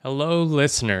Hello,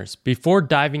 listeners. Before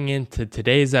diving into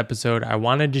today's episode, I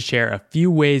wanted to share a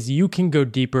few ways you can go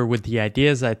deeper with the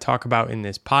ideas I talk about in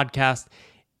this podcast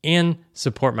and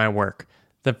support my work.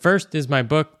 The first is my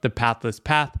book, The Pathless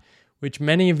Path, which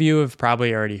many of you have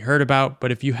probably already heard about,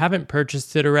 but if you haven't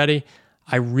purchased it already,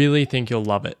 I really think you'll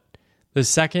love it. The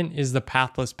second is the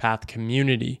Pathless Path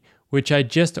community, which I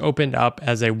just opened up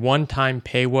as a one-time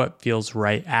pay what feels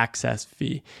right access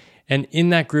fee. And in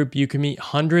that group, you can meet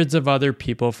hundreds of other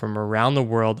people from around the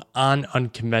world on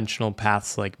unconventional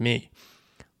paths like me.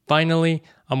 Finally,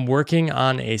 I'm working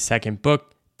on a second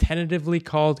book, tentatively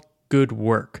called Good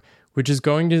Work, which is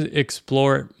going to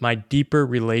explore my deeper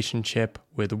relationship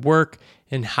with work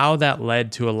and how that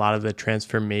led to a lot of the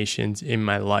transformations in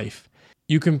my life.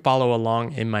 You can follow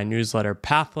along in my newsletter,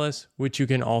 Pathless, which you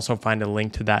can also find a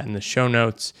link to that in the show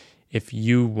notes if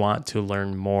you want to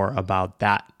learn more about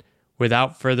that.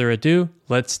 Without further ado,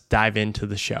 let's dive into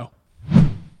the show.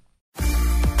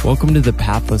 Welcome to the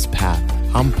Pathless Path.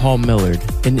 I'm Paul Millard,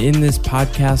 and in this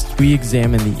podcast, we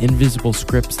examine the invisible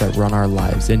scripts that run our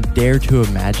lives and dare to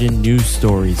imagine new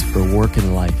stories for work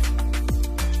and life.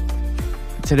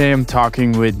 Today, I'm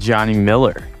talking with Johnny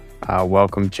Miller.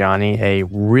 Welcome, Johnny, a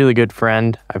really good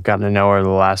friend. I've gotten to know her the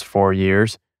last 4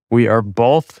 years. We are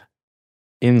both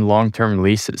in long-term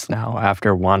leases now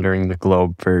after wandering the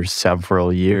globe for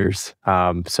several years.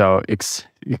 So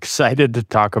excited to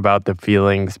talk about the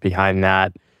feelings behind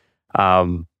that,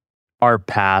 our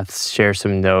paths, share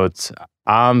some notes.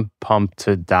 I'm pumped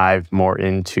to dive more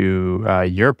into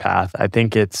your path. I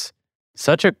think it's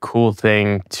such a cool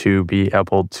thing to be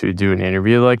able to do an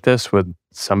interview like this with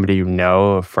somebody you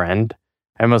know, a friend.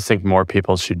 I almost think more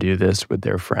people should do this with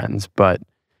their friends, but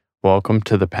welcome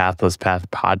to the Pathless Path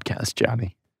podcast,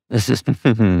 Johnny.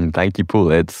 Thank you, Paul.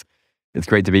 It's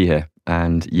great to be here.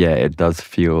 And yeah, it does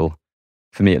feel,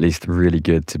 for me at least, really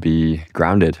good to be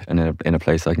grounded and in a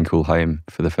place I can call home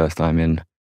for the first time in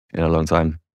a long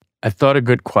time. I thought a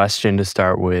good question to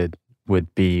start with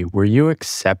would be, were you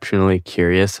exceptionally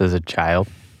curious as a child?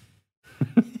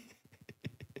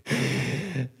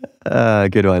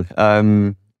 Good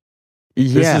one.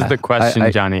 This is the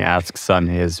question Johnny asks on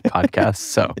his podcast.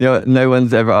 So no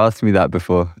one's ever asked me that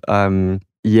before.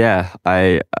 Yeah,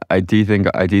 I do think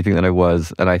that I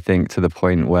was, and I think to the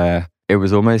point where it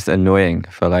was almost annoying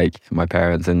for like my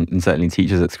parents and certainly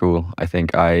teachers at school. I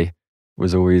think I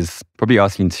was always probably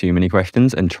asking too many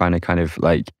questions and trying to kind of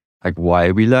like why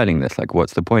are we learning this? Like,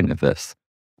 what's the point of this?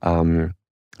 And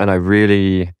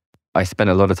I spent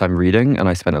a lot of time reading, and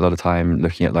I spent a lot of time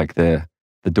looking at like the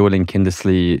Dorling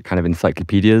Kindersley kind of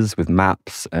encyclopedias with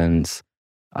maps, and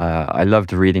I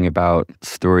loved reading about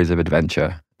stories of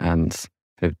adventure and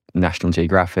National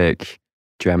Geographic.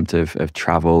 Dreamt of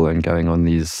travel and going on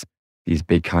these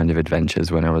big kind of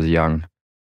adventures when I was young.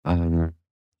 And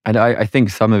I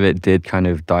think some of it did kind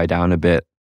of die down a bit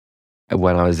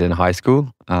when I was in high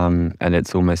school. And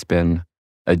it's almost been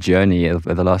a journey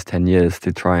over the last 10 years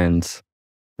to try and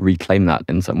reclaim that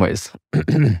in some ways.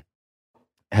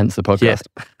 Hence the podcast.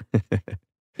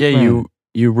 Yeah,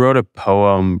 you wrote a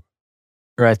poem,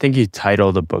 or I think you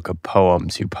titled a book of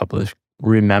poems you published,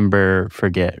 Remember,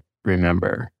 Forget,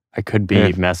 Remember. I could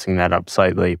be messing that up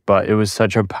slightly, but it was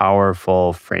such a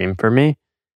powerful frame for me,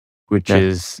 which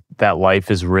is that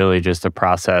life is really just a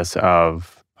process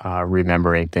of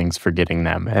remembering things, forgetting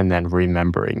them, and then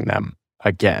remembering them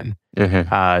again.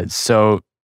 So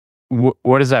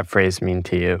what does that phrase mean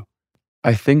to you?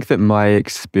 I think that my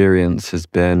experience has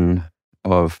been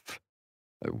of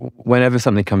whenever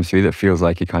something comes through that feels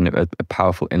like a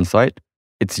powerful insight,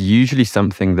 it's usually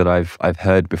something that I've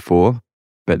heard before,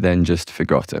 but then just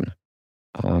forgotten.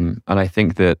 And I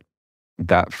think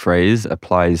that phrase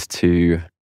applies to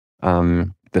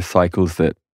the cycles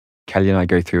that Kelly and I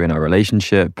go through in our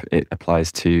relationship. It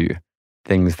applies to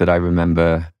things that I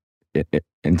remember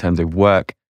in terms of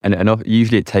work. And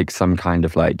usually it takes some kind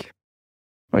of like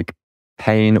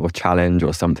pain or challenge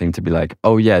or something to be like,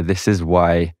 oh yeah, this is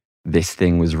why this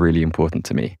thing was really important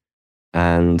to me.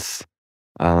 And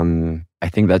I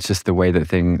think that's just the way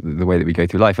that we go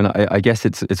through life. And I guess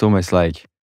it's almost like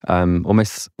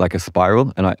a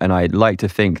spiral. And I like to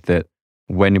think that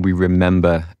when we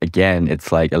remember again,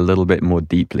 it's like a little bit more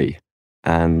deeply.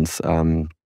 And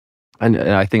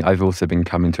I think I've also been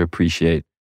coming to appreciate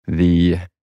the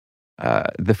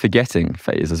forgetting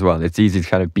phase as well. It's easy to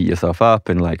kind of beat yourself up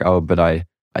and like, oh, but I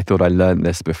thought I learned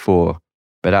this before.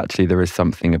 But actually there is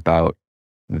something about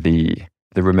the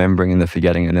remembering and the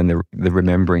forgetting and then the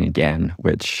remembering again,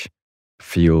 which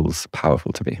feels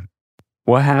powerful to me.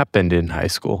 What happened in high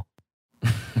school?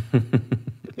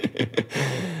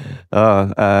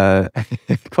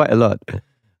 Quite a lot.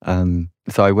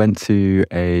 So I went to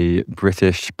a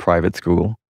British private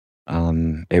school.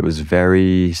 It was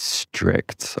very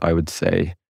strict, I would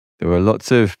say. There were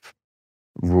lots of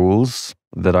rules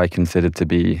that I considered to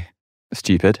be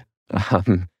stupid.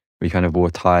 We kind of wore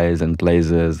ties and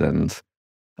blazers and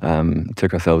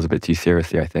took ourselves a bit too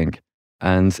seriously, I think.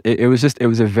 And it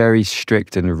was a very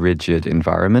strict and rigid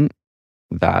environment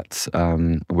that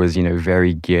was,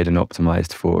 very geared and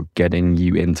optimized for getting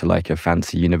you into like a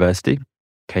fancy university,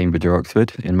 Cambridge or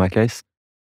Oxford in my case.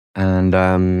 And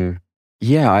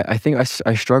I think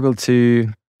I struggled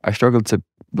to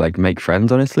like make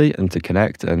friends, honestly, and to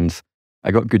connect. And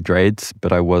I got good grades,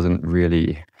 but I wasn't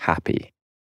really happy.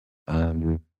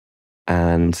 And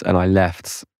I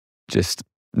left just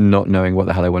not knowing what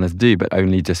the hell I wanted to do, but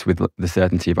only just with the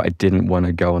certainty that I didn't want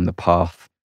to go on the path,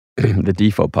 the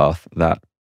default path that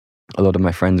a lot of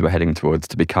my friends were heading towards,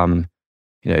 to become,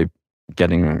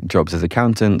 getting jobs as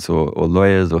accountants or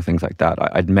lawyers or things like that.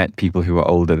 I'd met people who were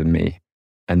older than me,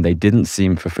 and they didn't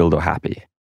seem fulfilled or happy.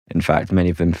 In fact, many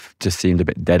of them just seemed a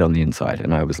bit dead on the inside.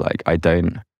 And I was like, I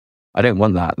don't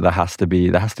want that. There has to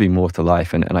be more to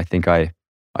life. And I think I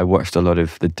watched a lot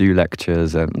of the Do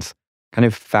lectures and kind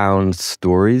of found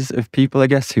stories of people, I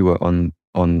guess, who were on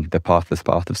the pathless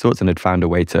path of sorts and had found a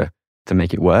way to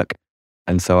make it work.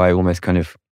 And so I almost kind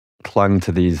of clung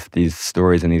to these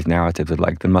stories and these narratives of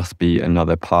like, there must be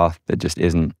another path that just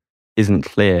isn't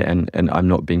clear, and I'm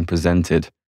not being presented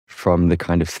from the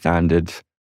kind of standard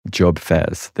job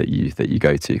fairs that you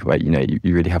go to, where you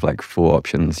really have like 4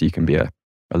 options. You can be a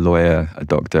lawyer, a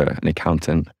doctor, an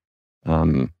accountant,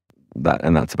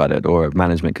 that's about it, or a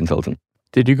management consultant.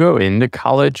 Did you go into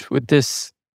college with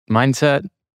this mindset?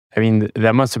 I mean,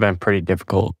 that must have been pretty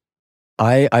difficult.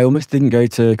 I almost didn't go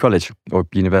to college or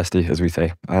university, as we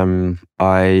say.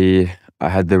 I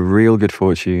had the real good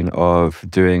fortune of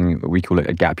doing, we call it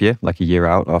a gap year, like a year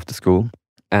out after school.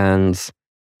 And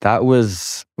that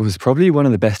was probably one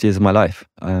of the best years of my life.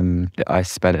 I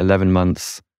spent 11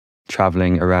 months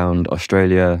traveling around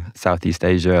Australia, Southeast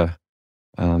Asia,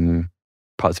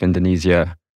 parts of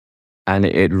Indonesia. And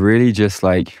it really just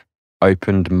like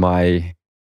opened my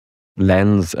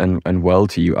lens and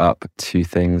worldview up to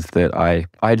things that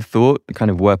I'd thought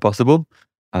kind of were possible,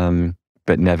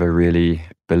 but never really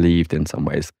believed in some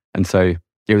ways. And so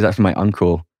it was actually my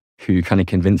uncle who kind of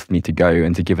convinced me to go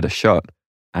and to give it a shot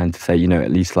and to say,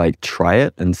 at least like try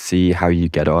it and see how you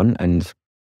get on. And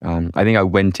I think I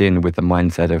went in with the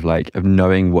mindset of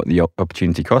knowing what the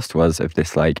opportunity cost was of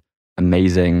this like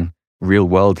amazing real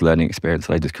world learning experience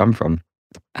that I just come from,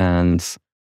 and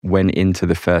went into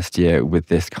the first year with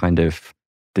this kind of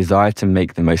desire to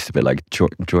make the most of it, like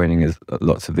joining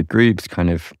lots of the groups,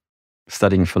 kind of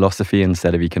studying philosophy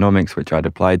instead of economics, which I'd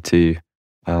applied to.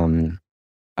 And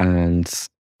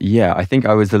yeah, I think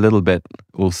I was a little bit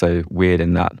also weird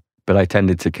in that, but I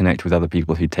tended to connect with other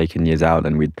people who'd taken years out,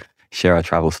 and we'd share our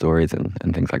travel stories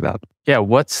and things like that. Yeah.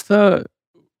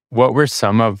 What were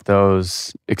some of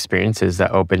those experiences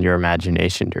that opened your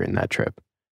imagination during that trip?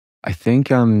 I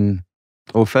think,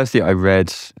 firstly, I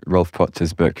read Rolf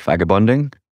Potter's book,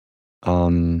 Vagabonding.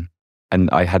 And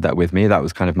I had that with me. That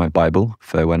was kind of my Bible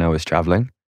for when I was traveling.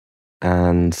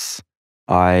 And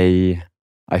I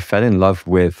fell in love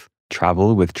with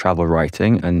travel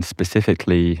writing, and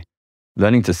specifically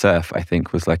learning to surf, I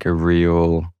think, was like a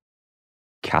real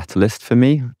catalyst for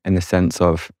me, in the sense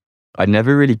of I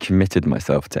never really committed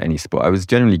myself to any sport. I was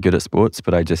generally good at sports,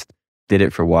 but I just did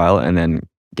it for a while and then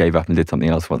gave up and did something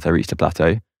else once I reached a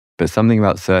plateau. But something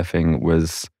about surfing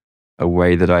was a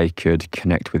way that I could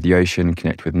connect with the ocean,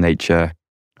 connect with nature,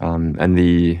 and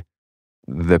the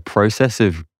process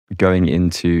of going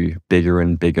into bigger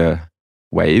and bigger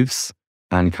waves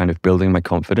and kind of building my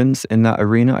confidence in that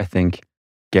arena, I think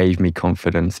gave me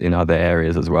confidence in other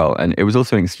areas as well. And it was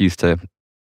also an excuse to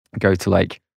go to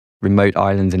like remote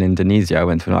islands in Indonesia. I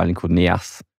went to an island called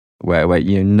Nias, where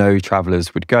no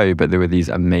travelers would go, but there were these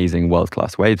amazing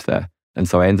world-class waves there. And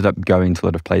so I ended up going to a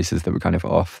lot of places that were kind of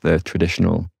off the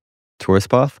traditional tourist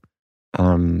path.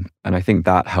 And I think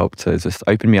that helped to just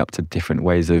open me up to different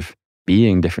ways of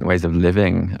being, different ways of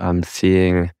living,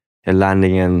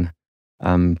 landing in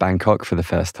Bangkok for the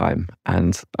first time.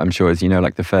 And I'm sure, as you know,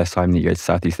 like the first time that you go to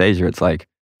Southeast Asia, it's like,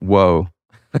 whoa.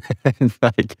 It's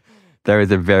like, there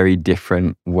is a very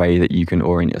different way that you can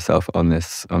orient yourself on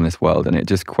this world. And it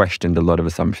just questioned a lot of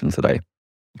assumptions that I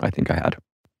think I had.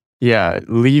 Yeah,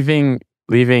 leaving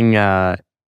the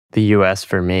US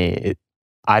for me,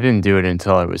 I didn't do it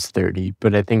until I was 30,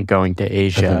 but I think going to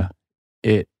Asia,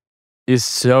 it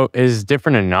is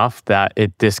different enough that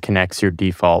it disconnects your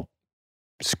default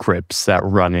scripts that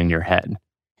run in your head.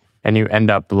 and you end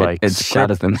up like it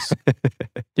shatters them.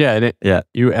 Yeah, and Yeah.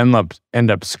 you end up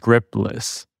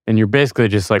scriptless, and you're basically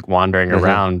just like wandering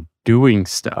around doing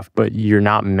stuff, but you're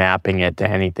not mapping it to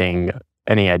anything,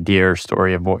 any idea or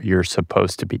story of what you're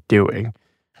supposed to be doing.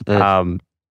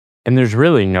 And there's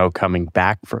really no coming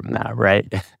back from that,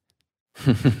 right?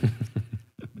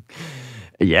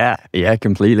 Yeah,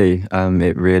 completely.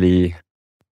 It really,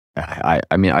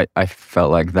 I mean, I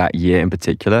felt like that year in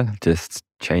particular just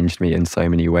changed me in so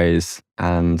many ways.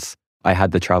 And I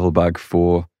had the travel bug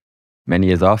for many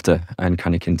years after, and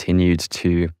kind of continued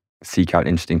to seek out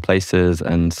interesting places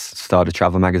and start a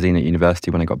travel magazine at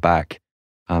university when I got back.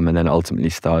 And then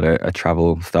ultimately start a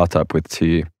travel startup with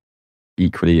two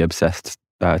equally obsessed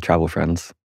travel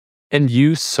friends. And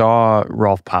you saw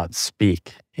Rolf Potts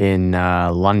speak in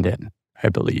London, I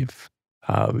believe.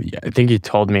 Yeah, I think you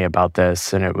told me about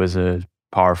this, and it was a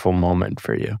powerful moment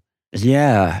for you.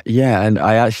 Yeah. And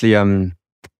I actually,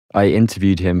 I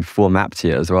interviewed him for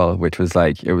Maptia as well, which was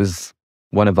like, it was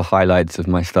one of the highlights of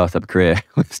my startup career,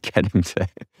 was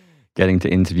getting to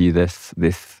interview this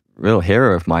real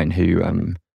hero of mine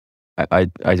who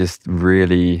I just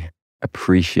really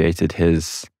appreciated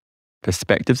his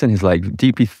perspectives and his like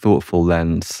deeply thoughtful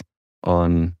lens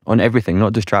on everything,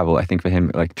 not just travel. I think for him,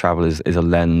 like travel is a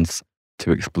lens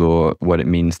to explore what it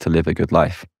means to live a good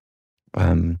life.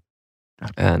 And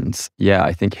yeah,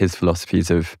 I think his philosophies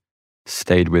have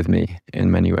stayed with me in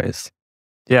many ways.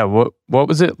 Yeah, what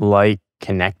was it like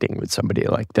connecting with somebody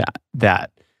like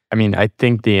that? I mean, I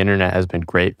think the internet has been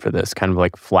great for this, kind of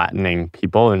like flattening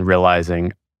people and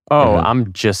realizing,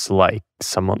 I'm just like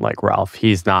someone like Ralph.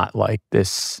 He's not like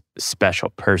this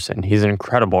special person. He's an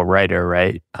incredible writer,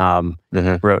 right?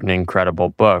 Wrote an incredible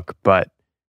book, but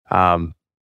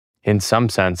in some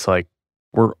sense, like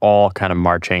we're all kind of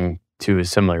marching to a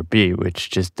similar beat, which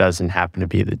just doesn't happen to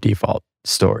be the default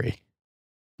story.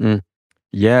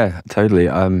 Yeah, totally.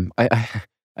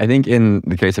 I think in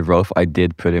the case of Rolf, I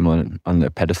did put him on the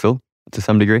pedestal to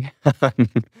some degree.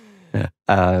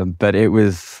 But it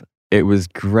was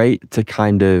great to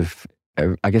kind of,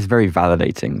 I guess, very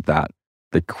validating that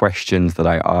the questions that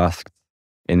I asked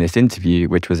in this interview,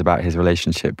 which was about his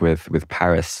relationship with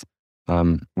Paris,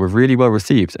 were really well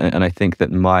received. And I think that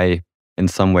in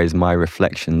some ways, my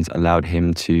reflections allowed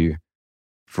him to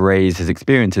phrase his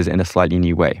experiences in a slightly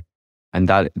new way. And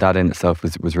that in itself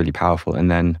was really powerful. And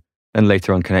then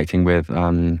later on connecting with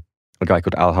a guy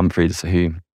called Al Humphreys,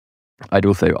 who I'd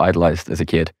also idolized as a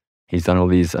kid. He's done all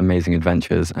these amazing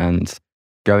adventures, and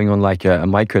going on like a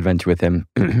micro adventure with him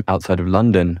outside of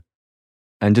London,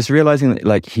 and just realizing that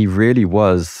like he really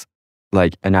was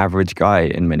like an average guy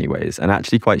in many ways, and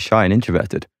actually quite shy and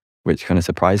introverted, which kind of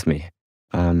surprised me.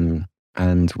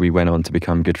 And we went on to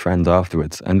become good friends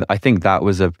afterwards. And I think that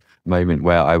was a moment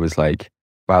where I was like,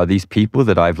 wow, these people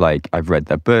that I've read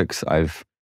their books, I've,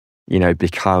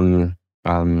 become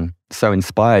so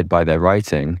inspired by their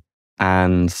writing,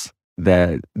 and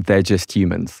they're just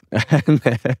humans.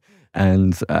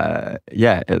 And I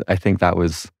think that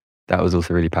was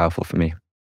also really powerful for me.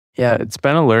 Yeah, it's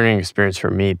been a learning experience for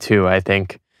me too. I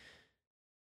think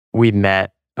we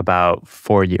met about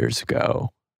 4 years ago.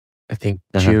 I think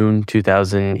June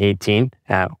 2018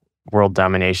 at World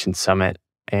Domination Summit.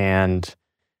 And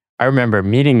I remember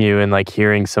meeting you and like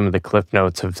hearing some of the cliff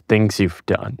notes of things you've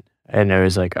done. And I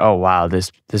was like, oh wow,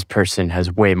 this person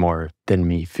has way more than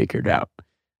me figured out.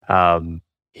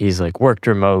 He's like worked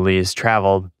remotely, he's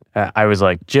traveled. I was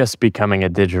like just becoming a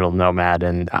digital nomad,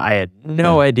 and I had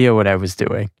no idea what I was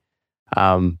doing.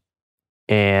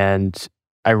 And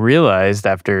I realized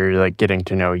after like getting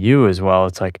to know you as well,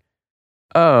 it's like,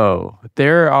 oh,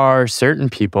 there are certain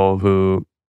people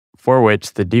for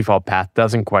which the default path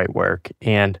doesn't quite work,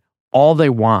 and all they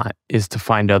want is to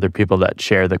find other people that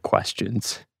share the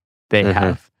questions they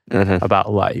have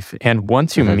about life. And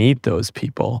once you meet those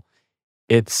people,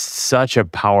 it's such a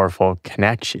powerful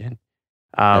connection,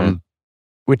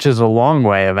 which is a long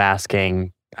way of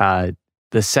asking the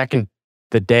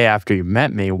day after you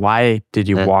met me, why did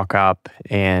you walk up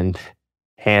and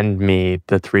hand me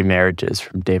the 3 Marriages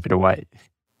from David Whyte?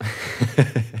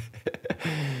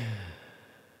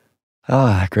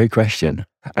 Great question.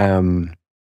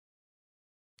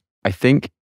 I think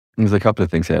there's a couple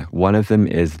of things here. One of them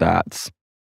is that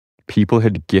people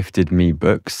had gifted me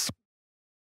books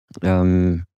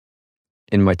in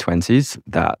my 20s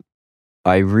that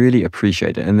I really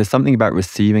appreciated. And there's something about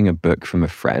receiving a book from a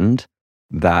friend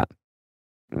that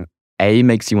A,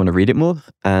 makes you want to read it more,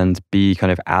 and B,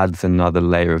 kind of adds another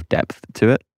layer of depth to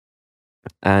it.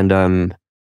 And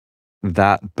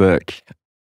that book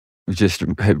just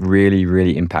really,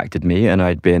 really impacted me. And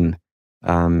I'd been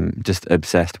just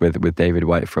obsessed with David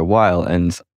Whyte for a while.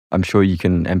 And I'm sure you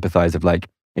can empathize of like,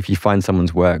 if you find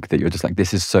someone's work that you're just like,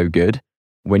 this is so good,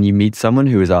 when you meet someone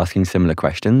who is asking similar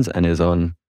questions and is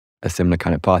on a similar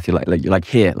kind of path, you're like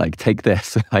here, like take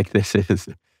this, like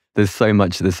there's so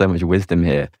much wisdom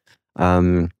here.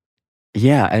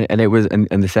 Yeah, and it was, and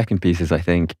the second piece is, I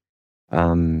think,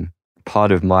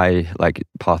 part of my like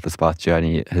Pathless Path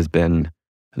journey has been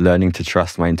learning to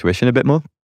trust my intuition a bit more,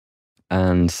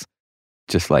 and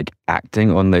just like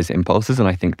acting on those impulses. And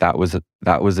I think that was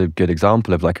a good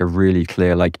example of like a really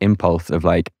clear like impulse of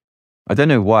like, I don't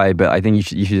know why, but I think you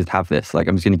should just have this. Like,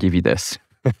 I'm just going to give you this.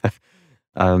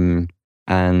 And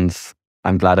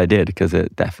I'm glad I did, because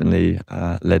it definitely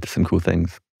led to some cool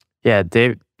things. Yeah,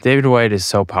 David Whyte is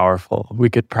so powerful. We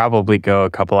could probably go a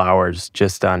couple hours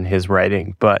just on his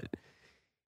writing, but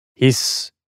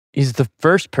he's the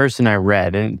first person I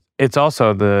read, and it's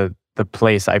also the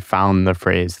place I found the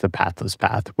phrase "the pathless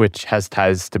path," which has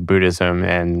ties to Buddhism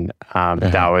and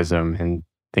Taoism and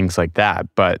things like that.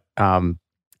 But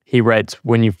he writes,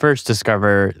 when you first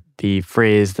discover the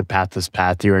phrase "the pathless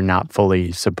path," you are not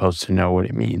fully supposed to know what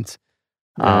it means.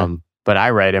 But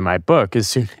I write in my book,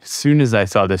 as soon as I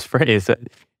saw this phrase,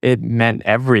 it meant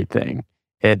everything.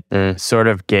 It sort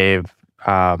of gave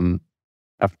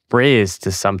a phrase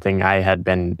to something I had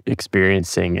been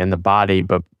experiencing in the body,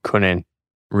 but couldn't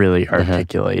really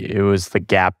articulate. It was the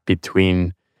gap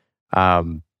between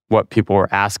what people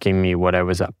were asking me what I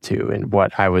was up to and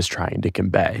what I was trying to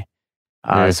convey.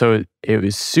 So it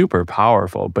was super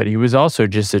powerful, but he was also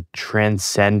just a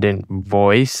transcendent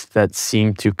voice that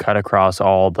seemed to cut across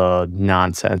all the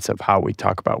nonsense of how we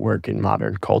talk about work in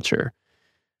modern culture,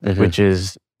 which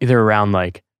is either around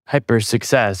like hyper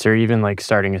success or even like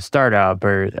starting a startup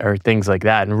or things like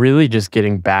that, and really just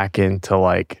getting back into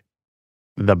like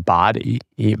the body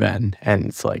even. And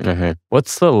it's like,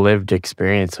 what's the lived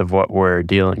experience of what we're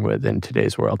dealing with in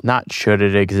today's world? Not should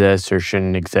it exist or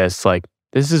shouldn't exist, like,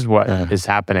 this is what is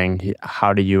happening.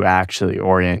 How do you actually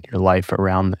orient your life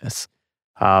around this?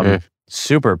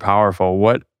 Super powerful.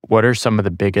 What are some of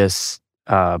the biggest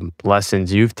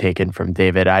lessons you've taken from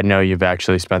David? I know you've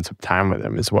actually spent some time with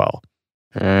him as well.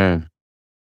 Yeah.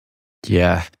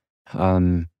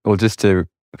 Well, just to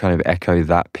kind of echo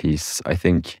that piece, I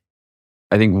think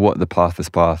what the Pathless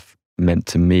Path meant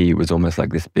to me was almost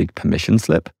like this big permission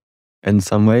slip in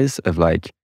some ways, of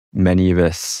like many of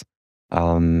us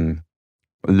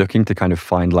looking to kind of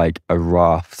find like a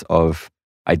raft of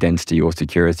identity or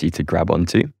security to grab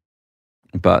onto.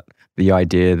 But the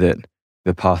idea that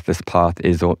the Pathless Path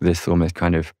is this almost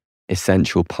kind of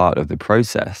essential part of the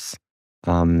process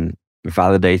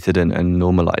validated and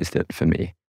normalized it for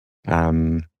me.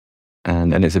 And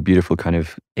it's a beautiful kind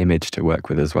of image to work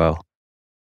with as well.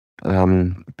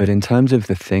 But in terms of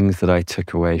the things that I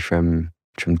took away from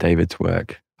David's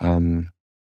work,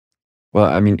 well,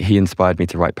 I mean, he inspired me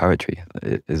to write poetry,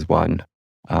 is one.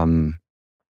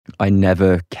 I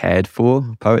never cared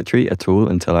for poetry at all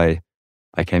until I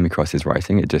came across his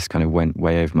writing. It just kind of went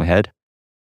way over my head.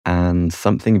 And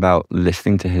something about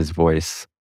listening to his voice,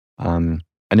 and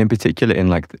in particular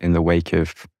in the wake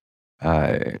of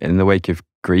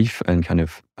grief and kind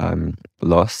of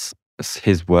loss,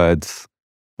 his words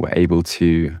were able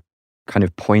to kind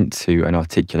of point to and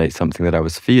articulate something that I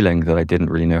was feeling that I didn't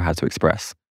really know how to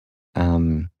express.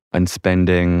 And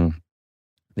spending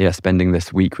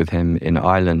this week with him in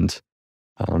Ireland,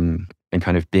 and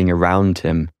kind of being around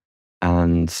him,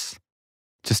 and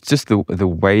just the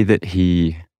way that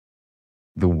he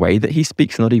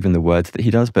speaks, not even the words that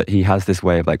he does, but he has this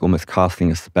way of like almost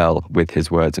casting a spell with his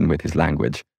words and with his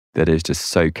language that is just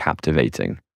so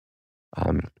captivating.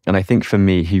 And I think for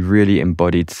me, he really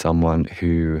embodied someone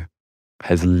who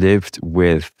has lived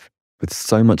with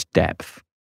so much depth.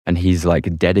 And he's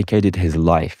like dedicated his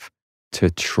life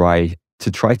to try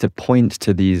to point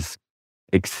to these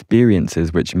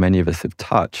experiences which many of us have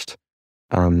touched,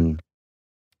 and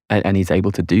he's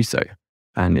able to do so.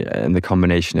 And the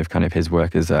combination of kind of his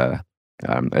work as a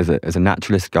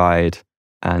naturalist guide,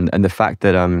 and the fact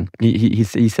that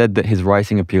he said that his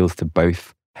writing appeals to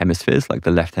both hemispheres, like the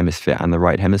left hemisphere and the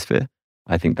right hemisphere.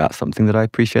 I think that's something that I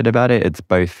appreciate about it. It's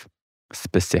both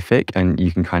specific, and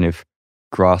you can kind of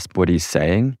grasp what he's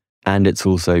saying, and it's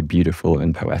also beautiful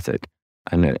and poetic.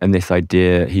 And this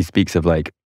idea, he speaks of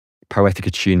like poetic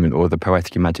attunement or the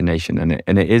poetic imagination, and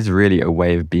it is really a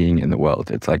way of being in the world.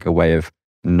 It's like a way of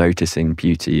noticing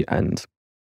beauty and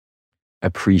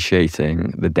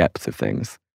appreciating the depth of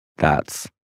things. That's,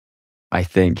 I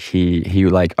think he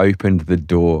like opened the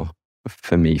door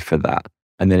for me for that,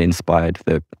 and then inspired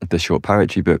the short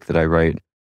poetry book that I wrote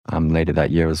later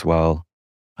that year as well.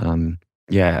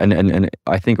 Yeah, and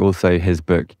I think also his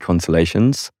book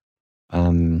Consolations,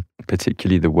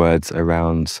 particularly the words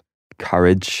around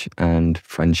courage and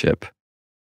friendship,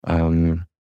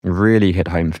 really hit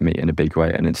home for me in a big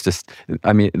way. And it's just,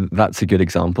 I mean, that's a good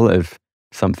example of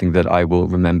something that I will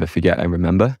remember, forget, and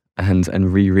remember.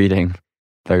 And rereading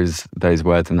those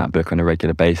words in that book on a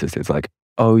regular basis, it's like,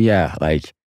 oh yeah,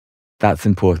 like that's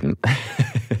important.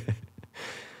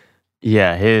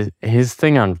 Yeah, his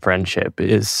thing on friendship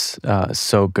is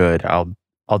so good.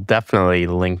 I'll definitely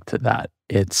link to that.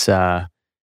 It's I've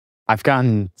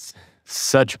gotten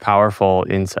such powerful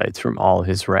insights from all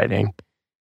his writing.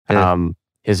 Yeah.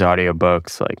 His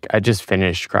audiobooks, like I just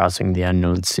finished Crossing the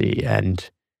Unknown Sea, and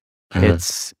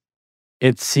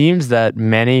it seems that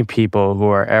many people who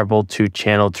are able to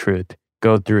channel truth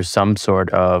go through some sort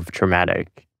of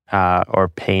traumatic or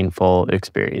painful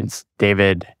experience.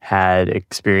 David had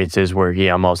experiences where he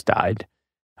almost died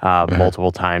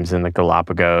multiple times in the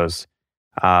Galapagos.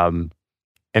 And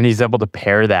he's able to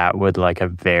pair that with like a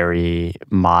very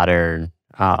modern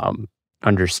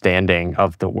understanding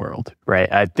of the world,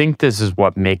 right? I think this is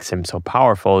what makes him so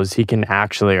powerful is he can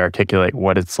actually articulate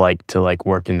what it's like to like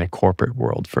work in the corporate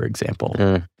world, for example.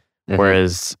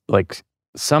 Whereas like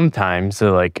sometimes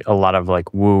like a lot of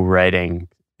like woo writing,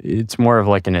 it's more of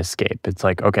like an escape. It's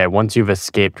like, okay, once you've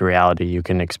escaped reality, you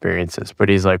can experience this. But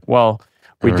he's like, well,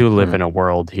 we do live in a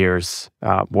world. Here's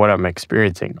what I'm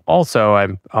experiencing. Also, I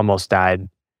almost died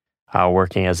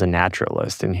working as a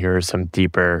naturalist. And here are some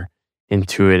deeper,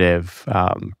 intuitive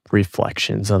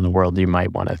reflections on the world you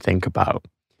might want to think about.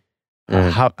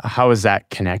 How is that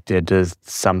connected to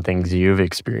some things you've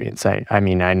experienced? I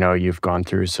mean, I know you've gone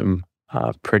through some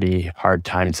pretty hard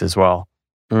times as well.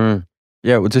 Yeah,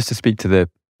 well, just to speak to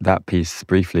that piece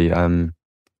briefly, I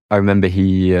remember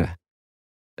he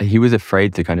was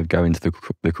afraid to kind of go into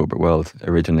the corporate world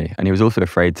originally, and he was also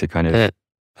afraid to kind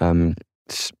of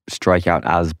strike out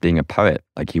as being a poet.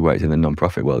 Like he worked in the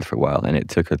nonprofit world for a while, and it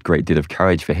took a great deal of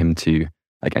courage for him to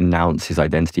like announce his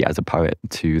identity as a poet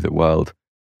to the world.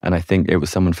 And I think it was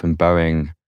someone from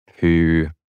Boeing who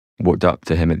walked up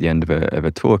to him at the end of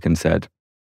a talk and said,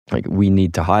 like, we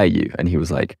need to hire you. And he was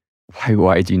like,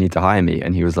 why do you need to hire me?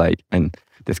 And he was like, and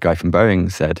this guy from Boeing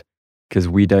said, because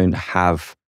we don't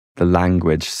have the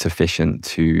language sufficient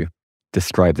to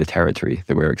describe the territory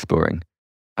that we're exploring.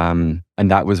 And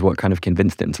that was what kind of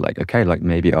convinced him to like, okay, like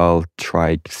maybe I'll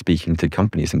try speaking to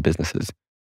companies and businesses.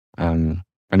 And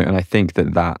I think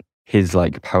that his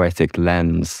like poetic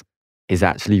lens is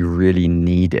actually really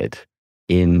needed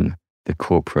in the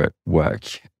corporate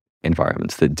work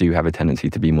environments that do have a tendency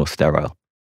to be more sterile.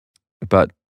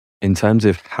 But in terms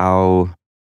of how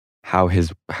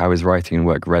his writing and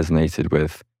work resonated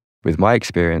with my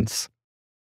experience,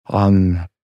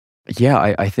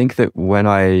 yeah, I think that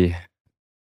when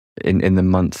in the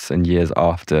months and years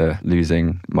after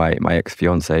losing my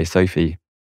ex-fiancée, Sophie,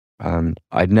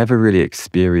 I'd never really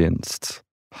experienced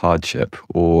hardship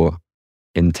or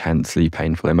intensely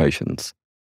painful emotions.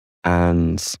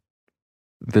 And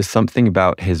there's something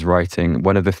about his writing.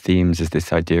 One of the themes is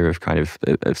this idea of kind of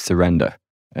surrender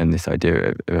and this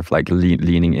idea of like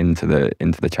leaning into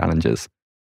the challenges.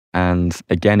 And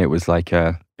again, it was like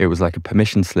a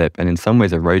permission slip, and in some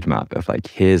ways a roadmap of like,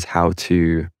 here's how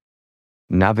to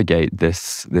navigate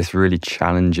this really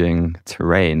challenging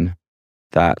terrain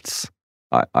that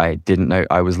I didn't know.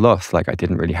 I was lost. Like I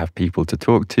didn't really have people to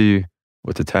talk to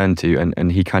or to turn to,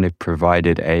 and he kind of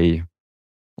provided a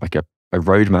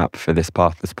roadmap for this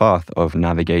path of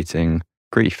navigating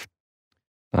grief.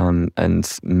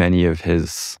 And many of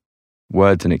his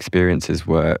words and experiences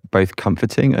were both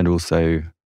comforting and also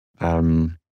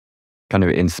kind of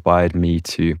inspired me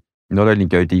to not only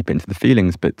go deep into the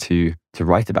feelings, but to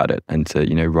write about it and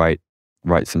to,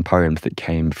 write some poems that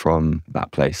came from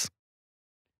that place.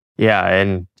 Yeah,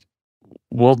 and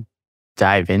we'll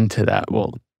dive into that.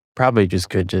 Well, probably just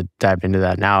good to dive into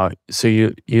that now. So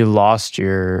you lost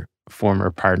your former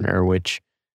partner, which,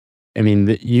 I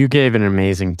mean, you gave an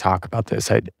amazing talk about this.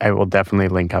 I will definitely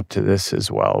link up to this as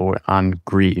well on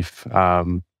grief,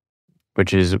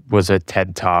 which was a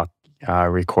TED Talk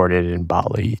recorded in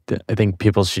Bali. I think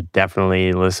people should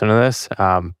definitely listen to this.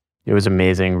 It was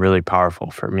amazing, really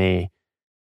powerful for me.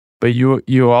 But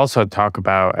you also talk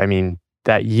about, I mean,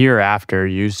 that year after,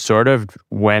 you sort of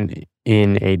went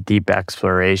in a deep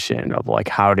exploration of like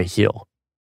how to heal.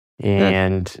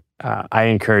 And I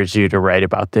encouraged you to write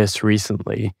about this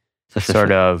recently.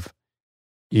 Sort of,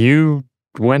 you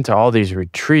went to all these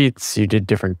retreats, you did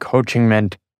different coaching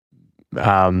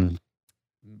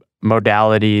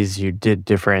modalities, you did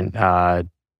different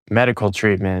medical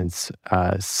treatments,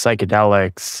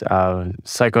 psychedelics,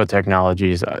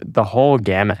 psychotechnologies, the whole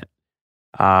gamut.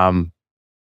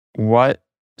 What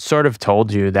sort of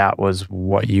told you that was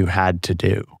what you had to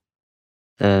do?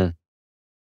 Uh,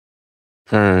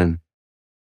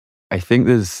 I think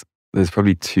there's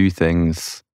probably two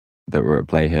things that were at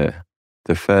play here.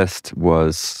 The first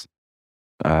was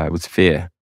fear,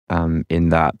 in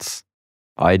that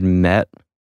I'd met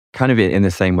kind of in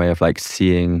the same way of like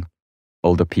seeing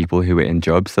older people who were in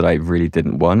jobs that I really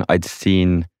didn't want. I'd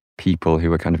seen people who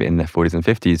were kind of in their 40s and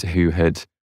 50s who had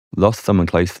lost someone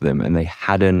close to them, and they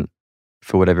hadn't,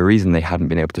 for whatever reason, they hadn't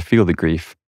been able to feel the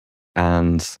grief,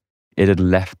 and it had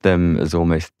left them as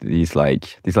almost these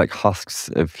like husks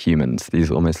of humans,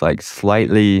 these almost like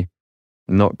slightly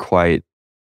not quite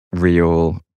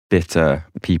real, bitter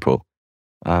people.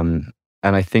 And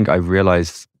I think I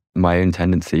realized my own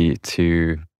tendency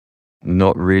to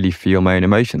not really feel my own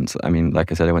emotions. I mean,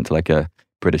 like I said, I went to like a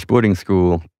British boarding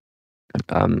school,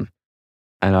 and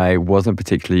I wasn't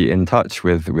particularly in touch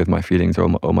with my feelings or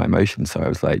my emotions. So I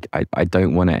was like, I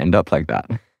don't want to end up like that.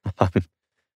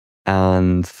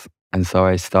 and so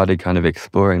I started kind of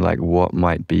exploring like what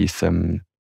might be some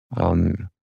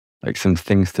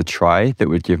things to try that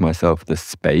would give myself the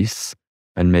space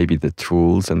and maybe the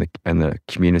tools and the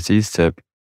communities to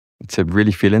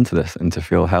really feel into this and to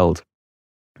feel held.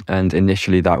 And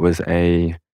initially that was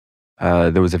there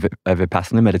was a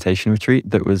Vipassana meditation retreat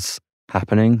that was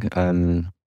happening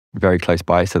very close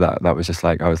by. So that was just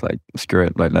like, I was like, screw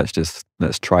it, like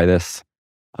let's try this.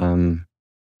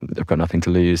 I've got nothing to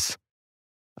lose.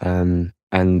 And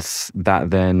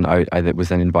that then I was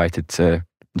then invited to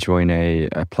join a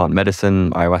plant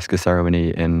medicine ayahuasca ceremony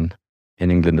in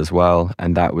England as well.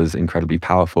 And that was incredibly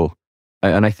powerful.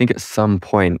 And I think at some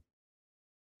point,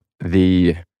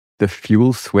 the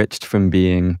fuel switched from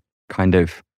being kind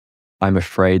of, I'm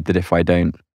afraid that if I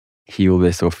don't heal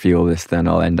this or feel this, then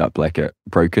I'll end up like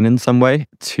broken in some way,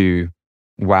 to,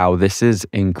 wow, this is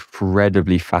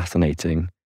incredibly fascinating.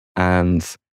 And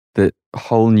the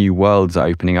whole new worlds are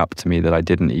opening up to me that I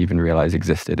didn't even realize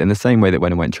existed. In the same way that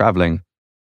when I went traveling,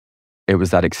 it was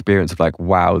that experience of like,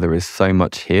 wow, there is so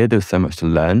much here. There's so much to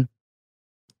learn.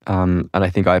 And I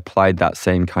think I applied that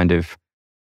same kind of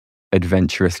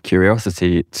adventurous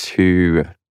curiosity to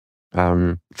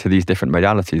these different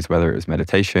modalities, whether it was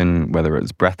meditation, whether it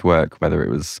was breath work, whether it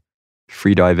was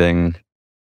freediving,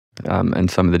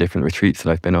 and some of the different retreats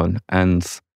that I've been on. And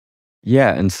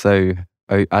so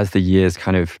as the years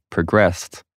kind of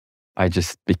progressed, I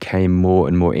just became more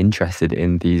and more interested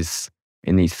in these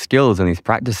skills and these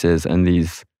practices and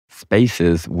these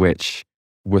spaces, which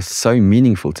were so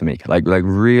meaningful to me. Like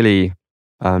really,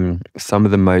 some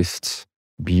of the most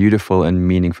beautiful and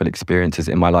meaningful experiences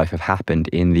in my life have happened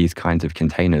in these kinds of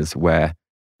containers where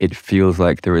it feels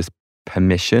like there is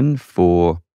permission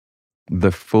for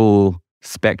the full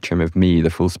spectrum of me, the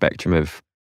full spectrum of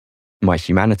my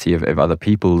humanity, of other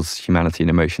people's humanity and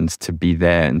emotions, to be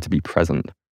there and to be present.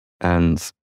 And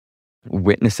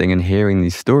witnessing and hearing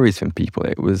these stories from people,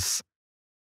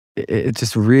 it's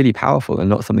just really powerful and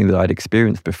not something that I'd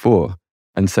experienced before.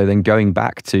 And so then going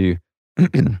back to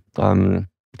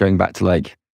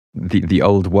like the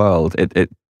old world, it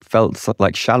felt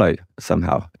like shallow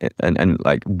somehow, and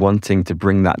like wanting to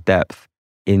bring that depth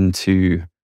into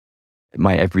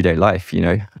my everyday life, you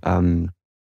know.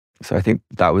 So I think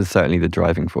that was certainly the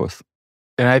driving force.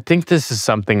 And I think this is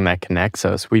something that connects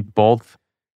us. We both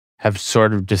have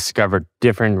sort of discovered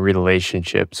different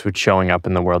relationships with showing up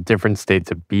in the world, different states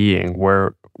of being,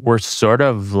 where we're sort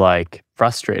of like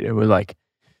frustrated. We're like,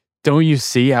 don't you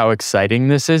see how exciting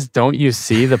this is? Don't you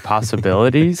see the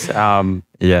possibilities?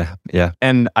 Yeah.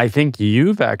 And I think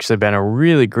you've actually been a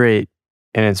really great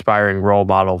and inspiring role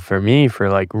model for me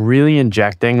for like really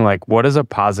injecting like, what does a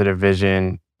positive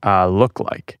vision look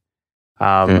like?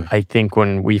 I think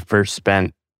when we first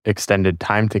spent extended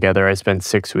time together, I spent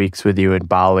 6 weeks with you in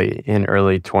Bali in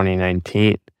early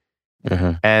 2019.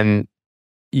 And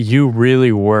you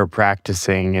really were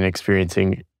practicing and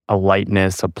experiencing a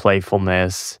lightness, a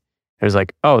playfulness. It was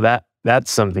like, oh, that's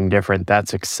something different.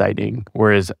 That's exciting.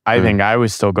 Whereas I think I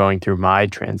was still going through my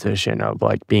transition of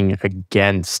like being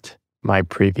against my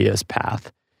previous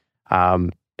path.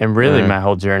 And really my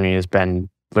whole journey has been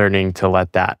learning to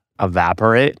let that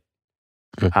evaporate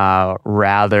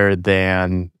rather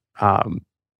than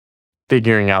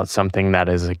figuring out something that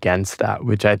is against that,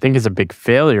 which I think is a big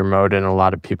failure mode in a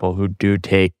lot of people who do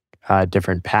take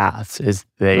different paths, is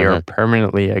they are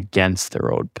permanently against their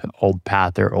old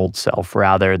path, their old self,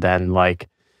 rather than like,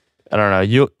 I don't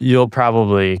know, you'll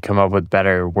probably come up with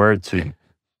better words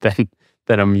than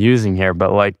I'm using here,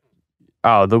 but like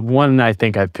Oh, the one I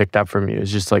think I picked up from you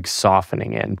is just like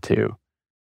softening into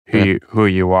who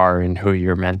you are and who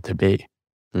you're meant to be.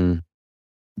 Mm.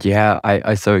 Yeah,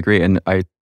 I so agree. And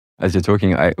as you're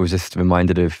talking, I was just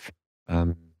reminded of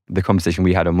the conversation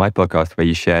we had on my podcast where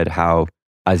you shared how,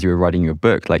 as you were writing your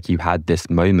book, like you had this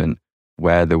moment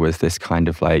where there was this kind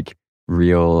of like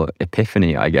real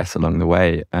epiphany, I guess, along the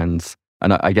way. And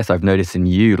I guess I've noticed in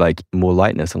you like more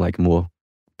lightness and like more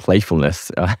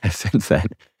playfulness since then,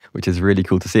 which is really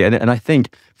cool to see. And I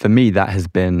think for me, that has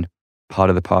been part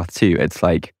of the path too. It's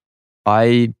like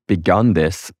I begun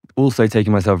this also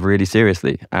taking myself really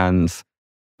seriously and,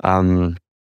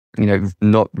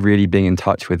 not really being in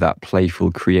touch with that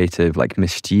playful, creative, like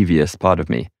mischievous part of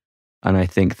me. And I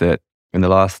think that in the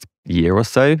last year or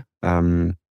so,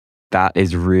 that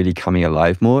is really coming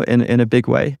alive more in a big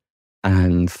way.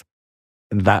 And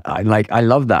that I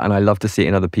love that. And I love to see it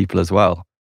in other people as well.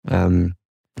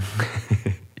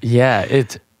 Yeah,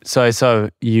 so I saw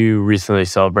you recently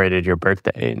celebrated your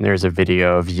birthday, and there's a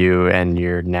video of you and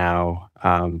your now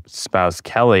spouse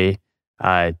Kelly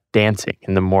dancing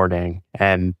in the morning,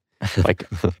 and like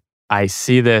I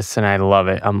see this and I love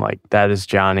it. I'm like, that is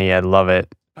Johnny. I love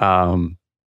it.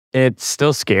 It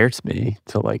still scares me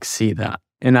to like see that,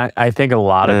 and I think a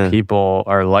lot of people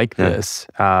are like this.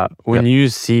 When you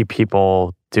see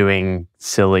people doing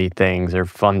silly things or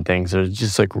fun things, or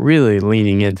just like really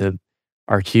leaning into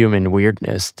our human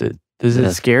weirdness, does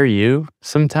it scare you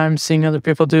sometimes seeing other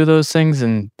people do those things?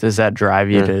 And does that drive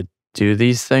you to do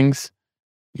these things?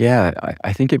 Yeah,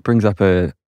 I think it brings up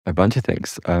a bunch of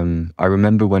things. I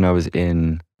remember when I was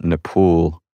in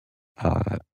Nepal,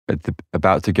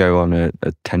 about to go on a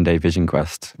 10-day vision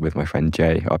quest with my friend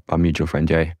Jay, our mutual friend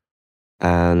Jay.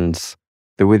 And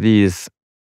there were these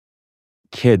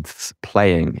kids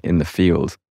playing in the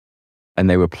field, and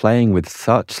they were playing with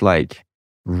such like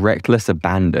reckless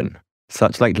abandon,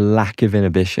 such like lack of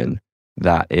inhibition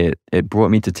that it brought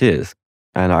me to tears.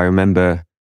 And I remember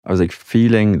I was like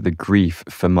feeling the grief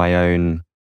for my own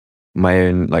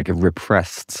like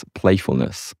repressed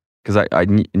playfulness, because I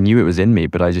knew it was in me,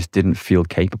 but I just didn't feel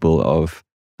capable of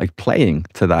like playing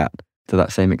to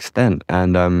that same extent.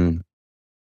 And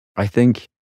I think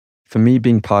for me,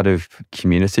 being part of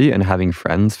community and having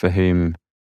friends for whom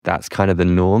that's kind of the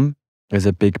norm is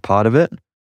a big part of it.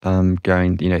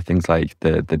 Going, things like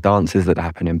the dances that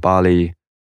happen in Bali.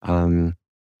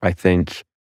 I think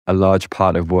a large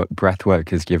part of what breathwork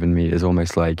has given me is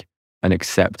almost like an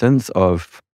acceptance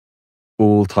of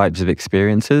all types of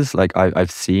experiences. Like I've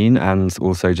seen and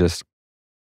also just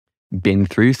been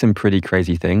through some pretty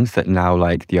crazy things that now,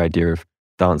 like the idea of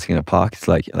dancing in a park, it's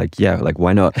like yeah, like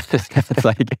why not?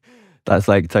 that's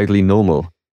like totally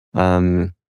normal.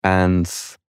 And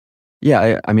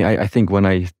yeah, I think when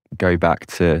I go back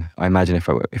to, I imagine if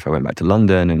I went back to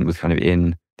London and was kind of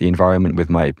in the environment with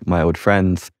my old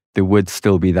friends, there would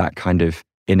still be that kind of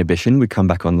inhibition would come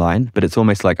back online. But it's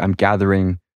almost like I'm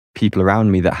gathering people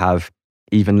around me that have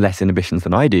even less inhibitions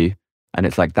than I do. And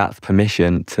it's like that's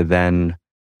permission to then,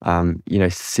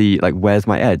 see like, where's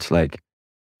my edge? Like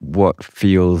what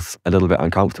feels a little bit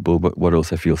uncomfortable, but what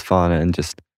also feels fun, and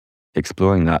just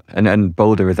exploring that. And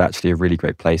Boulder is actually a really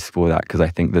great place for that, because I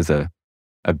think there's a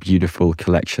beautiful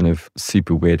collection of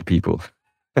super weird people.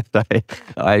 I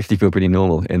actually feel pretty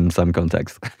normal in some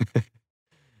contexts.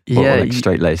 Yeah, or like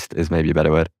straight-laced is maybe a better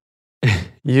word.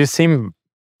 You seem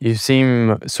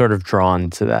sort of drawn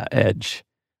to that edge.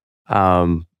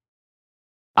 I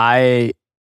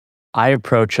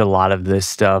approach a lot of this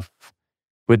stuff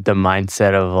with the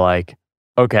mindset of like,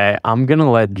 okay, I'm gonna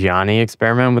let Johnny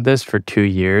experiment with this for 2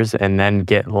 years and then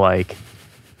get like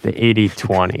the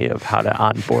 80-20 of how to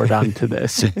onboard onto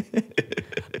this.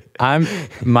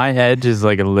 My edge is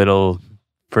like a little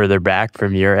further back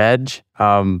from your edge.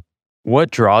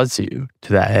 What draws you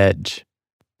to that edge?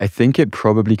 I think it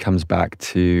probably comes back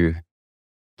to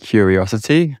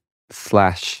curiosity /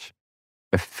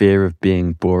 a fear of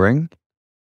being boring.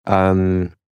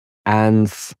 And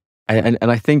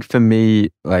I think for me,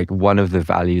 like one of the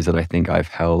values that I think I've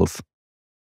held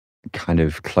kind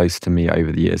of close to me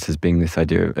over the years has been this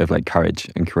idea of like courage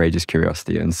and courageous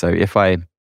curiosity. And so if I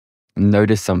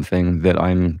notice something that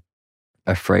I'm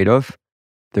afraid of,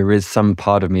 there is some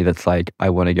part of me that's like, I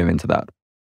want to go into that.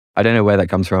 I don't know where that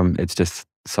comes from. It's just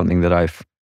something that I've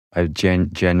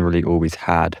generally always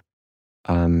had.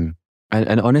 And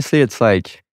honestly, it's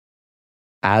like,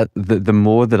 the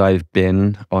more that I've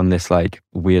been on this like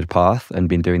weird path and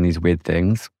been doing these weird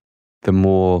things, the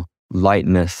more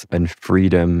lightness and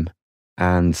freedom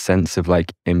and sense of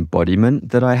like embodiment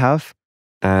that I have.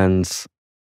 And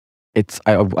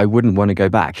I wouldn't want to go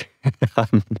back.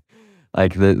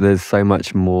 Like there's so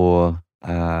much more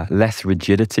less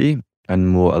rigidity and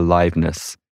more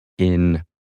aliveness in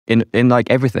like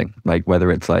everything, like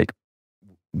whether it's like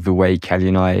the way Kelly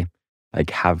and I like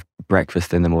have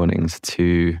breakfast in the mornings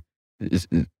to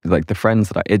like the friends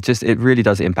that it really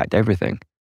does impact everything.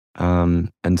 And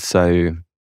so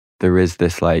there is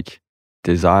this like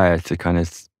desire to kind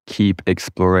of keep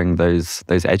exploring those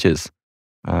edges.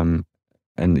 And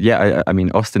yeah, I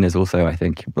mean, Austin is also, I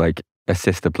think, like a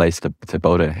sister place to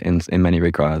Boulder in many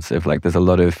regards. If like there's a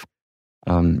lot of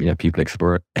people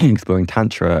exploring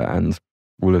tantra and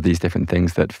all of these different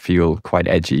things that feel quite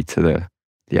edgy to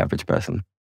the average person.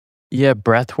 Yeah,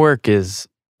 breath work is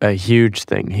a huge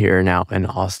thing here now in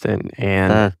Austin,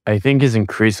 and I think is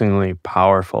increasingly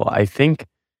powerful. I think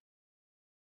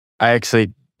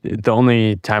the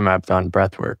only time I've done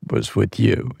breath work was with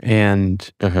you,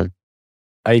 and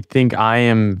I think I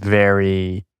am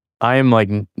like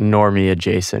normie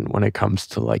adjacent when it comes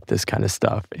to like this kind of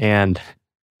stuff, and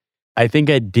I think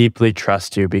I deeply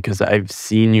trust you because I've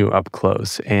seen you up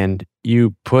close, and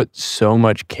you put so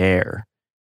much care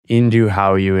into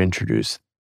how you introduce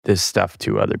this stuff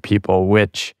to other people,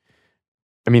 which,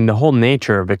 I mean, the whole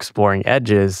nature of exploring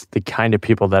edges, the kind of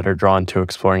people that are drawn to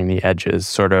exploring the edges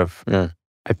sort of,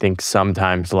 I think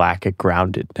sometimes lack a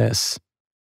groundedness,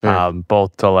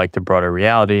 both to like the broader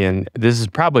reality. And this is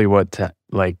probably what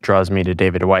like draws me to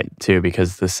David Whyte too,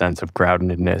 because the sense of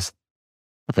groundedness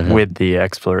with the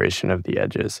exploration of the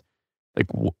edges.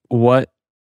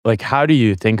 Like how do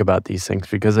you think about these things?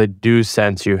 Because I do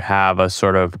sense you have a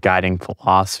sort of guiding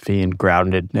philosophy and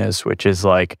groundedness, which is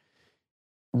like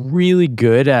really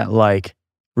good at like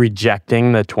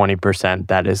rejecting the 20%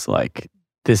 that is like,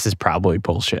 this is probably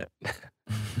bullshit.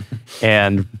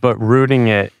 But rooting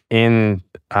it in,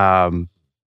 a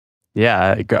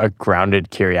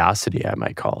grounded curiosity, I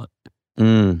might call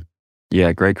it.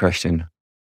 Yeah, great question.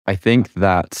 I think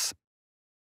that's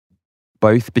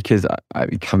both because I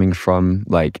coming from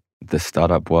like the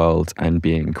startup world and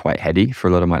being quite heady for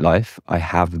a lot of my life, I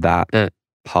have that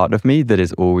part of me that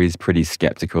is always pretty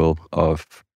skeptical of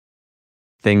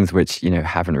things which,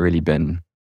 haven't really been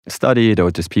studied, or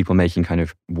just people making kind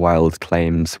of wild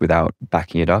claims without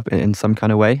backing it up in some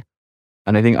kind of way.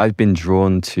 And I think I've been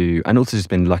drawn to, and also just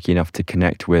been lucky enough to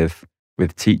connect with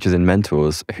teachers and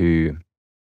mentors who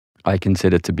I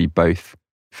consider to be both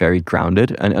very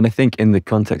grounded. And I think in the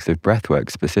context of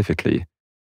breathwork specifically,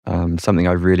 something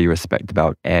I really respect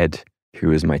about Ed,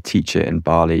 who is my teacher in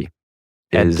Bali,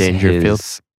 Ed Dangerfield.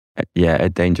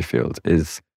 Ed Dangerfield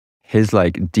is his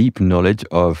like deep knowledge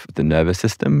of the nervous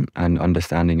system and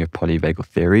understanding of polyvagal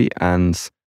theory, and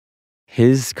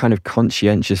his kind of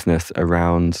conscientiousness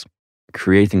around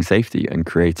creating safety and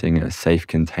creating a safe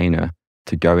container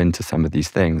to go into some of these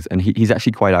things. And he's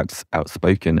actually quite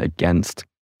outspoken against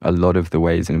a lot of the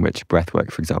ways in which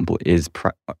breathwork, for example, is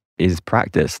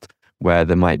practiced, where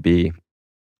there might be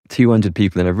 200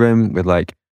 people in a room with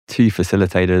like 2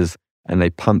 facilitators, and they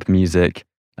pump music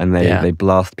and they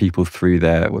blast people through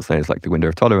their, what's known as like the window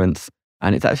of tolerance.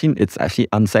 And it's actually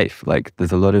unsafe. Like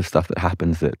there's a lot of stuff that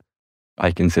happens that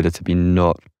I consider to be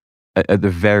not, at the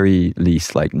very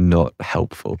least, like not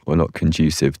helpful or not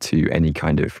conducive to any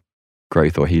kind of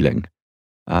growth or healing.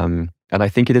 And I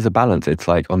think it is a balance. It's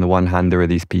like, on the one hand, there are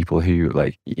these people who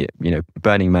like,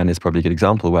 Burning Man is probably a good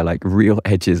example where like real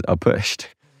edges are pushed.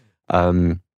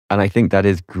 And I think that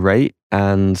is great.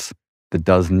 And there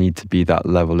does need to be that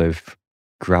level of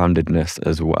groundedness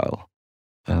as well.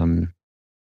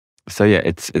 So yeah,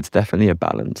 it's definitely a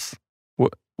balance.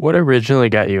 What originally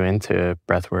got you into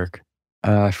breathwork?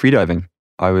 Freediving.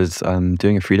 I was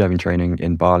doing a freediving training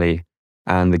in Bali,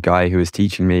 and the guy who was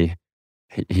teaching me,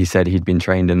 he said he'd been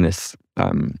trained in this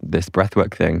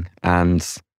breathwork thing,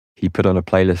 and he put on a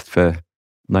playlist for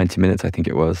 90 minutes, I think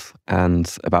it was.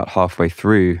 And about halfway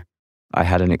through, I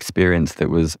had an experience that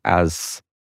was as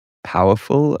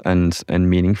powerful and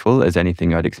meaningful as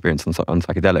anything I'd experienced on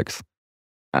psychedelics.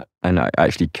 And I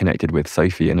actually connected with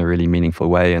Sophie in a really meaningful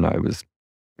way, and I was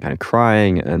kind of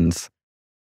crying, and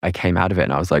I came out of it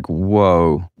and I was like,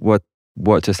 whoa, what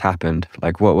just happened?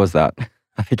 Like, what was that?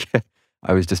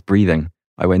 I was just breathing.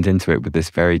 I went into it with this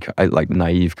very like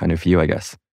naive kind of view, I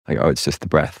guess. Like, oh, it's just the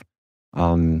breath.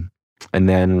 And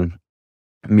then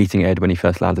meeting Ed when he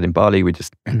first landed in Bali, we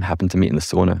just happened to meet in the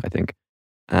sauna, I think.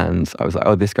 And I was like,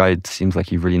 oh, this guy seems like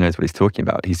he really knows what he's talking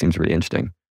about. He seems really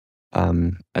interesting.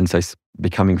 And so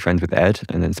becoming friends with Ed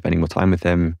and then spending more time with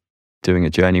him, doing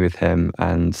a journey with him,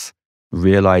 and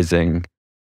realizing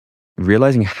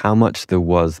how much there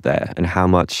was there and how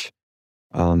much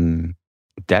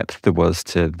depth there was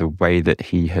to the way that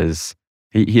he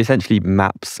essentially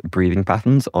maps breathing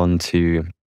patterns onto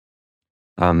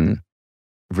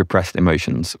repressed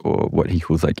emotions, or what he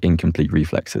calls like incomplete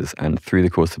reflexes. And through the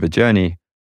course of a journey,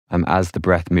 as the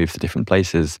breath moves to different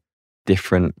places,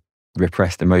 different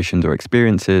repressed emotions or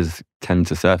experiences tend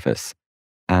to surface.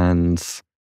 And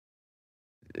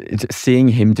seeing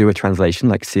him do a translation,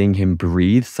 like seeing him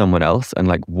breathe someone else, and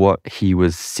like what he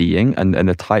was seeing, and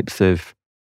the types of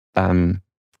the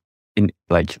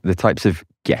types of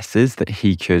guesses that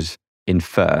he could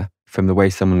infer from the way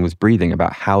someone was breathing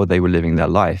about how they were living their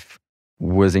life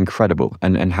was incredible,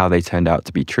 and how they turned out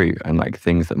to be true, and like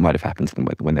things that might have happened to them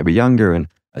when they were younger, and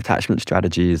attachment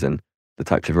strategies, and the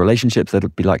types of relationships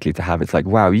they'd be likely to have. It's like,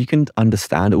 wow, you can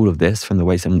understand all of this from the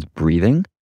way someone's breathing.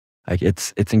 Like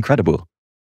it's incredible.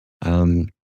 And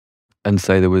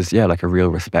so there was, like a real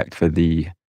respect for the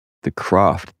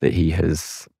craft that he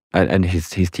has, and his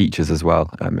teachers as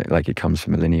well. Like it comes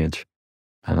from a lineage.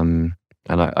 And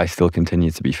I still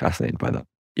continue to be fascinated by that.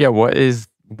 Yeah, what is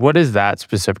that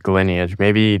specific lineage?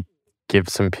 Maybe give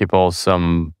some people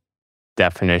some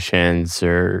definitions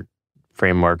or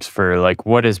frameworks for like,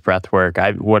 what is breath work?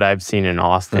 What I've seen in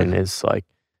Austin is like,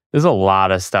 there's a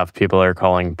lot of stuff people are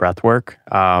calling breath work.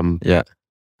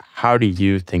 How do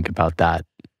you think about that?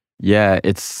 Yeah,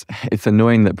 it's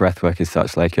annoying that breath work is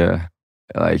such like a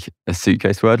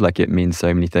suitcase word. Like it means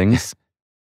so many things.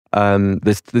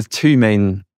 There's two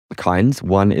main kinds.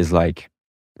 One is like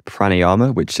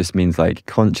pranayama, which just means like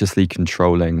consciously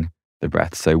controlling the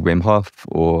breath. So Wim Hof,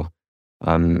 or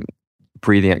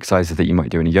breathing exercises that you might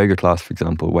do in a yoga class, for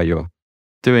example, where you're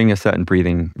doing a certain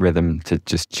breathing rhythm to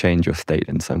just change your state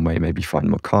in some way, maybe find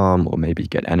more calm or maybe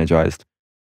get energized.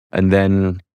 And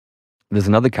then there's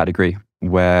another category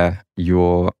where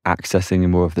you're accessing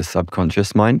more of the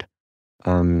subconscious mind.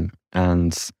 And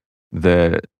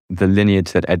the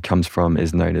lineage that Ed comes from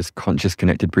is known as conscious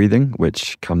connected breathing,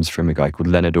 which comes from a guy called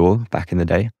Leonard Orr back in the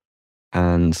day.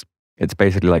 And it's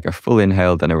basically like a full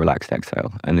inhale, then a relaxed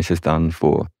exhale. And this is done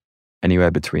for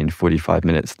anywhere between 45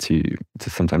 minutes to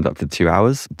sometimes up to 2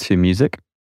 hours to music.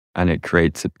 And it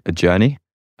creates a journey.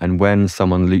 And when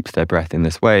someone loops their breath in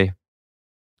this way,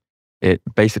 it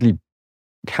basically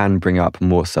can bring up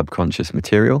more subconscious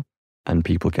material, and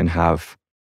people can have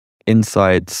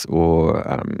insights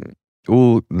or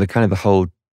all the whole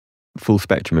full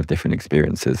spectrum of different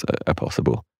experiences are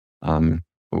possible. And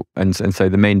so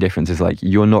the main difference is like,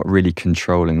 you're not really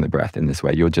controlling the breath in this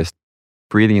way. You're just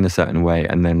breathing in a certain way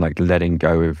and then like letting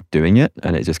go of doing it,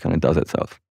 and it just kind of does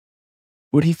itself.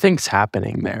 What do you think's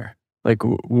happening there? Like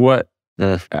what?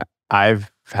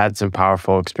 I've had some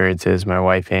powerful experiences. My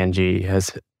wife, Angie,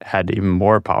 has had even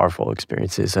more powerful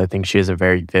experiences. I think she has a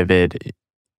very vivid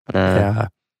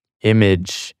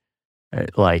image.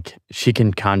 Like she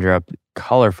can conjure up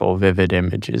colorful, vivid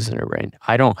images in her brain.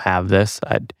 I don't have this.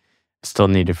 I still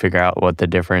need to figure out what the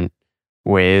different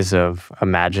ways of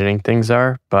imagining things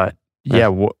are. But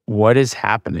what is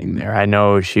happening there? I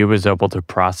know she was able to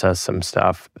process some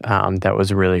stuff that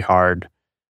was really hard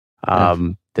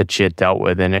that she had dealt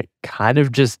with, and it kind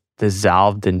of just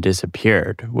dissolved and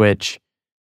disappeared, which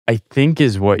I think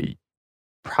is what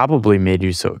probably made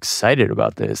you so excited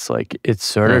about this. Like it's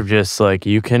sort of just like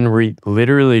you can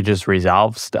literally just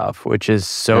resolve stuff, which is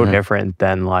so different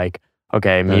than like,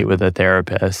 okay, meet with a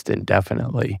therapist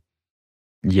indefinitely.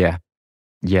 Yeah.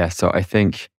 So I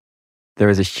think there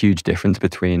is a huge difference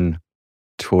between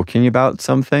talking about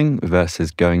something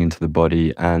versus going into the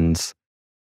body and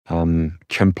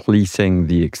completing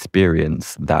the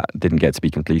experience that didn't get to be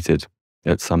completed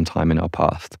at some time in our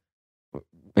past.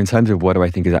 In terms of what do I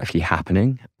think is actually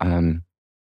happening,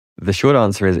 the short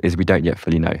answer is we don't yet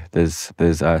fully know. There's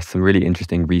some really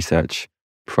interesting research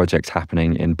projects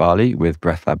happening in Bali with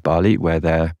Breath Lab Bali, where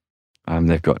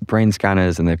they've got brain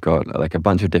scanners and they've got like a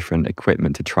bunch of different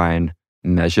equipment to try and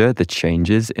measure the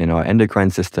changes in our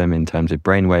endocrine system in terms of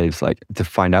brain waves, like to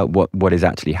find out what is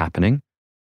actually happening.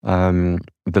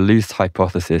 The loose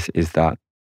hypothesis is that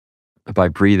by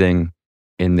breathing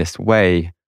in this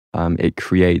way, it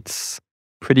creates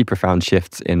pretty profound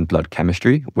shifts in blood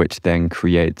chemistry, which then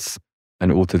creates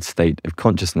an altered state of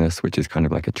consciousness, which is kind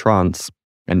of like a trance.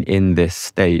 And in this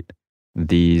state,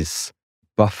 these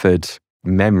buffered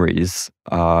memories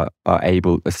are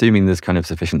able, assuming there's kind of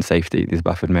sufficient safety, these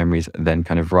buffered memories then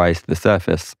kind of rise to the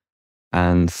surface.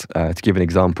 And to give an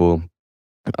example,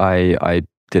 I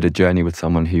did a journey with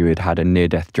someone who had had a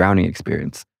near-death drowning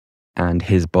experience, and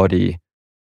his body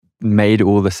made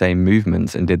all the same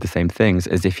movements and did the same things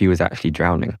as if he was actually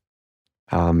drowning.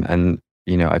 And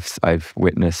you know, I've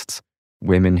witnessed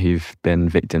women who've been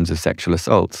victims of sexual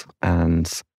assault,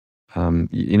 and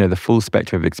you know, the full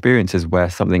spectrum of experiences where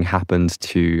something happened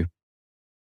to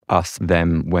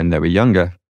them when they were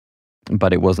younger,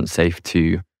 but it wasn't safe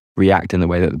to react in the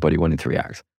way that the body wanted to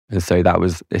react. And so that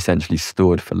was essentially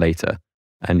stored for later.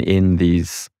 And in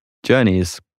these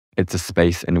journeys, it's a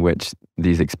space in which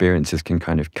these experiences can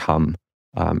kind of come.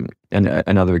 And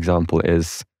another example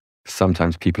is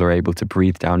sometimes people are able to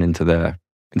breathe down into their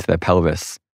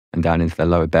pelvis and down into their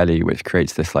lower belly, which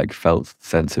creates this like felt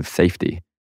sense of safety,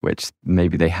 which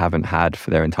maybe they haven't had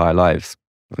for their entire lives.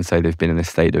 And so they've been in this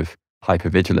state of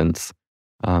hypervigilance,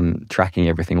 tracking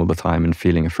everything all the time and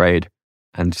feeling afraid.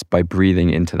 And just by breathing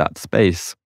into that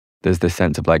space, there's this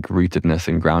sense of like rootedness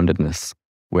and groundedness,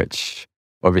 which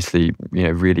obviously,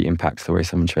 really impacts the way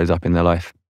someone shows up in their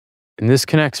life. And this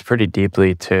connects pretty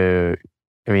deeply to,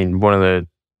 one of the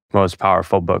most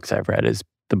powerful books I've read is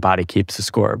The Body Keeps the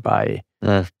Score by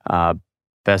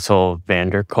Bessel van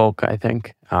der Kolk, I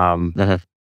think.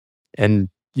 And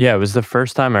yeah, it was the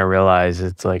first time I realized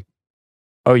it's like,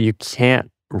 oh, you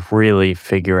can't really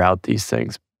figure out these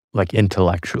things like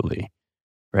intellectually,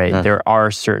 right? There are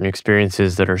certain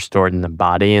experiences that are stored in the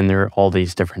body, and there are all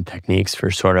these different techniques for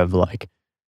sort of like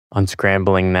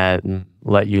unscrambling that and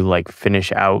let you like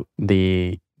finish out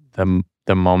the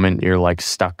moment you're like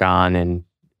stuck on and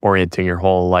orienting your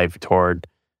whole life toward.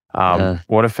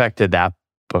 What effect did that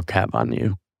book have on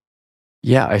you?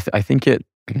 Yeah, I think it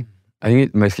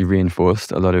mostly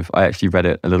reinforced a lot of. I actually read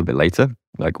it a little bit later,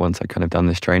 like once I kind of done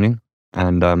this training,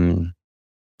 and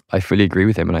I fully agree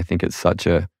with him. And I think it's such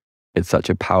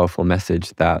a powerful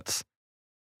message that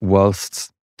whilst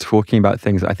talking about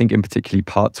things, I think in particularly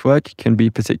parts work can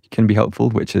be helpful,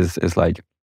 which is like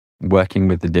working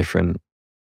with the different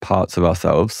parts of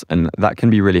ourselves, and that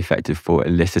can be really effective for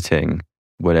eliciting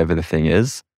whatever the thing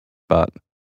is. But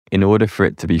in order for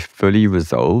it to be fully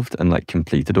resolved and like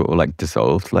completed or like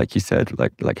dissolved, like you said,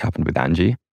 like happened with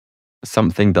Angie,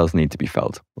 something does need to be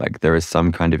felt. Like there is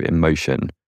some kind of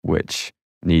emotion which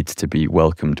needs to be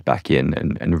welcomed back in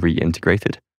and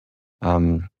reintegrated.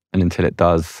 And until it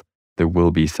does, there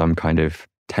will be some kind of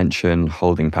tension,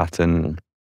 holding pattern,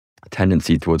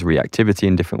 tendency towards reactivity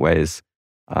in different ways.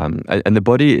 And the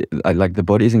body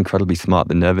is incredibly smart.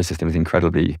 The nervous system is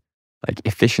incredibly like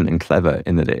efficient and clever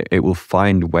in that it will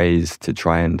find ways to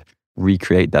try and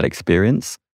recreate that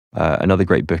experience. Another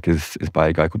great book is by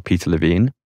a guy called Peter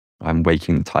Levine,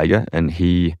 Waking the Tiger, and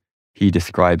he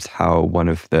describes how one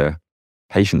of the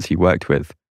patients he worked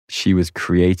with, she was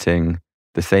creating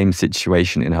the same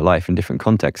situation in her life in different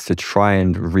contexts to try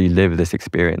and relive this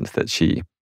experience that she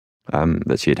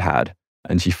had.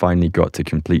 And she finally got to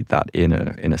complete that in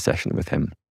a session with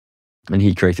him. And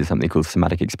he created something called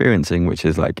somatic experiencing, which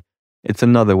is like, it's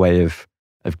another way of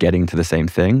getting to the same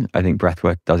thing. I think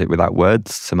breathwork does it without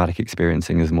words. Somatic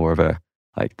experiencing is more of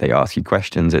like they ask you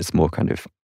questions. It's more kind of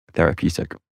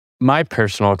therapeutic. My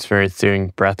personal experience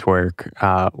doing breathwork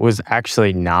was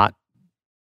actually not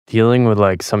dealing with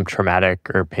like some traumatic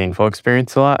or painful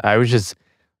experience a lot. I was just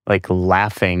like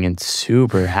laughing and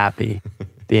super happy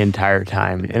the entire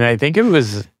time. And I think it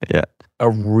was a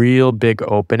real big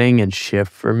opening and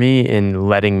shift for me in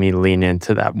letting me lean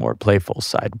into that more playful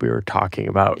side we were talking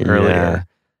about earlier.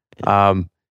 Am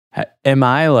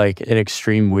I like an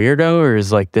extreme weirdo, or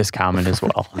is like this common as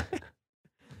well?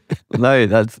 No,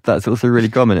 that's also really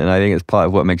common. And I think it's part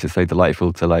of what makes it so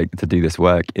delightful to do this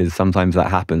work is sometimes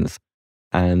that happens.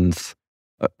 And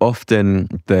often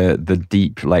the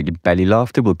deep like belly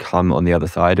laughter will come on the other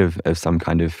side of some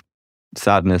kind of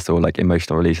sadness or like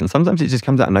emotional release. And sometimes it just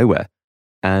comes out of nowhere.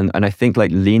 And I think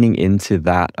like leaning into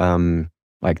that,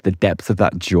 like the depths of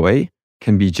that joy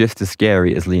can be just as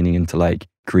scary as leaning into like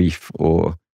grief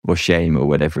or shame or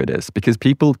whatever it is, because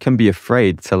people can be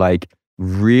afraid to like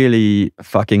really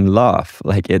fucking laugh.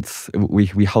 Like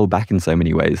we hold back in so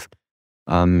many ways.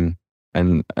 And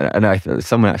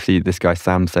someone actually, this guy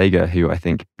Sam Sager, who I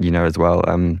think you know as well,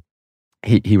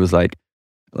 he was like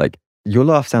your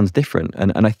laugh sounds different,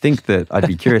 and I think that I'd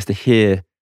be curious to hear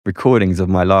recordings of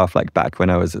my laugh like back when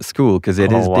I was at school, because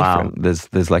it is different.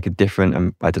 There's like a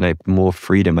different, I don't know, more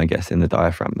freedom, I guess, in the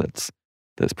diaphragm that's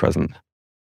present.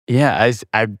 Yeah,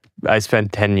 I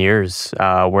spent 10 years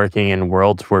working in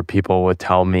worlds where people would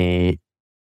tell me,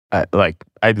 like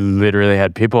I literally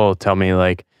had people tell me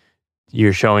like,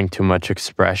 you're showing too much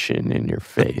expression in your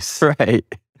face. Right.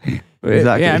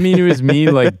 Exactly. Yeah, I mean, it was me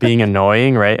like being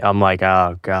annoying, right? I'm like,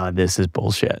 oh God, this is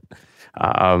bullshit.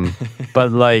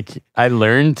 But like I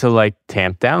learned to like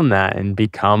tamp down that and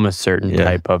become a certain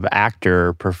type of actor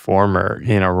or performer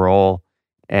in a role.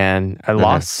 And I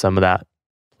lost some of that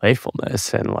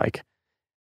playfulness, and like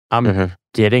I'm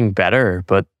getting better,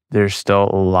 but there's still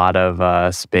a lot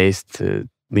of space to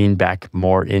lean back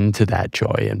more into that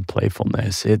joy and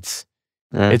playfulness. It's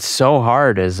so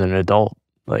hard as an adult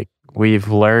Like we've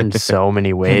learned so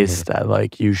many ways that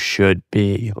like you should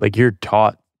be, like you're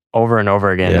taught over and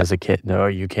over again as a kid. No,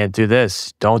 you can't do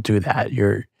this. Don't do that.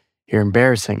 You're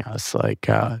embarrassing us. Like,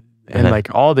 and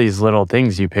like all these little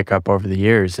things you pick up over the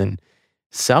years, and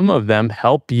some of them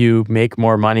help you make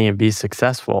more money and be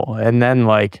successful. And then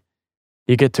like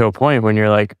you get to a point when you're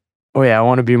like, oh yeah, I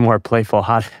want to be more playful.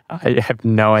 I have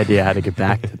no idea how to get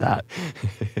back to that.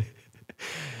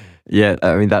 Yeah,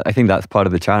 I mean, I think that's part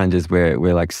of the challenge is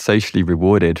we're like socially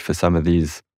rewarded for some of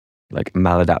these like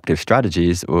maladaptive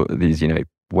strategies or these,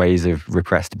 ways of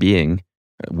repressed being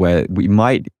where we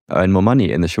might earn more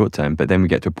money in the short term, but then we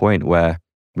get to a point where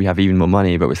we have even more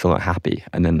money, but we're still not happy.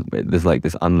 And then there's like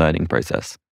this unlearning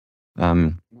process.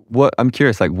 I'm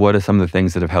curious, like, what are some of the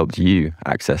things that have helped you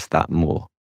access that more?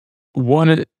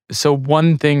 One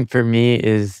thing for me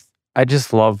is I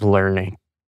just love learning.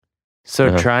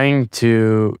 So trying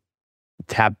to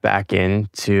tap back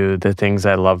into the things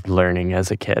I loved learning as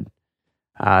a kid,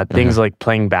 things like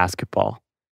playing basketball,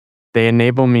 they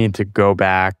enable me to go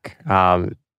back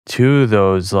to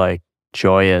those like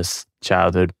joyous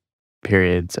childhood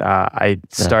periods. I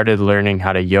started learning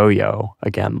how to yo-yo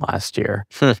again last year.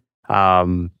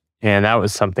 And that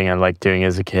was something I liked doing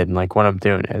as a kid. And like when I'm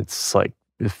doing it, it's like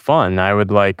it's fun. I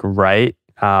would like write,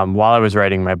 while I was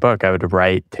writing my book, I would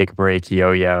write, take a break,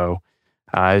 yo-yo.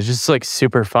 It's just like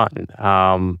super fun.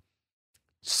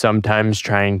 Sometimes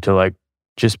trying to like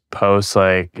just post,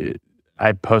 like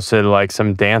I posted like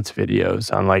some dance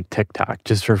videos on like TikTok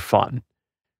just for fun,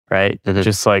 right?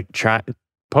 Just like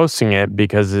posting it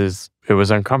because it was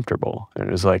uncomfortable. And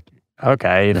it was like,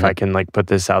 okay, if I can like put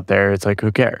this out there, it's like,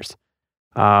 who cares?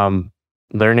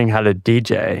 Learning how to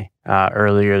DJ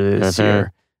earlier this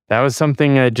year. That was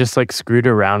something I just like screwed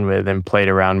around with and played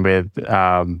around with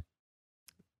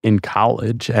in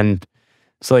college. And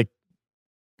it's like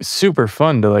super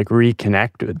fun to like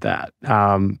reconnect with that.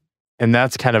 And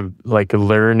that's kind of like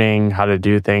learning how to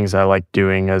do things I like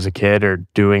doing as a kid or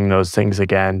doing those things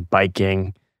again,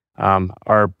 biking,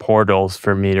 are portals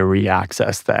for me to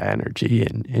re-access that energy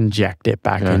and inject it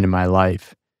back into my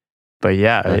life. But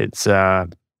yeah,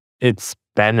 it's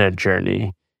been a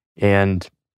journey, and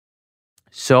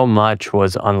so much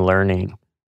was unlearning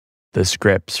the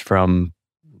scripts from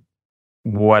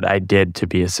what I did to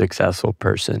be a successful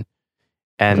person.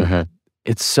 And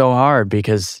it's so hard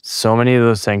because so many of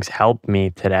those things help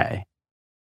me today,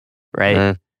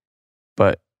 right?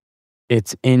 But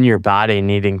it's in your body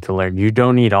needing to learn. You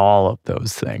don't need all of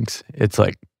those things. It's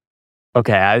like,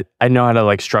 okay, I know how to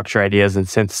like structure ideas and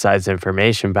synthesize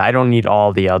information, but I don't need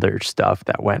all the other stuff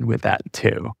that went with that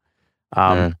too.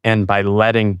 And by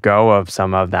letting go of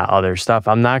some of that other stuff,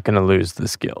 I'm not going to lose the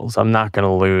skills. I'm not going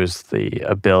to lose the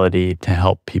ability to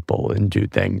help people and do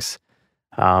things.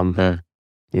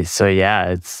 So yeah,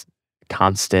 it's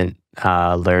constant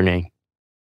learning.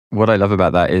 What I love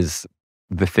about that is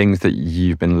the things that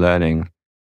you've been learning,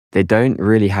 they don't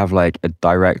really have like a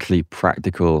directly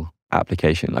practical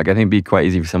application. Like I think it'd be quite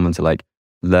easy for someone to like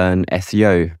learn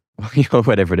SEO or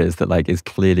whatever it is that like is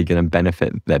clearly going to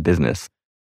benefit their business.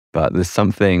 But there's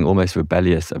something almost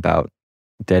rebellious about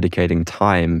dedicating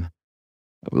time,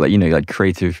 like, like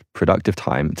creative, productive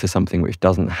time to something which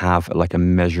doesn't have like a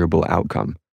measurable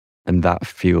outcome. And that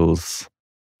feels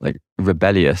like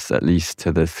rebellious, at least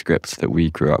to the scripts that we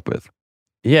grew up with.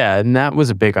 Yeah, and that was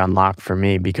a big unlock for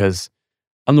me because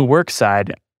on the work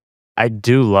side, I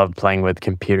do love playing with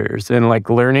computers, and like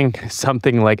learning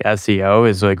something like SEO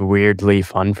is like weirdly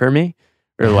fun for me,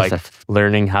 or like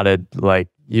learning how to like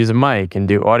use a mic and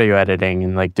do audio editing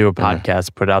and like do a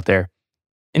podcast, put out there,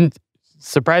 and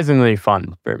surprisingly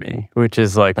fun for me, which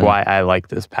is like why I like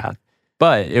this path.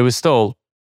 But it was still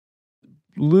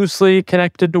loosely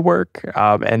connected to work,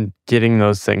 and getting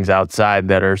those things outside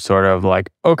that are sort of like,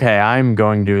 okay, I'm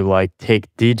going to like take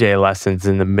DJ lessons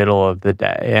in the middle of the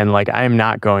day, and like I'm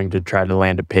not going to try to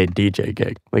land a paid DJ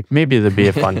gig. Like maybe there'd be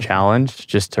a fun challenge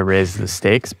just to raise the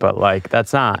stakes, but like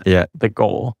that's not the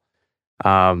goal.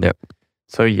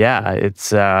 So yeah,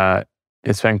 it's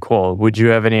been cool. Would you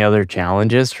have any other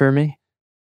challenges for me?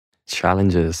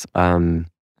 Challenges.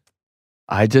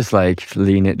 I just like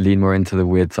lean more into the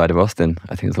weird side of Austin.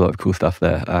 I think there's a lot of cool stuff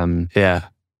there.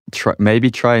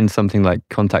 Maybe trying something like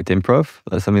contact improv.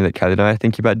 That's something that Kelly and I are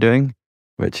thinking about doing,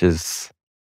 which is,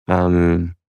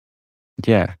 I'll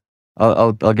get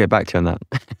back to you on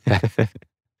that.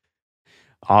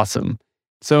 Awesome.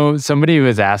 So somebody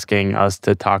was asking us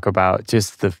to talk about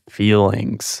just the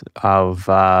feelings of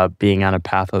being on a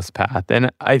pathless path, and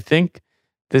I think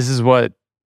this is what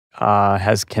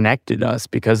has connected us,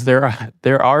 because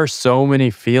there are so many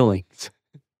feelings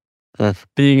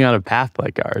being on a path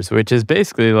like ours, which is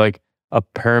basically like a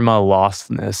perma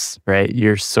lostness, right?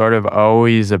 You're sort of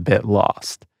always a bit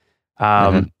lost.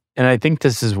 And I think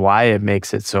this is why it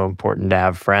makes it so important to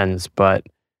have friends. But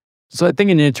so I think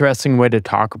an interesting way to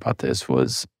talk about this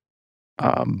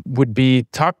would be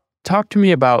talk to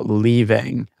me about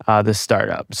leaving the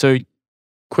startup. So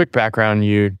quick background,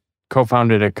 you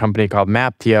co-founded a company called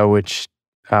Maptio, which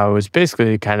was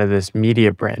basically kind of this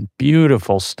media brand,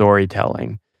 beautiful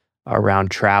storytelling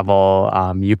around travel.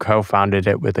 You co-founded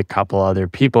it with a couple other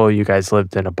people. You guys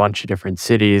lived in a bunch of different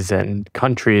cities and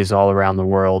countries all around the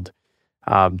world.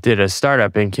 Did a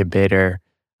startup incubator.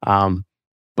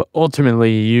 But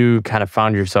ultimately, you kind of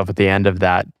found yourself at the end of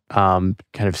that, kind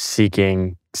of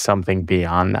seeking something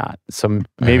beyond that. So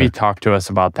maybe talk to us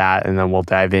about that, and then we'll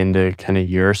dive into kind of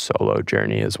your solo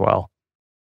journey as well.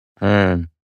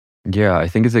 Yeah, I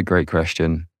think it's a great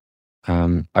question.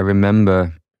 I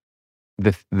remember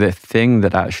the thing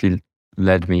that actually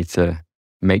led me to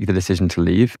make the decision to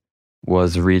leave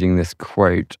was reading this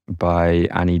quote by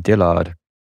Annie Dillard.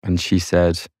 And she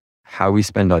said, "How we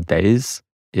spend our days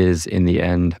is in the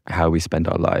end how we spend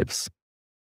our lives."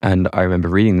 And I remember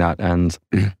reading that, and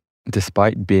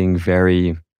despite being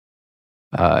very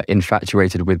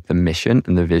infatuated with the mission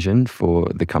and the vision for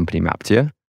the company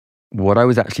Maptio, what I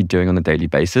was actually doing on a daily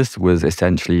basis was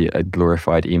essentially a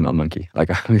glorified email monkey. Like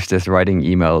I was just writing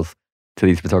emails to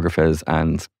these photographers,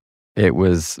 and it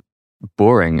was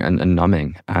boring and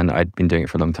numbing. And I'd been doing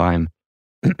it for a long time.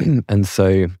 And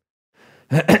so,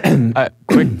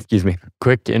 excuse me.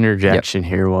 Quick interjection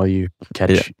here while you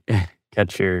catch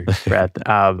your breath.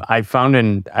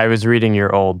 I was reading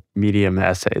your old Medium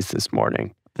essays this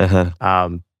morning,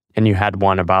 and you had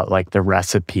one about like the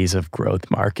recipes of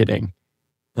growth marketing.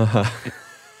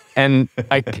 And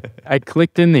I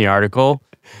clicked in the article,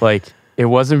 like it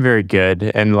wasn't very good,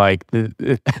 and like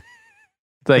it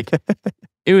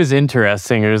was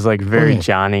interesting. It was like very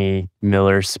Johnny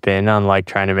Miller spin on like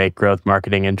trying to make growth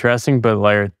marketing interesting, but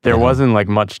like there wasn't like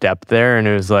much depth there, and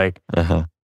it was like,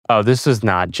 oh, this is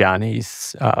not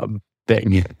Johnny's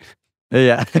thing.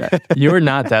 Yeah, you were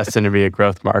not destined to be a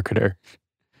growth marketer.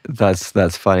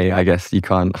 That's funny. I guess you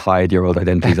can't hide your old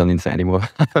identities on the internet anymore.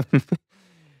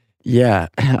 Yeah,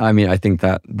 I mean, I think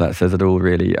that says it all,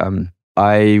 really.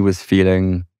 I was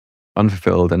feeling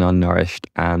unfulfilled and unnourished,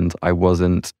 and I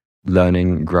wasn't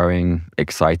learning, growing,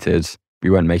 excited. We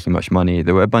weren't making much money.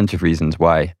 There were a bunch of reasons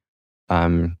why.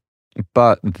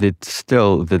 But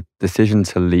the decision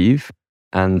to leave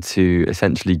and to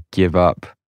essentially give up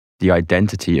the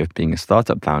identity of being a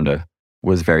startup founder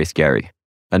was very scary.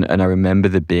 And I remember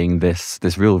there being this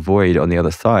real void on the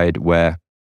other side where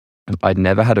I'd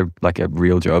never had a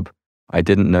real job. I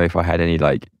didn't know if I had any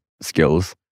like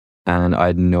skills, and I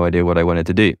had no idea what I wanted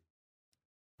to do.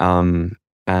 And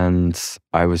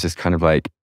I was just kind of like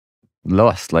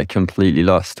lost, like completely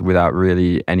lost, without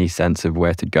really any sense of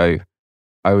where to go.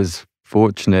 I was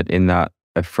fortunate in that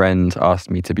a friend asked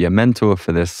me to be a mentor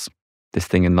for this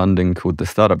thing in London called the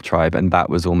Startup Tribe, and that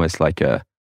was almost like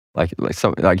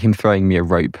him throwing me a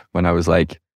rope when I was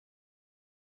like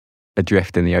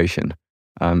adrift in the ocean.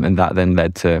 And that then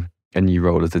led to a new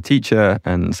role as a teacher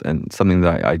and something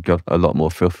that I got a lot more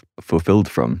fulfilled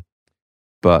from.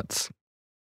 But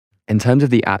in terms of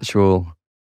the actual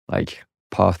like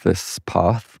pathless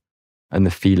path and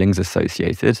the feelings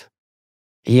associated,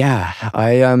 yeah,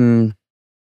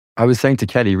 I was saying to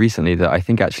Kelly recently that I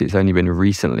think actually it's only been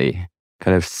recently,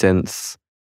 kind of since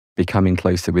becoming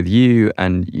closer with you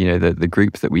and the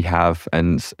groups that we have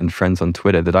and friends on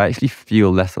Twitter, that I actually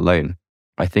feel less alone.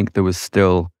 I think there was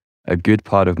still a good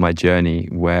part of my journey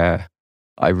where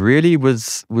I really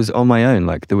was on my own.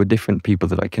 Like there were different people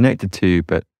that I connected to,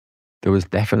 but there was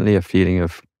definitely a feeling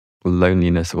of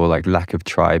loneliness or like lack of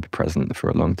tribe present for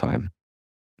a long time.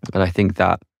 And I think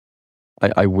that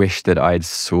I wish that I'd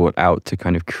sought out to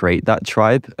kind of create that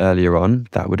tribe earlier on.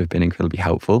 That would have been incredibly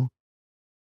helpful.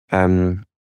 And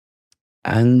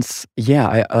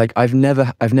yeah, I've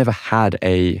never had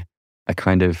a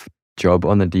kind of job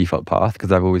on the default path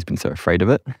because I've always been so afraid of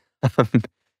it.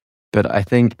 But I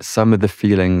think some of the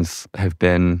feelings have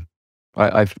been,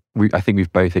 I think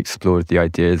we've both explored the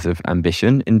ideas of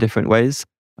ambition in different ways.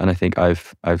 And I think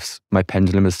my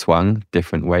pendulum has swung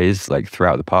different ways, like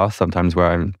throughout the past, sometimes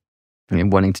where I'm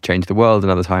wanting to change the world,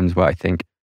 and other times where I think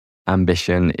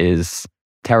ambition is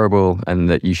terrible and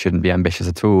that you shouldn't be ambitious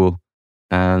at all.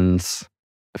 And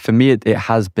for me, it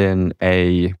has been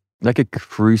a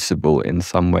crucible in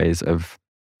some ways of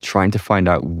trying to find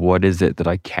out what is it that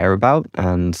I care about,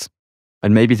 and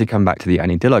maybe to come back to the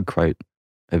Annie Dillard quote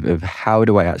of how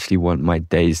do I actually want my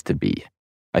days to be.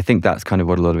 I think that's kind of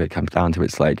what a lot of it comes down to.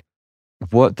 It's like,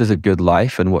 what does a good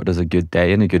life and what does a good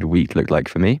day and a good week look like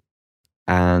for me?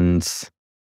 And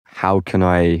how can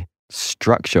I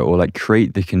structure or like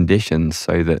create the conditions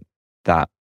so that that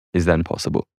is then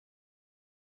possible?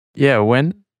 Yeah,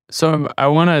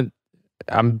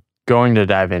 I'm going to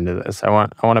dive into this. I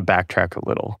want to backtrack a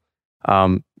little.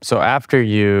 So after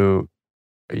you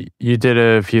did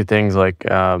a few things like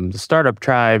the Startup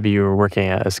Tribe, you were working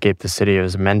at Escape the City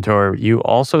as a mentor. You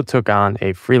also took on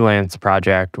a freelance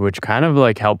project, which kind of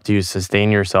like helped you sustain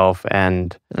yourself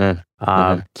and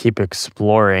keep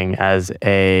exploring as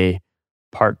a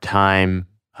part-time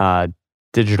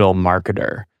digital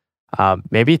marketer.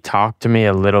 Maybe talk to me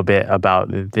a little bit about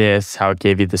this, how it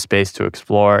gave you the space to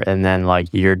explore, and then like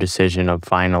your decision of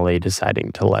finally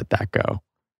deciding to let that go.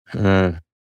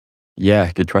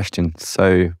 Yeah, good question.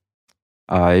 So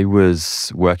I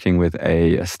was working with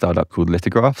a startup called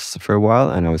Lithographs for a while,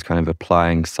 and I was kind of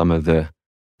applying some of the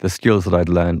skills that I'd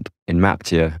learned in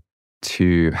Maptia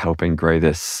to helping grow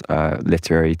this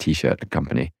literary t-shirt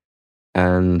company.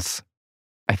 And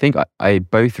I think I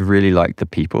both really liked the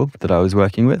people that I was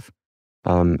working with.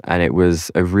 And it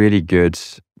was a really good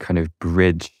kind of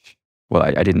bridge. Well,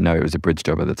 I didn't know it was a bridge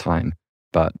job at the time,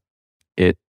 but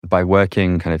by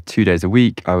working kind of 2 days a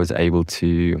week, I was able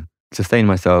to sustain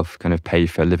myself, kind of pay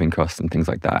for living costs and things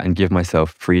like that, and give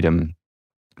myself freedom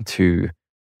to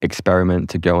experiment,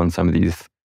 to go on some of these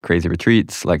crazy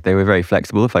retreats. Like they were very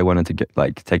flexible. If I wanted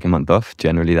to take a month off,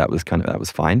 generally that was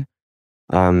fine.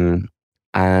 And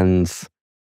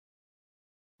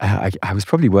I was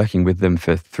probably working with them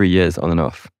for 3 years on and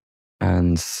off,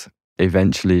 and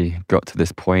eventually got to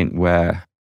this point where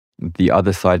the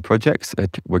other side projects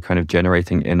were kind of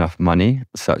generating enough money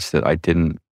such that I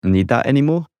didn't need that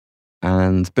anymore.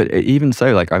 But even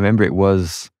so, like I remember it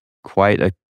was quite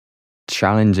a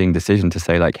challenging decision to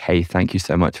say like, hey, thank you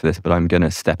so much for this, but I'm going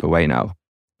to step away now.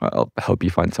 I'll help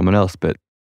you find someone else, but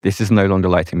this is no longer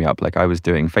lighting me up. Like I was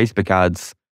doing Facebook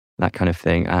ads, that kind of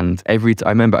thing. And I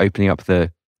remember opening up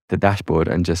the dashboard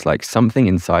and just like something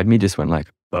inside me just went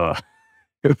like, ugh.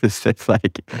 It was just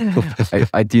like,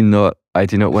 I do not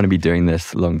want to be doing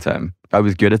this long term. I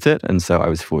was good at it, and so I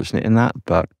was fortunate in that.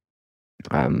 But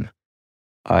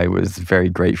I was very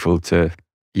grateful to,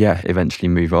 eventually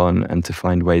move on and to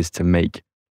find ways to make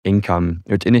income,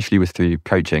 which initially was through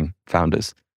coaching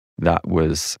founders. That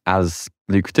was as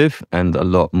lucrative and a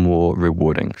lot more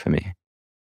rewarding for me.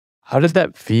 How did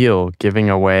that feel,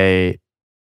 giving away?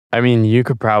 I mean, you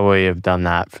could probably have done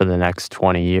that for the next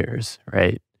 20 years,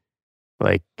 right?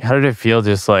 Like, how did it feel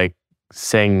just like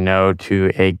saying no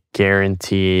to a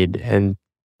guaranteed and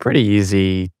pretty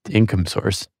easy income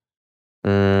source?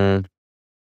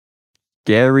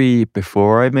 Scary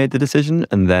before I made the decision,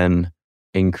 and then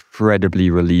incredibly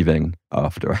relieving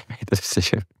after I made the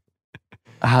decision.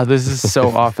 This is so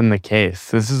often the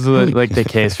case. This is like the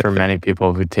case for many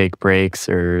people who take breaks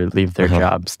or leave their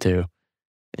jobs too.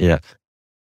 Yeah.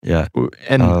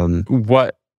 And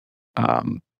what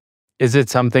is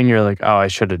it something you're like, oh, I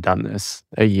should have done this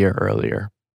a year earlier?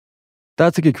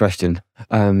 That's a good question.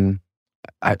 Like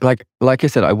I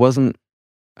said, I wasn't.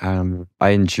 I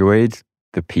enjoyed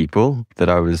the people that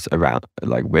I was around,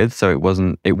 like with. So it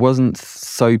wasn't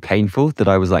so painful that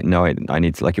I was like, no, I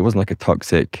need to. Like, it wasn't like a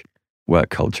toxic work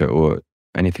culture or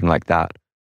anything like that.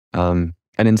 And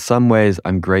in some ways,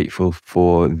 I'm grateful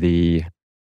for the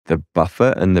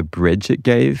buffer and the bridge it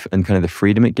gave, and kind of the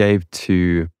freedom it gave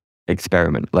to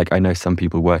experiment. Like I know some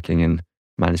people working in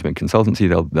management consultancy,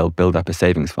 they'll build up a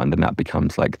savings fund, and that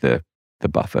becomes like the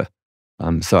buffer.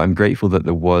 So I'm grateful that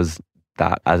there was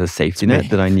that as a safety net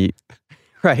that I knew,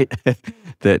 right?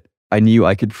 That I knew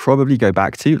I could probably go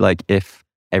back to. Like if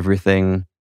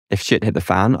shit hit the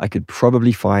fan, I could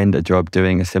probably find a job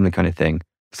doing a similar kind of thing.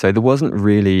 So there wasn't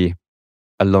really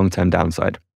a long-term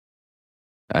downside.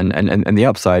 And the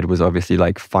upside was obviously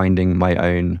like finding my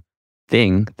own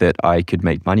thing that I could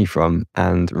make money from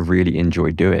and really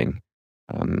enjoy doing,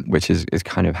 which is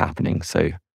kind of happening.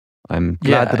 So I'm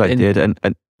glad that I did. And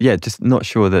just not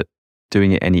sure that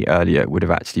doing it any earlier would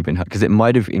have actually been hard, because it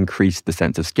might have increased the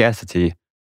sense of scarcity.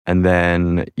 And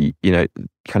then,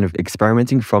 kind of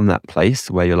experimenting from that place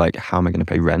where you're like, how am I going to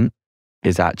pay rent,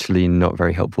 is actually not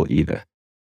very helpful either.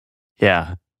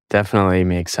 Yeah, definitely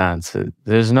makes sense.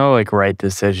 There's no like right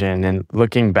decision. And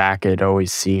looking back, it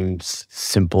always seems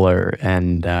simpler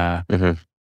and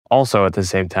also at the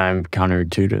same time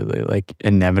counterintuitively like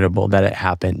inevitable that it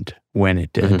happened when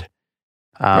it did.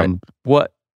 Right.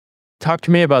 Talk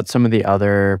to me about some of the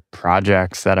other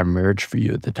projects that emerged for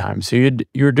you at the time. So you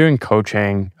were doing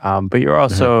coaching, but you're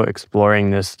also exploring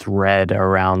this thread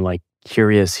around like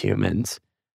curious humans.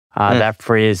 That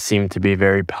phrase seemed to be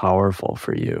very powerful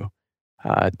for you.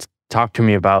 Talk to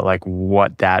me about like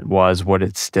what that was, what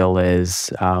it still is,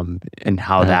 and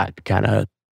how that kind of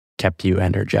kept you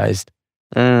energized.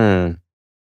 Yeah,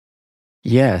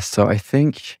 so I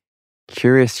think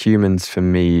Curious Humans for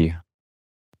me,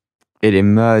 it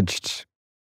emerged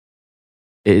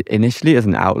initially as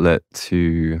an outlet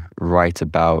to write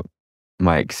about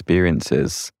my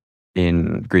experiences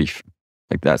in grief.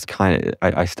 Like that's kind of,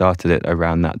 I started it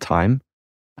around that time,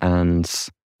 and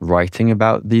writing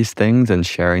about these things and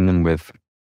sharing them with,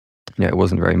 it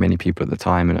wasn't very many people at the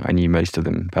time, and I knew most of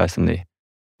them personally,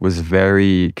 was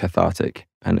very cathartic,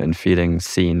 and feeling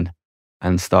seen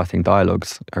and starting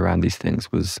dialogues around these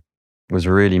things was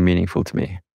really meaningful to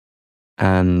me.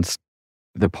 And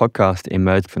the podcast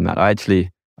emerged from that. I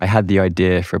had the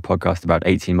idea for a podcast about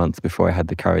 18 months before I had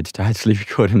the courage to actually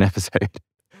record an episode.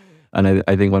 And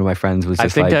I think one of my friends was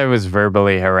just I was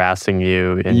verbally harassing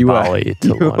you in Bali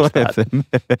to launch that.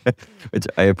 Which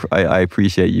I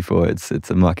appreciate you for. It's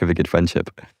a mark of a good friendship.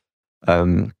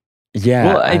 Well,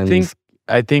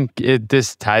 I think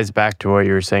this ties back to what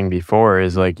you were saying before,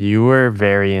 is like you were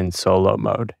very in solo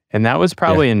mode. And that was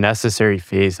probably a necessary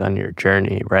phase on your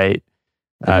journey, right?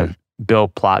 Bill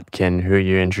Plotkin, who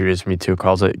you introduced me to,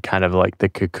 calls it kind of like the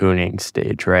cocooning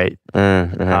stage, right?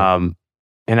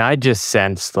 And I just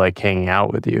sensed, like, hanging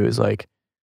out with you is like,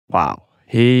 wow,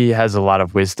 he has a lot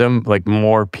of wisdom. Like,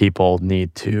 more people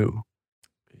need to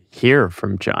hear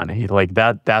from Johnny. Like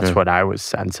that's what I was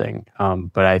sensing.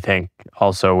 But I think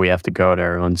also we have to go at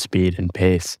our own speed and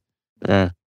pace.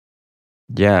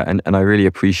 Yeah, and I really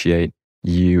appreciate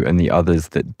you and the others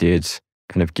that did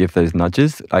kind of give those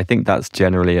nudges. I think that's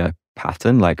generally a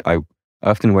pattern. Like I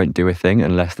often won't do a thing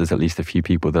unless there's at least a few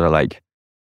people that are like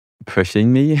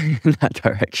pushing me in that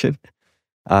direction.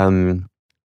 And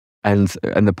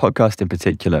the podcast in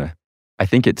particular, I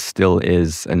think it still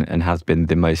is and has been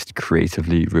the most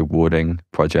creatively rewarding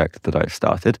project that I've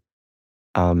started.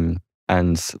 And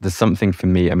there's something for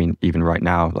me, I mean, even right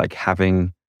now, like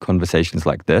having conversations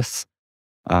like this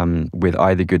with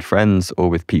either good friends or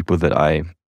with people that I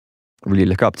really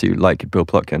look up to, like Bill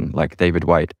Plotkin, like David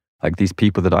White, like these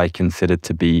people that I consider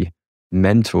to be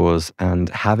mentors, and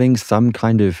having some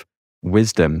kind of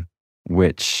wisdom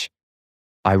which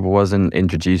I wasn't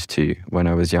introduced to when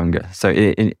I was younger. So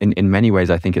in many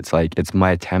ways, I think it's my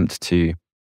attempt to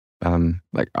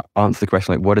like answer the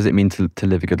question, like, what does it mean to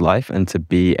live a good life and to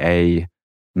be a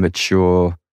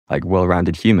mature, like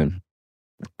well-rounded human?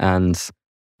 And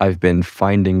I've been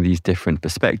finding these different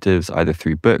perspectives either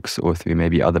through books or through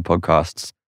maybe other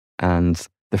podcasts. And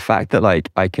the fact that like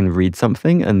I can read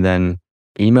something and then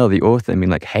email the author and be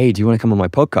like, hey, do you want to come on my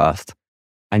podcast?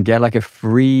 And get like a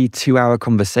free 2-hour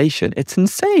conversation. It's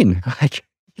insane. Like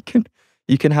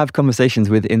you can have conversations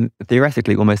with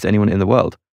theoretically almost anyone in the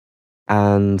world.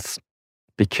 And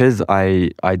because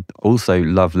I also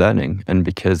love learning, and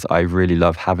because I really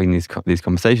love having these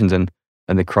conversations and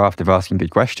the craft of asking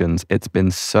good questions, it's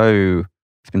been so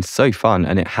fun,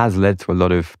 and it has led to a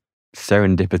lot of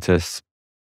serendipitous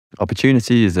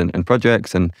opportunities and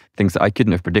projects and things that I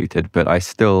couldn't have predicted. But I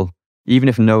still, even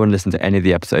if no one listened to any of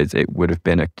the episodes, it would have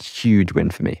been a huge win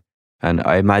for me. And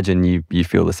I imagine you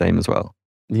feel the same as well.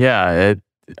 Yeah,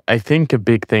 I think a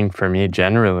big thing for me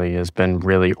generally has been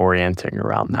really orienting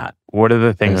around that. What are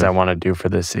the things I want to do for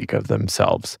the sake of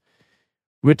themselves?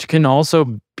 Which can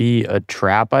also be a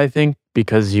trap, I think,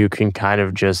 because you can kind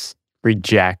of just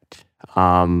reject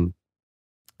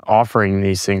offering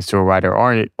these things to a wider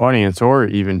audience, or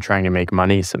even trying to make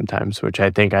money sometimes, which I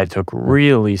think I took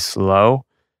really slow.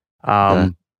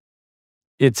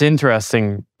 It's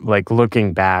interesting, like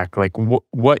looking back, like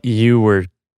what you were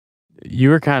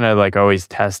kind of like always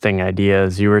testing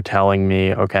ideas. You were telling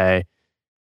me, okay,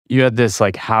 you had this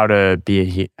like how to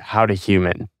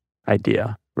human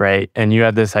idea, right? And you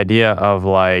had this idea of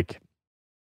like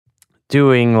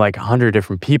doing like 100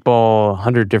 different people,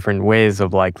 100 different ways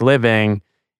of like living.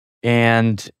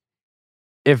 And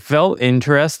it felt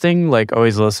interesting, like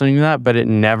always listening to that, but it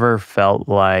never felt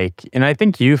like, and I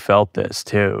think you felt this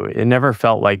too, it never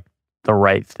felt like the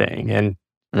right thing.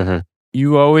 And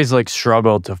you always like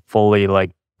struggled to fully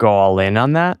like go all in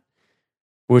on that,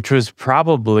 which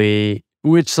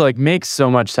like makes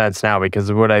so much sense now,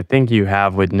 because what I think you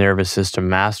have with nervous system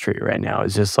mastery right now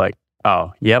is just like,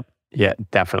 oh, yep, yeah,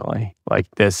 definitely. Like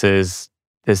this is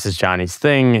Johnny's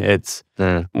thing. It's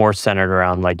more centered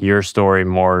around like your story,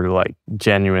 more like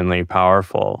genuinely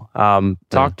powerful.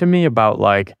 Talk to me about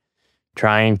like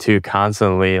trying to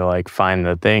constantly like find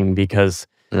the thing, because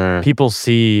people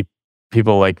see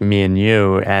people like me and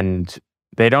you, and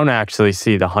they don't actually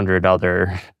see the 100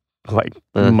 other like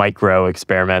micro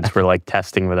experiments we're like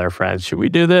testing with our friends. Should we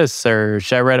do this, or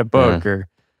should I write a book? Or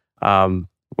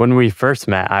when we first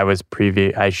met,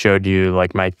 I showed you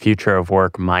like my future of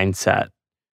work mindset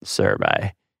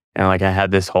survey, and like I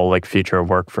had this whole like future of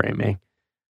work framing.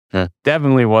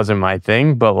 Definitely wasn't my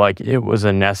thing, but like it was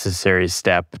a necessary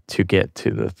step to get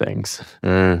to the things.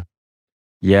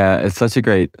 Yeah, it's such a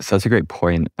great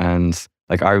point. And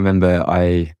like I remember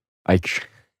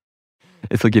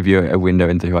this will give you a window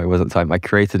into who I was at the time. I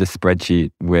created a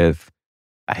spreadsheet with,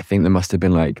 I think there must have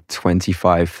been like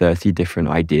 25, 30 different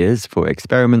ideas for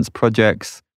experiments,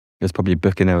 projects. There's probably a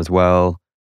book in there as well,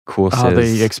 courses. Oh,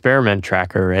 the experiment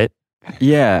tracker, right?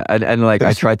 Yeah, and like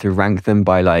I tried to rank them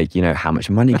by like, how much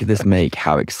money could this make?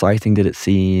 How exciting did it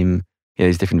seem?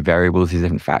 These different variables, these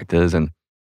different factors. And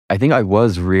I think I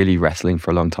was really wrestling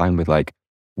for a long time with like,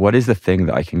 what is the thing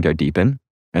that I can go deep in?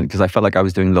 And because I felt like I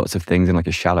was doing lots of things in like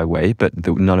a shallow way, but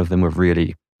none of them were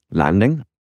really landing.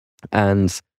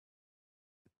 And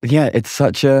yeah, it's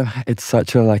such a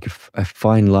like a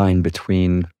fine line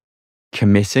between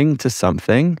committing to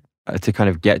something to kind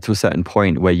of get to a certain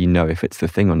point where you know if it's the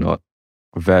thing or not,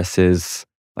 versus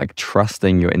like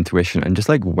trusting your intuition and just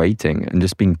like waiting and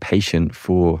just being patient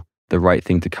for the right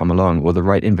thing to come along, or the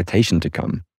right invitation to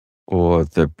come, or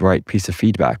the right piece of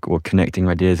feedback, or connecting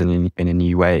ideas in a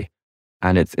new way.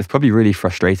 And it's probably really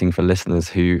frustrating for listeners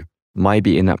who might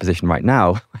be in that position right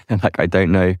now, and like I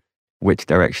don't know which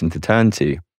direction to turn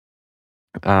to.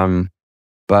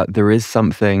 But there is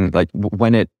something like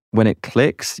when it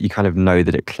clicks, you kind of know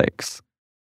that it clicks.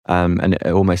 And it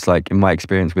almost like in my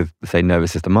experience with, say,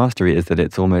 nervous system mastery, is that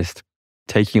it's almost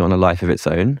taking on a life of its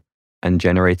own and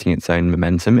generating its own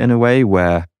momentum in a way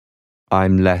where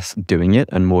I'm less doing it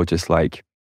and more just like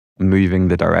moving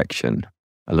the direction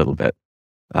a little bit.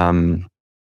 But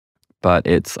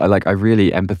I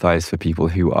really empathize for people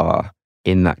who are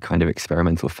in that kind of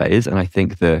experimental phase. And I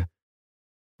think the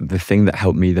thing that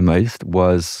helped me the most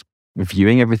was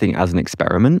viewing everything as an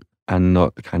experiment and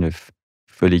not kind of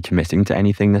fully committing to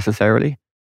anything necessarily,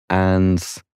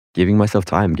 and giving myself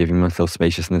time, giving myself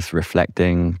spaciousness,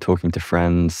 reflecting, talking to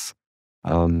friends.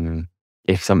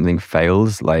 If something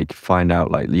fails, like find out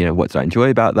like, what did I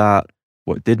enjoy about that?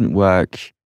 What didn't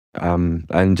work?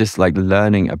 And just like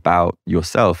learning about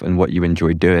yourself and what you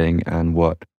enjoy doing and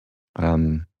what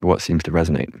seems to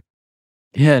resonate.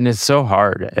 Yeah, and it's so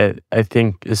hard. I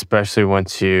think especially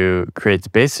once you create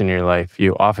space in your life,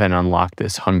 you often unlock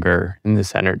this hunger and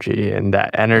this energy. And that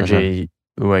energy,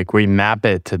 like we map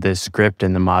it to this script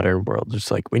in the modern world.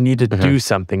 It's like we need to do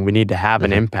something. We need to have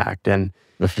an impact. And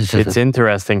it's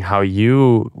interesting how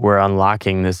you were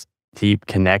unlocking this deep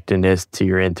connectedness to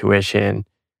your intuition,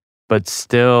 but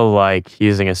still like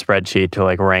using a spreadsheet to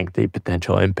like rank the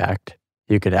potential impact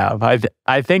you could have.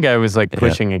 I think I was like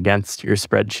pushing against your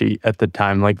spreadsheet at the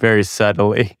time, like very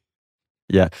subtly.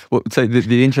 Yeah. Well, so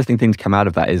the interesting thing to come out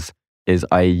of that is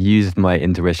I used my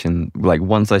intuition. Like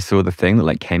once I saw the thing that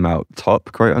like came out top,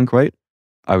 quote unquote,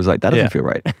 I was like, that doesn't feel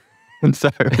right. And so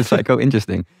it's like, oh,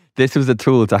 interesting. This was a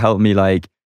tool to help me like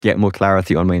get more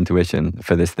clarity on my intuition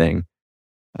for this thing.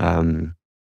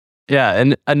 Yeah.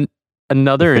 And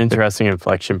another interesting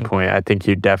inflection point I think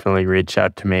you definitely reached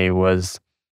out to me was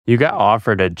you got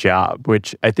offered a job,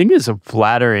 which I think is a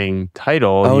flattering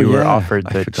title. Oh, you were offered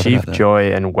the Chief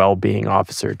Joy and Wellbeing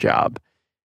Officer job.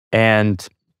 And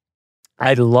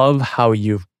I love how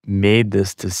you've made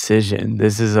this decision.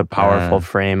 This is a powerful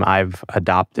frame I've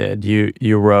adopted.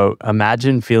 You wrote,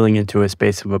 imagine feeling into a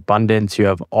space of abundance. You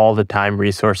have all the time,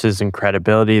 resources, and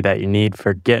credibility that you need.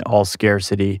 Forget all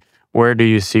scarcity. Where do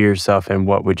you see yourself and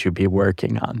what would you be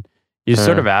working on? You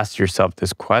sort of asked yourself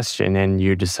this question and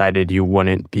you decided you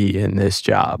wouldn't be in this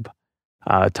job.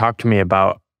 Talk to me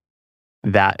about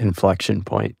that inflection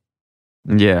point.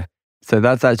 Yeah. So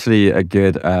that's actually a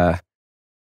good,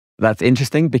 that's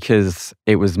interesting because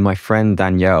it was my friend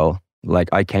Danielle. Like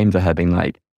I came to her being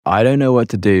like, I don't know what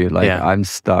to do. Like I'm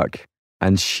stuck.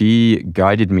 And she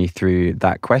guided me through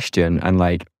that question and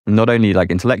like, not only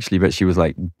like intellectually, but she was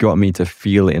like, got me to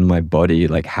feel it in my body.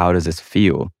 Like, how does this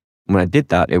feel? When I did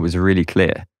that, it was really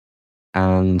clear.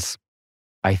 And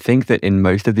I think that in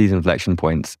most of these inflection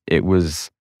points, it was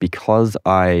because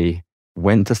I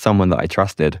went to someone that I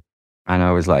trusted and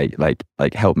I was like,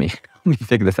 help me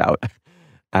figure this out.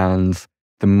 And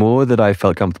the more that I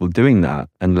felt comfortable doing that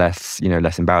and less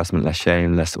embarrassment, less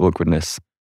shame, less awkwardness,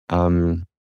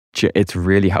 it's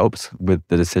really helped with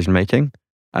the decision making.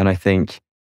 And I think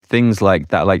things like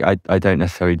that, like I don't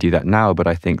necessarily do that now, but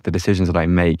I think the decisions that I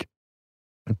make,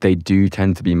 they do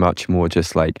tend to be much more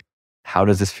just like, how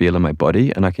does this feel in my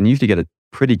body? And I can usually get a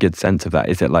pretty good sense of that.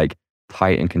 Is it like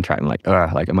tight and contract and like,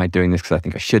 am I doing this because I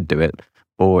think I should do it?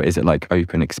 Or is it like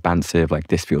open, expansive, like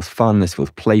this feels fun, this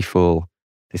feels playful,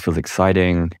 this feels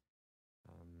exciting?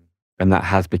 And that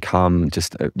has become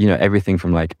just, everything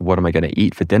from like, what am I going to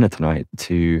eat for dinner tonight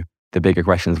to the bigger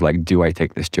questions of like, do I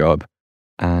take this job?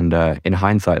 And in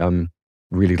hindsight, I'm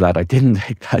really glad I didn't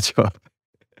take that job.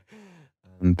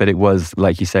 But it was,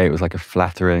 like you say, it was like a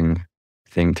flattering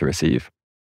thing to receive.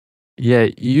 Yeah,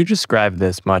 you described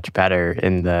this much better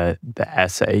in the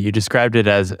essay. You described it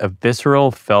as a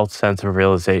visceral, felt sense of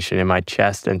realization in my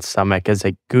chest and stomach as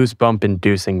a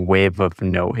goosebump-inducing wave of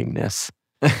knowingness.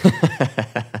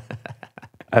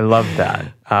 I love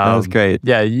that. That was great.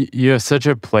 Yeah, you have such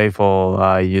a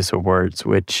playful use of words,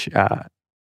 which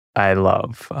I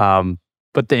love.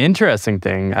 But the interesting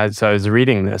thing, so I was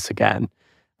reading this again,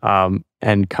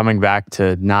 and coming back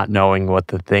to not knowing what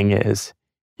the thing is,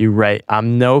 you write,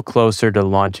 I'm no closer to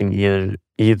launching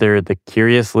either the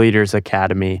Curious Leaders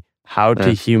Academy, How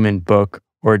to Human book,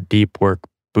 or Deep Work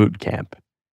Bootcamp.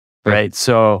 Right?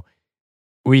 So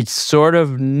we sort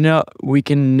of know, we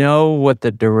can know what the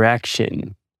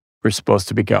direction we're supposed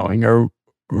to be going, or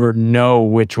know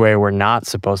which way we're not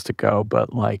supposed to go,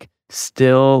 but like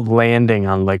still landing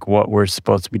on like what we're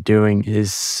supposed to be doing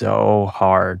is so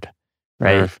hard,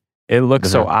 right? It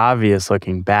looks so obvious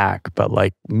looking back, but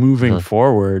like moving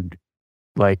forward,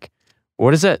 like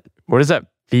what does that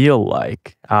feel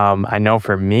like? I know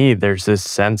for me, there's this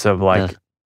sense of like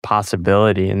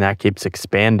possibility, and that keeps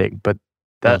expanding, but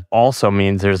that also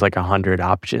means there's like 100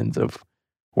 options of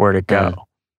where to go.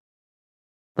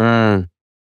 Yeah,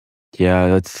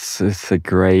 it's a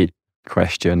great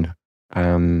question.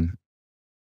 One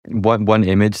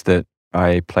image that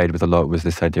I played with a lot was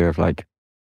this idea of like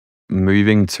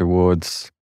moving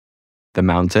towards the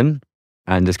mountain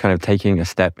and just kind of taking a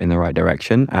step in the right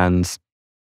direction. And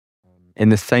in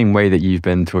the same way that you've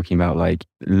been talking about, like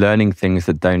learning things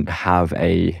that don't have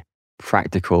a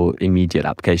practical, immediate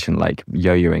application, like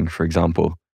yo-yoing, for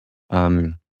example,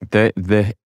 there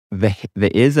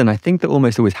is, and I think there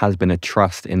almost always has been, a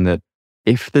trust in that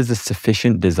if there's a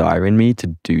sufficient desire in me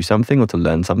to do something or to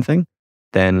learn something,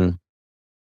 then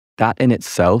that in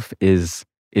itself is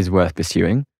worth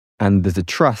pursuing. And there's a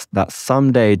trust that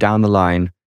someday down the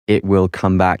line, it will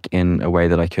come back in a way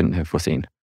that I couldn't have foreseen.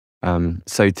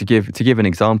 So to give an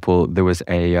example, there was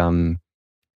a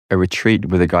retreat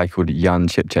with a guy called Jan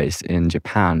Chipchase in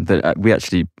Japan that we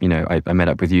actually, I met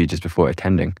up with you just before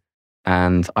attending.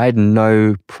 And I had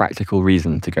no practical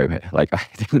reason to go here. Like I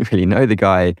didn't really know the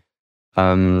guy.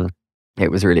 It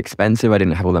was really expensive. I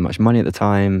didn't have all that much money at the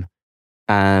time.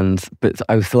 But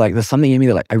I was still like, there's something in me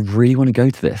that like, I really want to go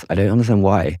to this. I don't understand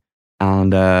why.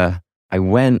 And I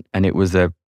went, and it was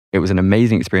an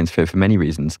amazing experience for many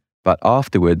reasons. But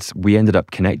afterwards, we ended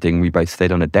up connecting. We both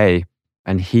stayed on a day,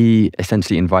 and he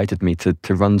essentially invited me to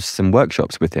run some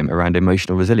workshops with him around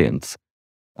emotional resilience.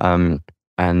 And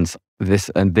this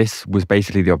was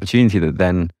basically the opportunity that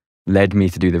then led me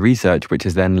to do the research, which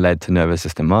has then led to nervous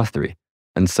system mastery.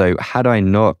 And so had I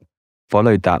not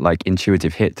followed that like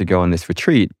intuitive hit to go on this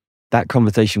retreat, that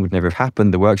conversation would never have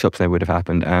happened. The workshops never would have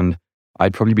happened. And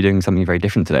I'd probably be doing something very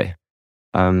different today.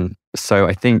 So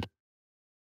I think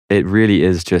it really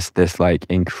is just this like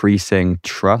increasing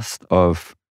trust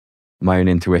of my own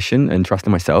intuition and trust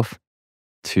in myself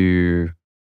to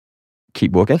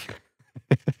keep walking.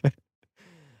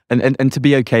 And to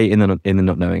be okay in the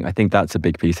not knowing. I think that's a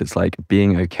big piece. It's like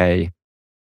being okay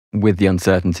with the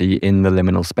uncertainty in the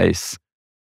liminal space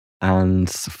and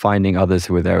finding others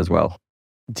who are there as well.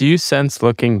 Do you sense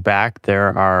looking back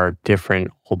there are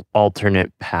different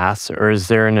alternate paths, or is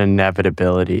there an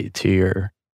inevitability to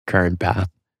your current path?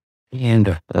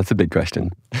 And that's a big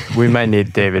question. We might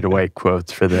need David Whyte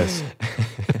quotes for this.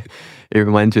 It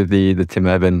reminds you of the Tim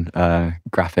Urban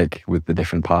graphic with the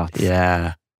different paths.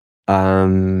 Yeah.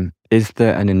 Is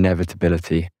there an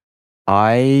inevitability?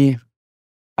 I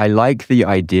like the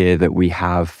idea that we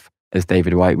have, as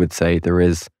David Whyte would say, there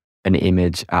is an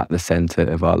image at the center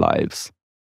of our lives.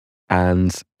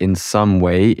 And in some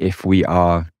way, if we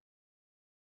are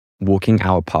walking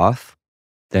our path,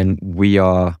 then we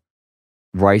are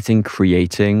writing,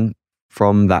 creating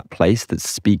from that place that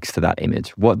speaks to that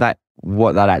image. What that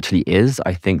actually is,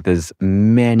 I think there's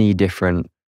many different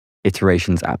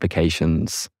iterations,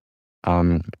 applications.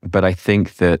 But I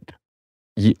think that,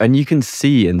 you can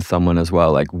see in someone as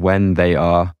well, like when they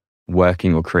are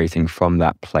working or creating from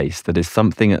that place, that is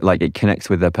something like it connects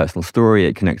with their personal story,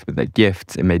 it connects with their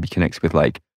gifts, it maybe connects with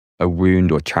like a wound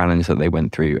or challenge that they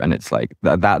went through, and it's like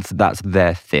that's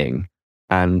their thing.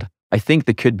 And I think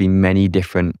there could be many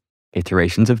different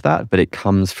iterations of that, but it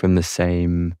comes from the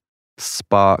same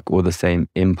spark or the same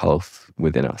impulse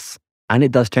within us. And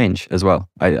it does change as well.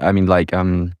 I mean, like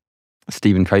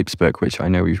Stephen Cope's book, which I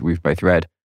know we've both read,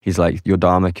 he's like, your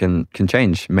Dharma can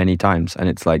change many times. And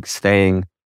it's like staying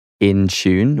in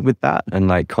tune with that and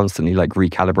like constantly like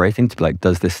recalibrating to be like,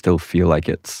 does this still feel like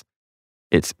it's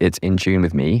in tune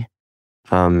with me?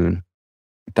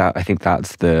 That I think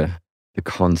that's the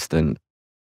constant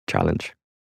challenge.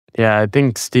 Yeah, I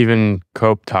think Stephen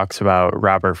Cope talks about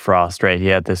Robert Frost, right? He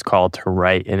had this call to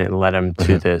write and it led him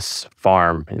to this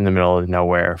farm in the middle of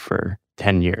nowhere for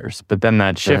 10 years. But then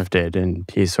that shifted and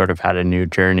he sort of had a new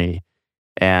journey.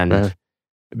 And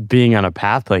being on a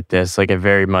path like this, like I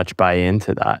very much buy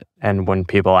into that. And when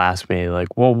people ask me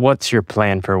like, well, what's your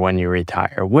plan for when you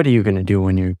retire? What are you going to do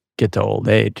when you get to old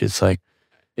age? It's like,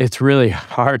 it's really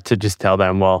hard to just tell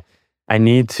them, well, I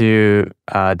need to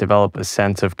develop a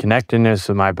sense of connectedness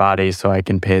with my body so I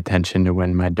can pay attention to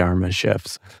when my Dharma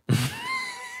shifts.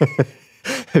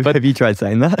 But have you tried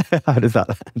saying that? How does that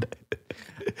land?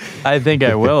 I think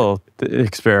I will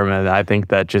experiment. I think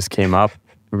that just came up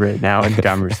right now in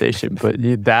conversation, but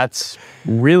that's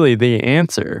really the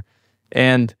answer.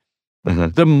 And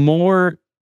the more,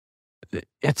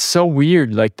 it's so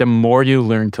weird, like the more you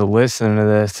learn to listen to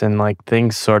this and like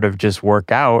things sort of just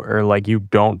work out, or like you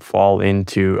don't fall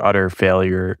into utter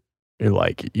failure,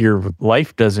 like your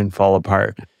life doesn't fall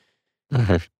apart.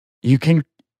 You can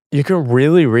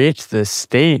really reach this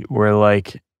state where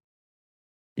like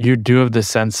you do have the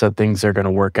sense that things are going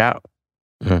to work out.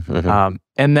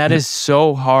 And that is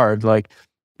so hard. Like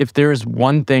if there is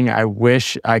one thing I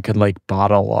wish I could like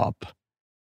bottle up,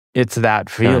 it's that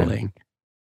feeling.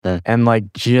 And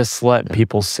like just let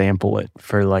people sample it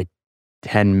for like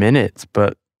 10 minutes.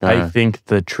 But I think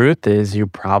the truth is you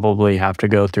probably have to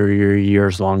go through your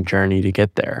years-long journey to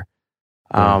get there.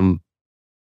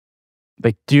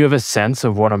 Like, do you have a sense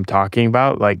of what I'm talking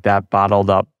about? Like that bottled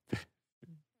up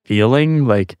feeling?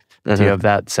 Like, do you have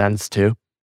that sense too?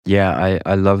 Yeah,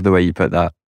 I love the way you put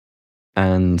that.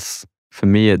 And for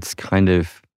me, it's kind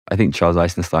of, I think Charles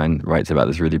Eisenstein writes about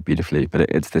this really beautifully, but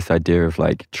it's this idea of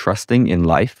like trusting in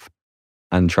life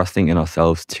and trusting in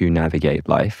ourselves to navigate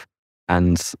life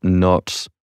and not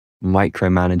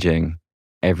micromanaging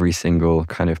every single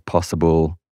kind of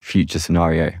possible future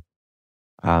scenario.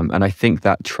 And I think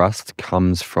that trust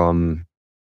comes from,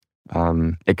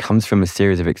 it comes from a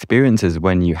series of experiences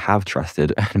when you have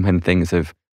trusted and when things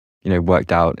have,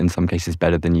 worked out in some cases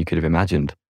better than you could have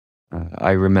imagined.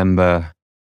 I remember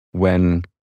when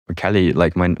Kelly,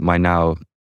 like my now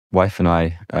wife and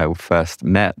I first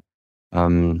met,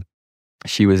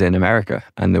 she was in America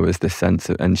and there was this sense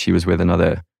of, and she was with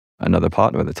another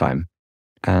partner at the time.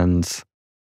 And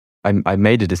I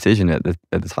made a decision at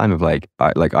the time of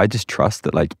I just trust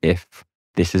that like if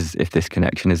this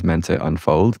connection is meant to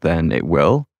unfold, then it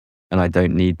will. And I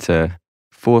don't need to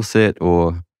force it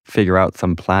or figure out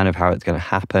some plan of how it's going to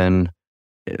happen.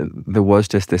 There was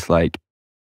just this like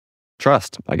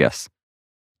trust, I guess.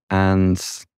 And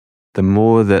the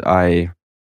more that I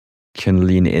can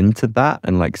lean into that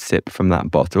and like sip from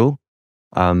that bottle,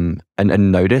 and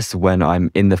notice when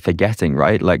I'm in the forgetting,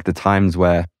 right? Like the times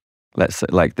where, let's say,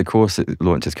 like the course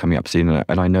launch is coming up soon,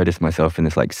 and I notice myself in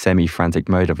this like semi-frantic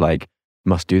mode of like,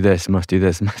 must do this, must do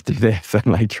this, must do this, and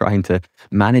like trying to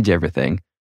manage everything.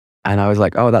 And I was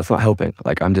like, oh, that's not helping.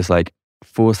 Like I'm just like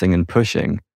forcing and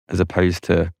pushing as opposed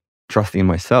to trusting in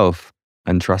myself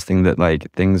and trusting that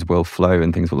like things will flow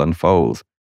and things will unfold.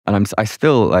 And I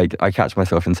still like, I catch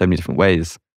myself in so many different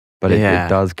ways, but it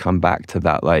does come back to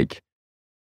that like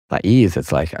that ease.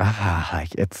 It's like,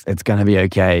 like it's going to be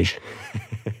okay.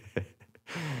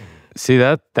 See,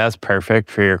 that's perfect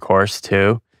for your course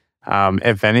too.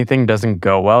 If anything doesn't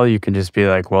go well, you can just be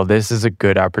like, well, this is a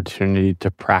good opportunity to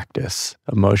practice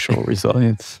emotional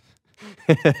resilience.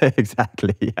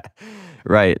 Exactly. Yeah.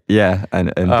 Right. Yeah.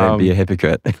 And don't be a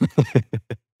hypocrite.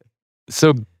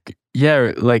 So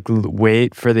yeah, like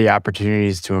wait for the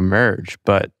opportunities to emerge.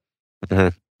 But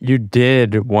you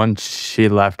did, once she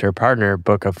left her partner,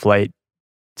 book a flight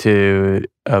to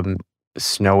a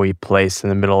snowy place in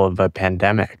the middle of a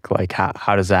pandemic. Like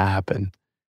how does that happen?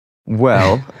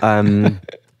 Well,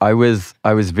 I was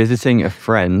visiting a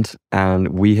friend, and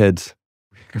we had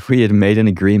made an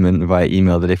agreement via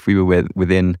email that if we were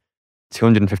within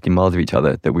 250 miles of each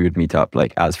other, that we would meet up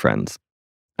like as friends.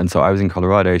 And so I was in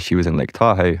Colorado, she was in Lake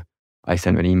Tahoe. I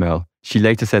sent her an email. She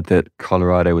later said that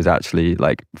Colorado was actually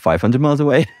like 500 miles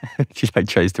away. She like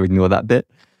chose to ignore that bit.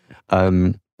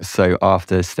 So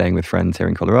after staying with friends here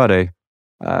in Colorado,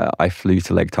 I flew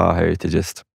to Lake Tahoe to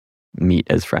just meet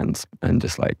as friends and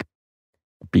just like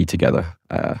be together.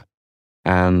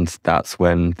 And that's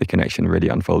when the connection really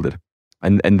unfolded.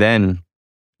 And then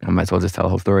I might as well just tell the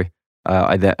whole story.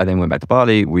 I then went back to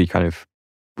Bali. We kind of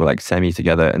were like semi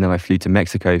together, and then I flew to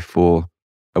Mexico for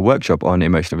a workshop on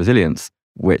emotional resilience,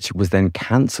 which was then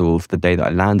cancelled the day that I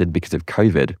landed because of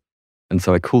COVID. And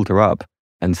so I called her up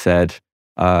and said,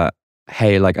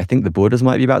 hey, like, I think the borders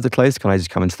might be about to close. Can I just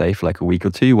come and stay for like a week or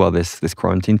two while this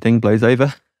quarantine thing blows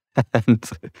over?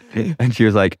 and she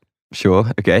was like, sure,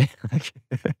 okay.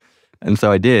 And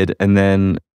so I did. And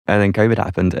then COVID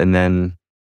happened. And then,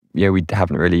 yeah, we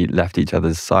haven't really left each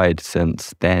other's side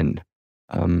since then.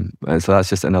 And so that's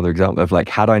just another example of like,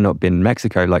 had I not been in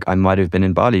Mexico, like I might have been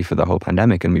in Bali for the whole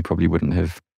pandemic, and we probably wouldn't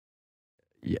have,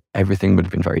 everything would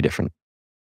have been very different.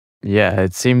 Yeah,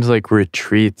 it seems like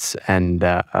retreats and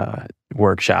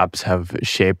workshops have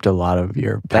shaped a lot of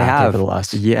your path over the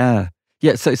last. Yeah.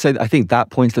 So I think that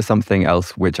points to something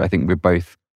else, which I think we're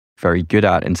both very good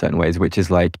at in certain ways, which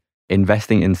is like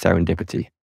investing in serendipity.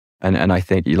 And I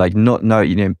think like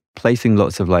placing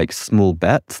lots of like small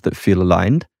bets that feel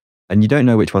aligned, and you don't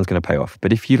know which one's going to pay off.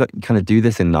 But if you like kind of do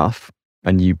this enough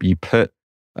and you put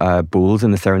balls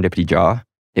in the serendipity jar,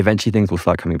 eventually things will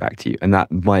start coming back to you. And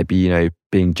that might be,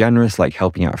 being generous, like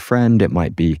helping out a friend. It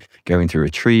might be going to a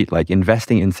retreat, like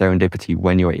investing in serendipity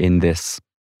when you're in this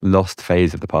lost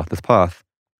phase of the pathless path.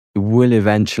 It will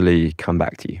eventually come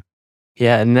back to you.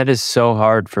 Yeah, and that is so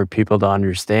hard for people to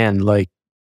understand. Like,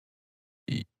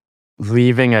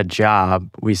 leaving a job,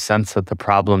 we sense that the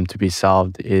problem to be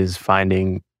solved is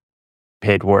finding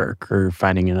paid work or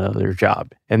finding another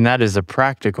job. And that is a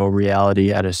practical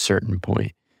reality at a certain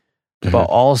point. But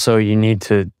also you need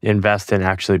to invest in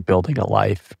actually building a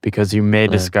life, because you may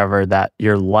discover that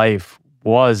your life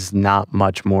was not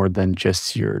much more than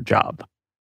just your job,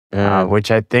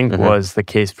 which I think was the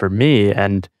case for me.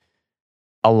 And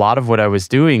a lot of what I was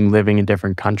doing, living in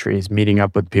different countries, meeting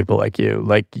up with people like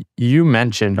you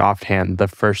mentioned offhand the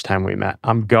first time we met,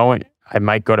 I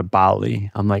might go to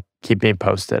Bali. I'm like, keep me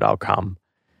posted, I'll come.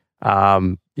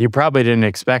 You probably didn't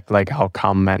expect like I'll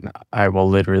come meant I will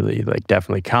literally like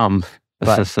definitely come.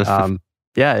 But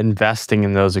yeah, investing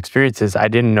in those experiences, I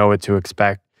didn't know what to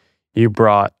expect. You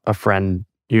brought a friend,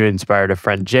 you inspired a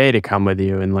friend, Jay, to come with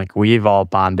you, and like we've all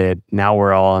bonded. Now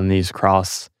we're all in these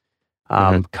cross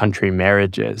country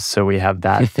marriages, so we have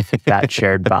that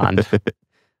shared bond.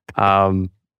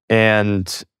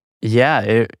 And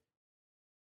yeah,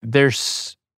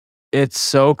 it's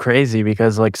so crazy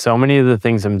because like so many of the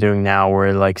things I'm doing now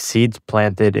were like seeds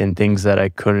planted in things that I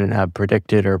couldn't have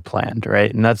predicted or planned,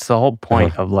 right? And that's the whole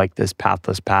point of like this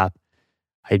pathless path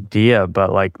idea,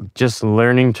 but like just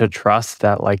learning to trust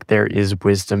that like there is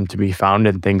wisdom to be found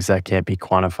in things that can't be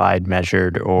quantified,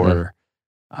 measured, or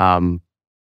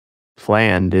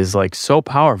planned is like so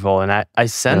powerful. And I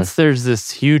sense there's this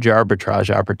huge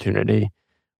arbitrage opportunity,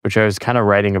 which I was kind of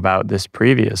writing about this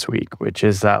previous week, which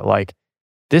is that like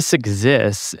this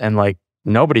exists and like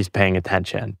nobody's paying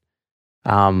attention.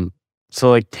 So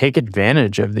like take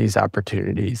advantage of these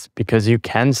opportunities, because you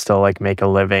can still like make a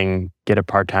living, get a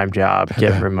part-time job,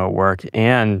 get remote work,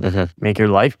 and make your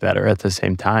life better at the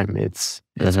same time. It's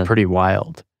pretty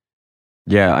wild.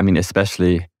 Yeah, I mean,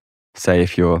 especially say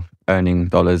if you're earning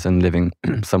dollars and living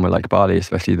somewhere like Bali,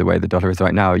 especially the way the dollar is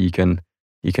right now, you can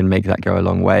make that go a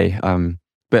long way.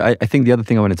 But I think the other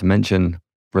thing I wanted to mention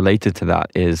related to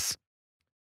that is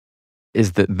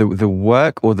that the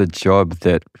work or the job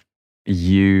that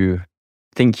you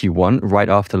think you want right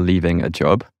after leaving a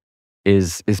job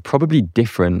is probably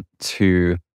different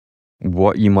to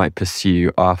what you might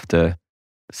pursue after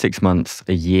 6 months,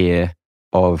 a year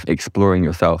of exploring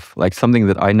yourself. Like something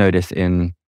that I notice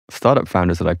in startup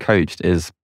founders that I've coached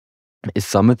is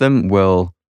some of them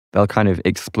they'll kind of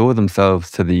explore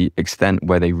themselves to the extent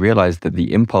where they realize that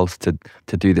the impulse to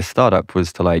do this startup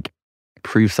was to like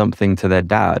prove something to their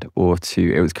dad, or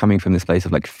it was coming from this place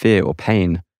of like fear or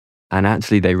pain. And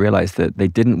actually they realized that they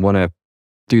didn't want to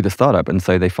do the startup. And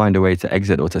so they find a way to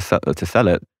exit or to sell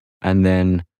it and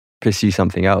then pursue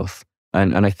something else.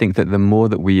 And I think that the more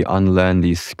that we unlearn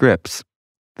these scripts,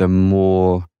 the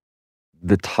more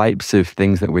the types of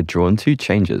things that we're drawn to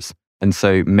changes. And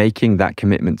so making that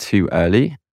commitment too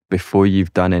early, before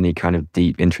you've done any kind of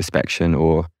deep introspection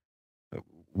or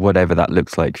whatever that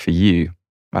looks like for you,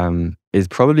 is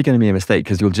probably going to be a mistake,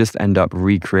 because you'll just end up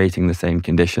recreating the same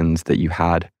conditions that you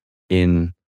had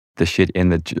in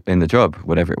the job,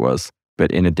 whatever it was, but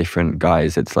in a different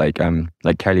guise. It's like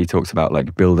Kelly talks about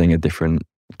like building a different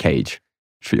cage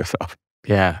for yourself.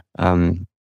 Yeah.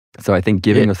 So I think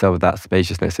giving yourself that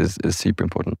spaciousness is super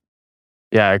important.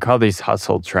 Yeah, I call these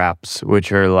hustle traps,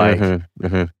 which are like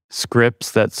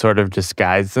scripts that sort of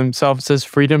disguise themselves as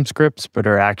freedom scripts, but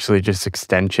are actually just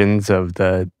extensions of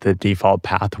the default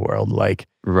path world. Like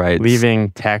Right.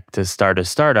 leaving tech to start a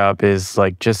startup is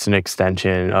like just an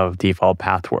extension of default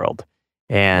path world.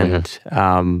 And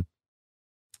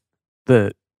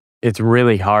it's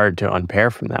really hard to unpair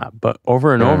from that. But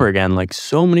over and over again, like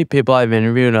so many people I've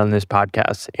interviewed on this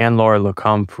podcast, and Laura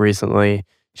Lecomte recently,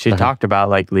 she talked about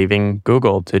like leaving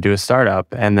Google to do a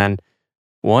startup. And then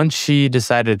once she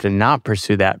decided to not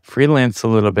pursue that, freelance a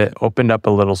little bit, opened up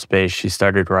a little space, she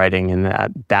started writing,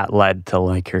 and that led to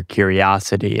like her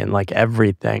curiosity and like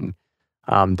everything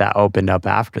that opened up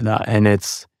after that. And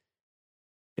it's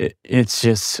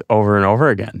just over and over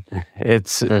again.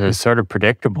 It's sort of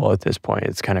predictable at this point.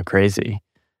 It's kind of crazy.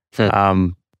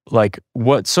 Like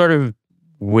what sort of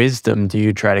wisdom do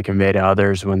you try to convey to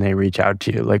others when they reach out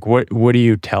to you? Like what do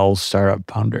you tell startup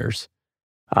founders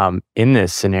in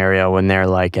this scenario when they're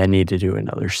like, I need to do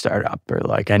another startup, or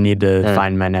like, I need to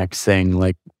find my next thing?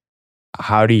 Like,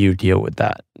 how do you deal with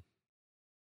that?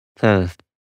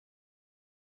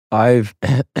 I've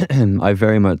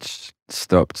very much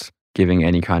stopped giving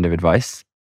any kind of advice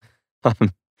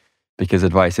because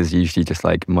advice is usually just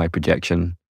like my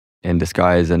projection in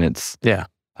disguise, and it's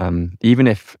even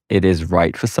if it is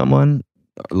right for someone,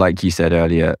 like you said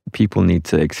earlier, people need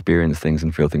to experience things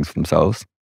and feel things for themselves.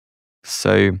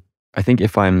 So I think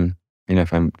if I'm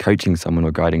coaching someone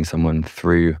or guiding someone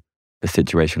through a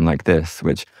situation like this,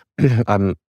 which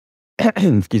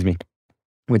excuse me,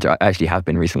 which I actually have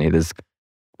been recently, there's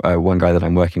one guy that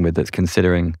I'm working with that's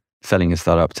considering selling a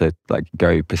startup to like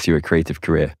go pursue a creative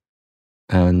career.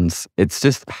 And it's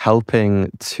just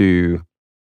helping to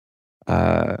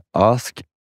ask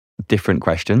different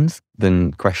questions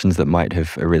than questions that might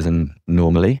have arisen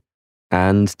normally,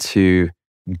 and to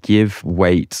give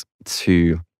weight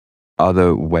to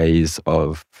other ways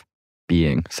of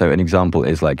being. So an example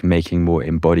is like making more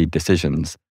embodied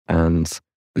decisions and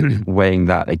weighing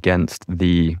that against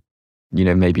the,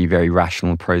 maybe very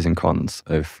rational pros and cons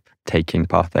of taking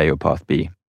path A or path B.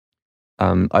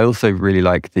 I also really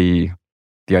like the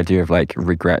idea of like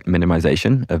regret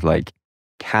minimization, of like,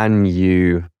 can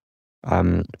you,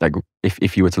 like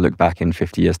if you were to look back in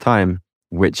 50 years time,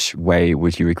 which way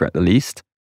would you regret the least?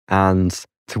 And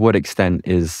to what extent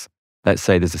is, let's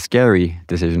say there's a scary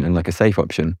decision and like a safe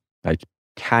option, like,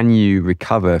 can you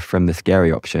recover from the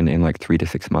scary option in like 3 to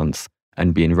 6 months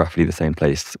and be in roughly the same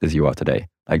place as you are today?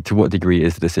 Like, to what degree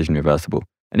is the decision reversible?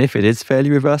 And if it is fairly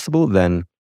reversible, then,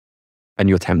 and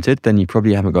you're tempted, then you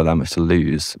probably haven't got that much to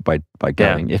lose by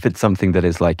going. If it's something that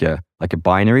is like a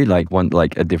binary, like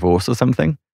a divorce or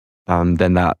something,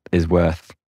 then that is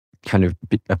worth kind of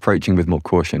approaching with more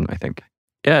caution, I think.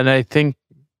 Yeah, and I think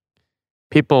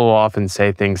people will often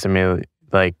say things to me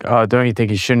like, oh, don't you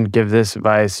think you shouldn't give this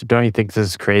advice? Don't you think this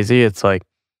is crazy? It's like,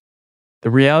 the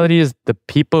reality is the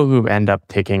people who end up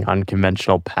taking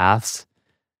unconventional paths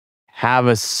have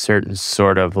a certain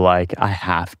sort of like, I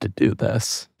have to do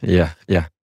this. Yeah.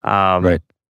 Right.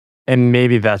 And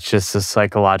maybe that's just a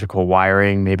psychological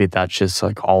wiring. Maybe that's just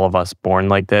like all of us born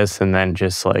like this, and then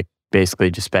just like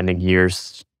basically just spending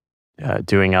years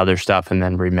doing other stuff and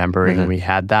then remembering we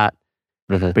had that.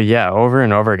 But yeah, over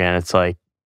and over again, it's like,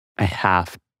 I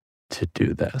have to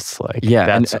do this. Like,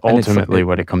 that's ultimately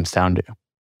what it comes down to.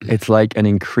 It's like an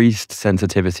increased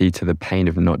sensitivity to the pain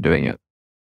of not doing it.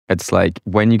 It's like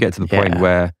when you get to the point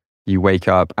where you wake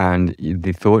up and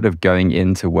the thought of going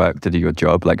into work to do your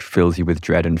job like fills you with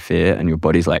dread and fear, and your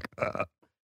body's like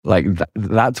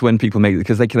that's when people make it,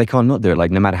 because they can't not do it.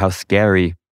 Like, no matter how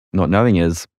scary not knowing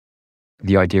is,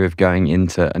 the idea of going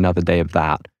into another day of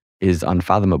that is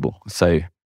unfathomable. So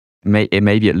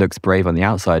maybe it looks brave on the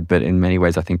outside, but in many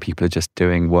ways I think people are just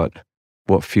doing what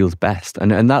feels best,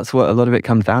 and that's what a lot of it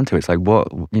comes down to. It's like,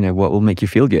 what will make you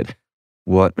feel good,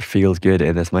 what feels good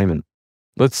in this moment.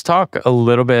 Let's talk a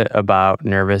little bit about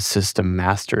nervous system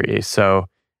mastery. So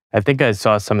I think I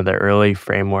saw some of the early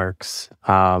frameworks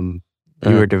you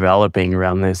were developing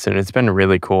around this, and it's been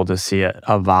really cool to see it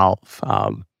evolve.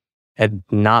 And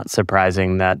not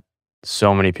surprising that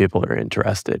so many people are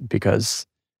interested, because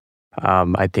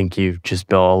I think you've just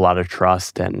built a lot of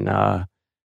trust and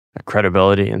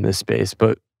credibility in this space.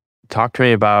 But talk to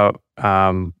me about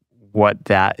what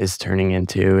that is turning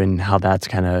into and how that's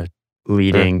kind of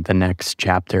leading the next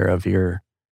chapter of your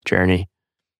journey.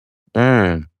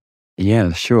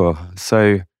 Yeah, sure.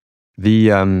 So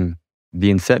the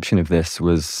inception of this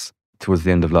was towards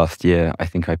the end of last year. I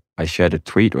think I shared a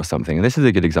tweet or something, and this is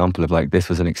a good example of like, this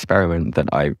was an experiment that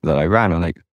I ran. I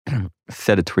like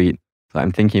said a tweet that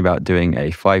I'm thinking about doing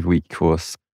a 5-week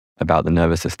course about the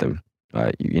nervous system.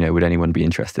 would anyone be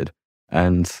interested?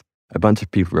 And a bunch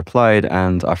of people replied,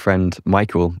 and our friend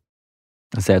Michael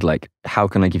said, like, how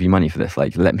can I give you money for this?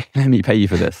 Like, let me pay you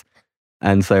for this.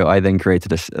 And so I then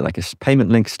created a payment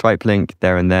link, Stripe link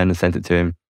there and then, and sent it to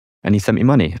him. And he sent me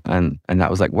money. And that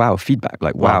was like, wow, feedback.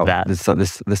 Like, wow,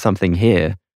 there's something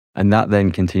here. And that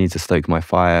then continued to stoke my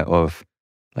fire of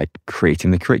like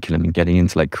creating the curriculum and getting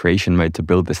into like creation mode to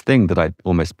build this thing that I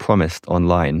almost promised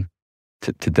online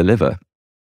to deliver.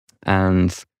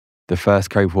 And the first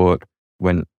cohort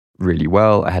went really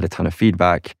well. I had a ton of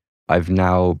feedback. I've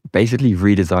now basically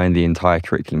redesigned the entire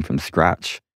curriculum from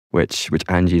scratch, which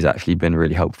Angie's actually been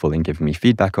really helpful in giving me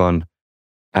feedback on.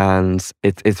 And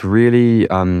it's really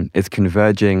it's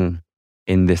converging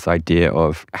in this idea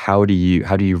of how do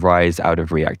you rise out of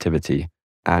reactivity,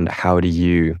 and how do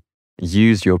you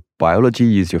use your biology,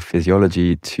 use your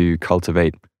physiology to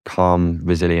cultivate calm,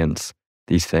 resilience,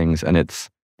 these things. And it's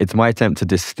my attempt to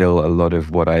distill a lot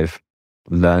of what I've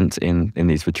learned in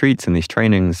these retreats and these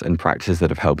trainings and practices that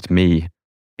have helped me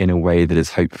in a way that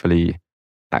is hopefully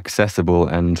accessible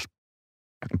and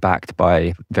backed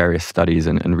by various studies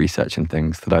and research and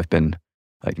things that I've been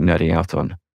like nerding out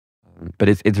on. But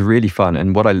it's really fun.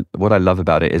 And what I love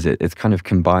about it is it's kind of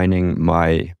combining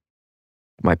my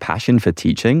passion for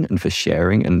teaching and for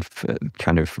sharing and for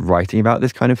kind of writing about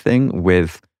this kind of thing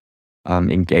with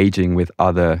engaging with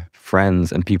other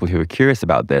friends and people who are curious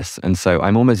about this. And so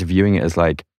I'm almost viewing it as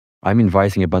like, I'm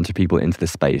inviting a bunch of people into the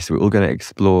space. We're all going to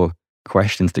explore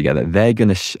questions together. They're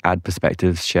going to add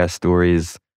perspectives, share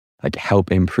stories, like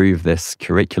help improve this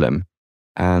curriculum.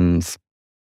 And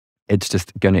it's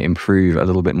just going to improve a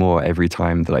little bit more every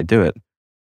time that I do it.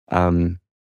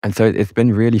 And so it's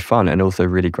been really fun and also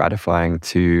really gratifying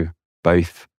to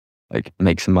both like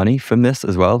make some money from this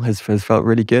as well, has felt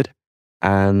really good.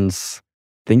 And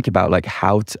think about like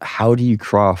how do you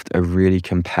craft a really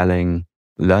compelling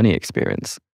learning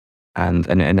experience?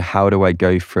 And how do I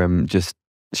go from just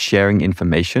sharing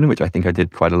information, which I think I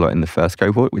did quite a lot in the first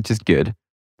cohort, which is good,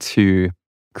 to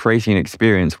creating an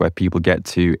experience where people get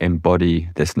to embody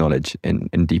this knowledge in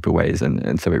deeper ways.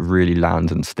 And so it really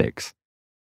lands and sticks.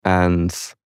 And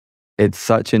it's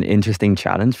such an interesting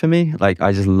challenge for me. Like,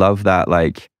 I just love that.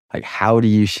 Like how do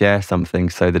you share something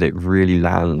so that it really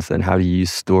lands, and how do you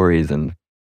use stories? And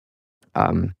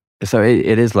so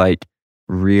it is like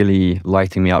really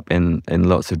lighting me up in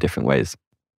lots of different ways.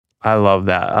 I love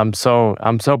that. I'm so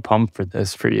pumped for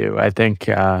this for you. I think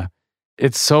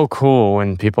it's so cool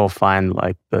when people find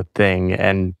like the thing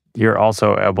and you're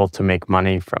also able to make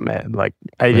money from it. Like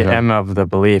I am of the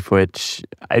belief, which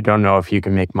I don't know if you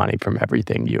can make money from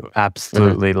everything you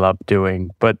absolutely love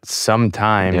doing, but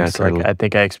sometimes like I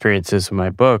think I experienced this in my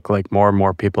book, like more and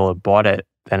more people have bought it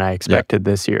than I expected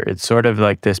this year. It's sort of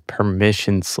like this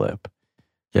permission slip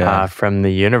from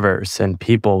the universe and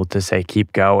people to say,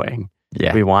 keep going.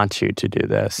 Yeah. We want you to do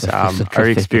this. Are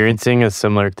you experiencing a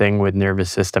similar thing with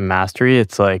nervous system mastery?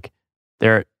 It's like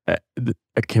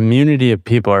a community of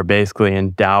people are basically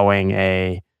endowing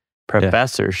a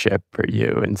professorship for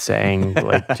you and saying,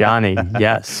 like, Johnny,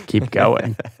 yes, keep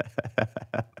going.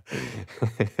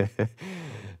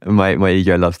 My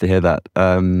ego loves to hear that.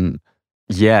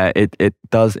 It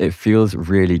does. It feels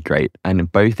really great. And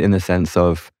both in the sense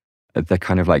of the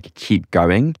kind of like keep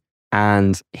going,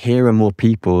 and here are more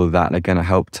people that are going to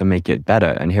help to make it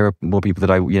better. And here are more people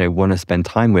that I want to spend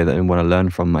time with and want to learn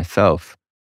from myself.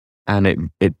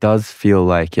 And it does feel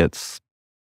like it's,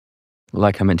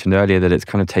 like I mentioned earlier, that it's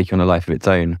kind of taking on a life of its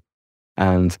own.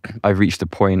 And I've reached a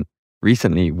point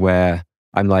recently where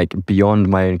I'm like beyond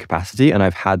my own capacity, and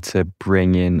I've had to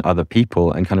bring in other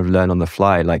people and kind of learn on the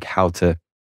fly, like how to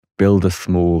build a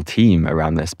small team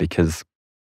around this, because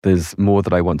there's more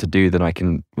that I want to do than I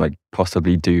can like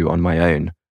possibly do on my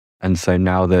own. And so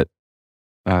now that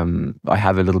I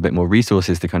have a little bit more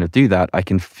resources to kind of do that, I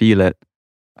can feel it.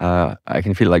 I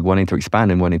can feel like wanting to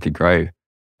expand and wanting to grow.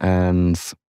 And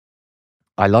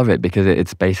I love it because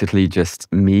it's basically just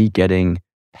me getting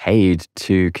paid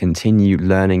to continue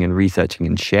learning and researching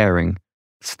and sharing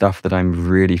stuff that I'm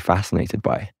really fascinated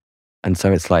by. And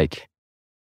so it's like,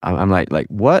 I'm like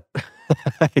what?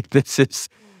 Like, this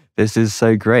is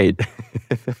so great.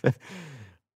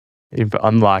 You've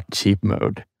unlocked cheap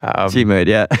mode. Cheap mode,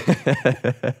 yeah.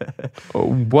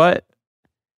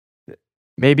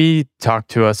 Maybe talk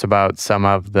to us about some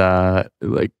of the,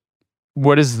 like,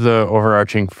 what is the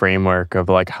overarching framework of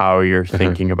like how you're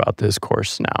thinking about this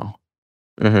course now?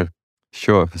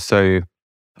 Sure. So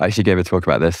I actually gave a talk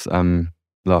about this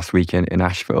last weekend in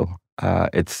Asheville.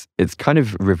 It's kind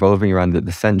of revolving around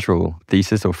the central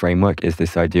thesis or framework is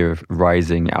this idea of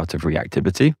rising out of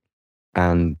reactivity.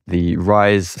 And the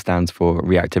RISE stands for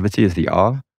reactivity, is the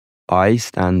R. I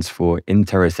stands for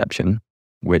interoception,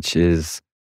 which is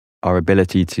our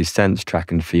ability to sense,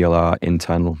 track, and feel our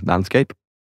internal landscape,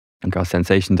 like our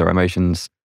sensations, our emotions.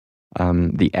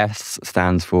 The S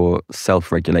stands for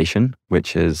self-regulation,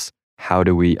 which is how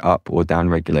do we up or down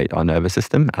regulate our nervous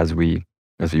system as we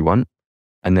want.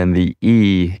 And then the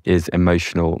E is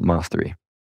emotional mastery.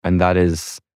 And that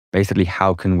is basically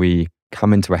how can we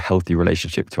come into a healthy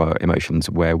relationship to our emotions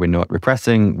where we're not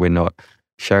repressing, we're not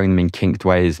sharing them in kinked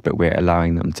ways, but we're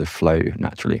allowing them to flow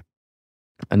naturally.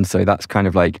 And so that's kind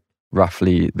of like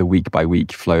roughly the week by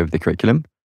week flow of the curriculum.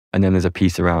 And then there's a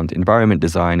piece around environment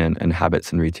design and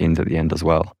habits and routines at the end as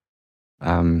well.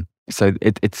 So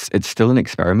it's still an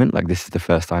experiment. Like, this is the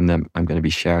first time that I'm going to be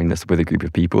sharing this with a group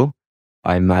of people.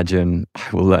 I imagine I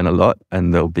will learn a lot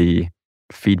and there'll be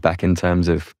feedback in terms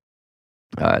of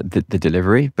the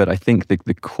delivery. But I think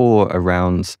the core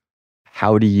around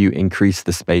how do you increase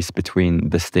the space between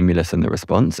the stimulus and the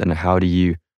response, and how do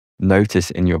you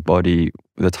notice in your body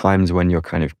the times when you're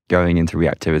kind of going into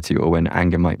reactivity, or when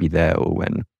anger might be there, or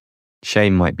when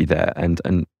shame might be there,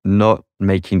 and not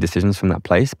making decisions from that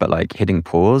place, but like hitting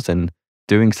pause and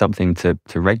doing something to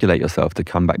regulate yourself, to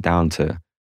come back down to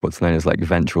what's known as like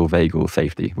ventral vagal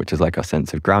safety, which is like our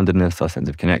sense of groundedness, our sense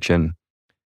of connection,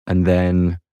 and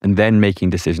then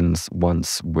making decisions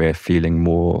once we're feeling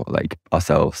more like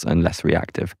ourselves and less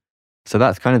reactive. So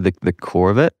that's kind of the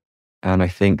core of it. And I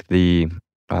think it's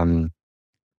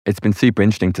been super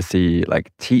interesting to see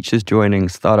like teachers joining,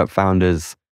 startup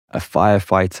founders, a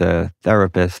firefighter,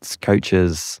 therapists,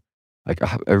 coaches, like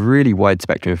a really wide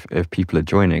spectrum of people are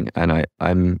joining. And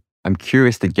I'm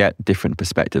curious to get different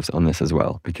perspectives on this as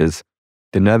well, because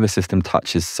the nervous system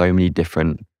touches so many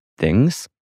different things.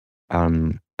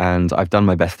 And I've done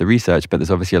my best to research, but there's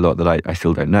obviously a lot that I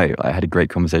still don't know. I had a great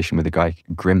conversation with a guy,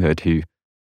 Grimhood, who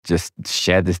just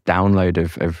shared this download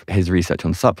of his research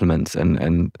on supplements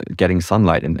and getting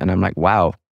sunlight. And I'm like,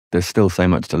 wow, there's still so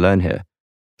much to learn here.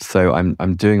 So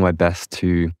I'm doing my best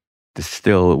to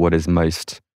distill what is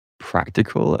most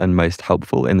practical and most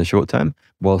helpful in the short term,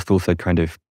 whilst also kind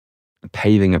of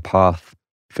paving a path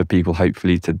for people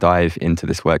hopefully to dive into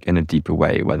this work in a deeper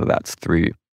way, whether that's through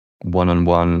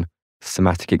one-on-one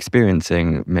somatic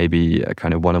experiencing, maybe a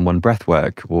kind of one-on-one breath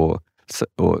work, or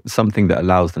something that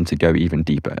allows them to go even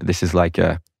deeper. This is like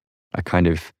a kind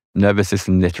of nervous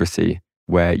system literacy,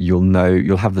 where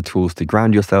you'll have the tools to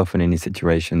ground yourself in any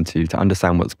situation, to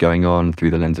understand what's going on through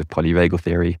the lens of polyvagal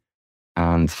theory,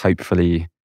 and hopefully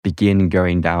begin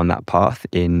going down that path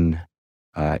in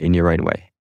your own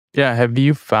way. Yeah. Have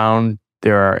you found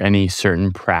there are any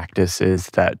certain practices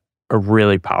that are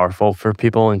really powerful for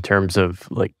people in terms of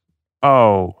like,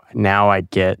 oh, now I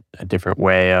get a different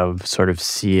way of sort of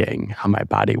seeing how my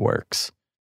body works?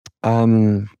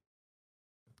 Yeah,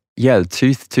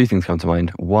 two things come to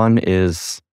mind. One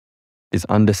is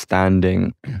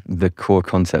understanding the core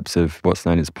concepts of what's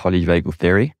known as polyvagal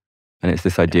theory. And it's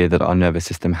this idea that our nervous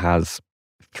system has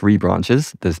three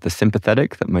branches. There's the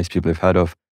sympathetic that most people have heard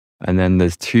of. And then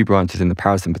there's two branches in the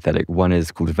parasympathetic. One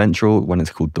is called ventral, one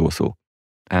is called dorsal.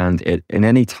 And in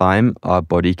any time, our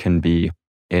body can be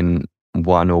in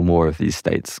one or more of these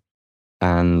states.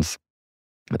 And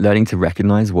learning to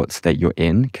recognize what state you're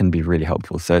in can be really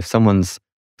helpful. So if someone's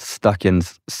stuck in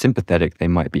sympathetic, they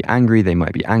might be angry, they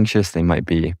might be anxious, they might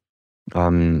be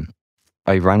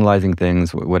overanalyzing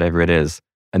things, whatever it is.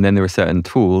 And then there are certain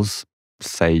tools,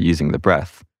 say using the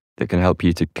breath, that can help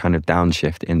you to kind of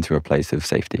downshift into a place of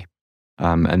safety.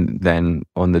 And then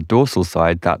on the dorsal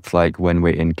side, that's like when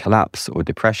we're in collapse or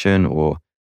depression or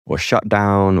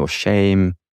shutdown or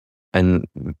shame. And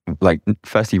like,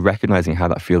 firstly, recognizing how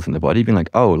that feels in the body, being like,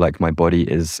 oh, like my body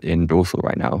is in dorsal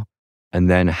right now. And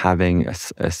then having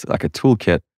like a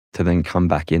toolkit to then come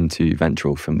back into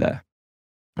ventral from there.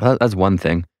 That's one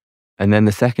thing. And then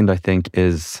the second, I think,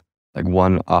 is like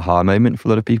one aha moment for a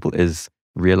lot of people is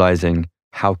realizing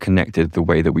how connected the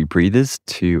way that we breathe is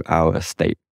to our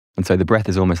state. And so the breath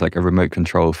is almost like a remote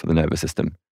control for the nervous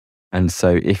system. And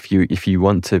so if you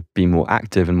want to be more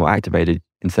active and more activated,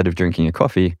 instead of drinking a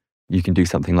coffee, you can do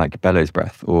something like bellows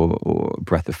breath or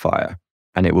breath of fire.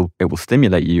 And it will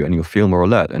stimulate you and you'll feel more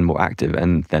alert and more active.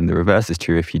 And then the reverse is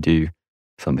true if you do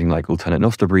something like alternate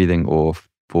nostril breathing or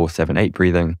 4-7-8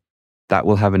 breathing. That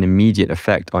will have an immediate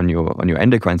effect on your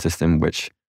endocrine system,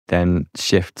 which then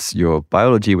shifts your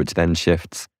biology, which then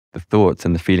shifts the thoughts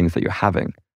and the feelings that you're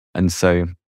having. And so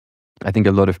I think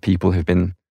a lot of people have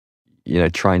been,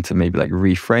 trying to maybe like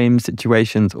reframe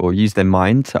situations or use their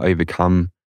mind to overcome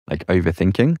like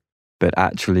overthinking. But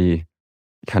actually,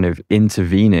 kind of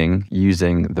intervening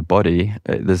using the body.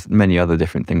 There's many other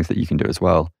different things that you can do as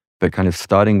well, but kind of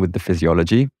starting with the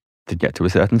physiology to get to a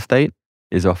certain state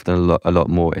is often a lot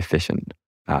more efficient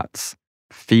at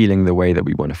feeling the way that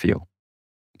we want to feel.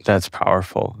 That's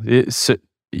powerful. So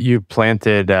you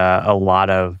planted a lot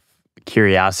of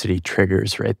curiosity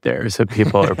triggers right there. So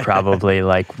people are probably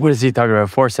like, what is he talking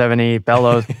about? 470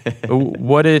 bellows?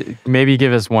 Maybe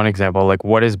give us one example. Like,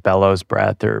 what is bellows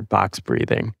breath or box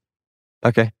breathing?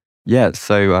 Okay. Yeah.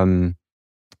 So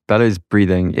bellows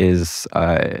breathing is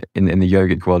in the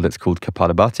yogic world, it's called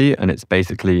Kapalabhati, and it's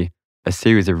basically a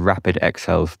series of rapid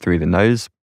exhales through the nose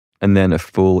and then a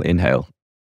full inhale.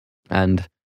 And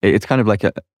it's kind of like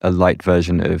a light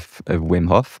version of Wim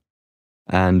Hof.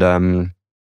 And I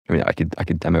mean, I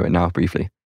could demo it now briefly.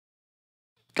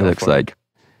 It looks like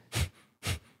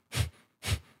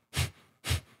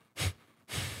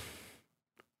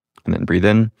and then breathe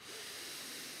in,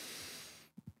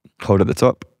 hold at the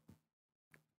top,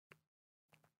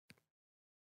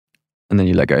 and then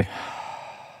you let go.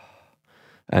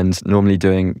 And normally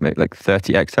doing like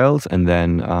 30 exhales and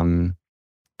then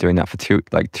doing that for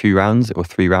two rounds or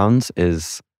 3 rounds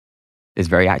is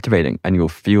very activating, and you'll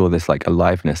feel this like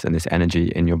aliveness and this energy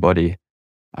in your body.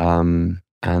 And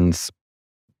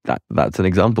that's an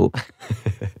example.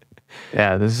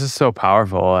 Yeah, this is so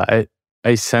powerful.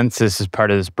 I sense this is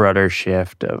part of this broader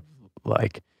shift of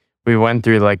like, we went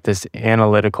through like this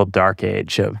analytical dark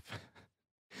age of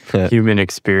human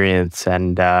experience,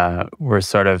 and we're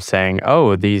sort of saying,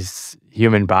 oh, these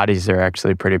human bodies are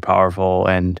actually pretty powerful,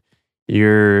 and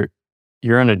you're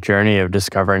on a journey of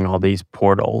discovering all these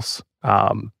portals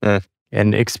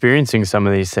and experiencing some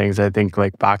of these things. I think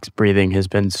like box breathing has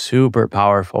been super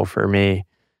powerful for me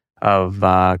of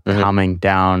calming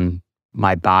down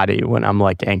my body when I'm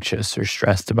like anxious or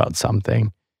stressed about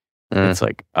something. It's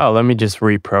like, oh, let me just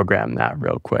reprogram that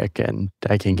real quick, and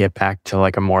I can get back to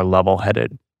like a more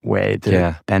level-headed way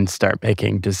to then start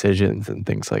making decisions and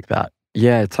things like that.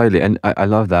 Yeah, totally. And I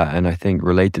love that. And I think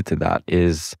related to that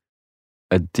is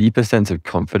a deeper sense of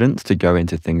confidence to go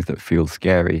into things that feel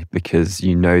scary, because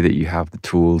you know that you have the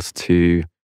tools to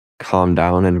calm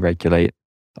down and regulate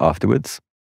afterwards.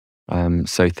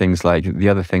 So things like, the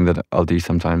other thing that I'll do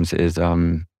sometimes is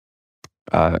I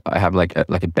have like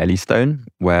a belly stone,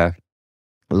 where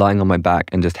lying on my back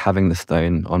and just having the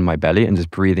stone on my belly and just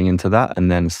breathing into that and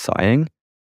then sighing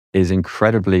is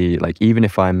incredibly, like, even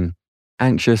if I'm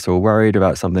anxious or worried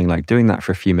about something, like doing that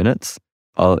for a few minutes,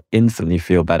 I'll instantly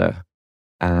feel better.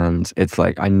 And it's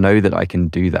like, I know that I can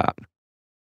do that,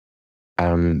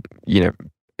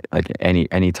 like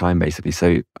any time basically.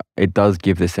 So it does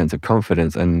give this sense of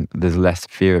confidence, and there's less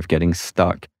fear of getting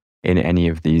stuck in any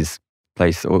of these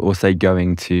places, or say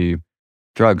going to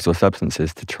drugs or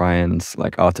substances to try and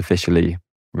like artificially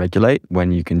regulate,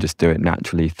 when you can just do it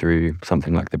naturally through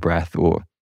something like the breath, or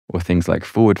things like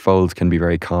forward folds can be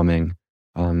very calming.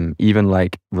 Even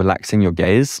like relaxing your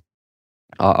gaze.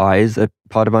 Our eyes are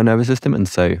part of our nervous system, and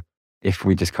so if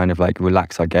we just kind of like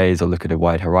relax our gaze or look at a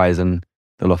wide horizon,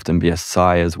 there'll often be a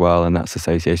sigh as well, and that's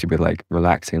associated with like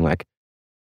relaxing, like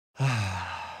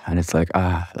and it's like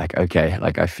okay,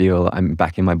 like I feel I'm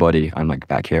back in my body, I'm like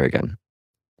back here again.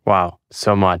 Wow,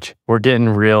 so much. We're getting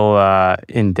real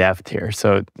in depth here.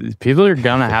 So people are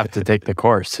gonna have to take the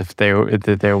course if they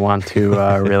want to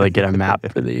really get a map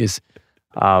for these.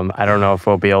 I don't know if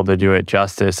we'll be able to do it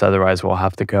justice. Otherwise, we'll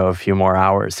have to go a few more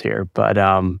hours here. But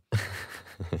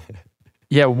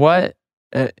yeah, what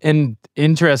an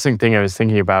interesting thing I was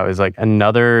thinking about is like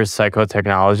another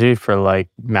psychotechnology for like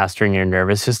mastering your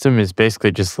nervous system is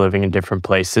basically just living in different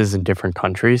places in different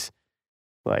countries.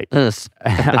 Like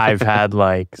I've had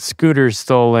like scooters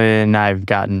stolen. I've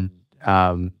gotten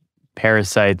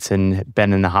parasites and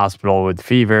been in the hospital with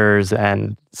fevers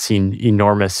and seen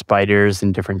enormous spiders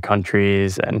in different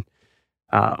countries, and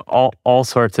all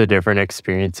sorts of different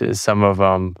experiences. Some of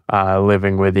them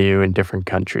living with you in different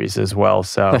countries as well.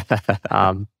 So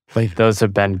like those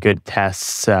have been good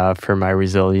tests for my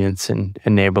resilience and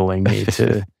enabling me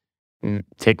to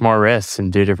take more risks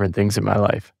and do different things in my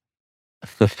life.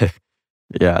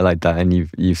 Yeah, I like that. And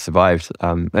you've survived.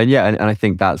 And I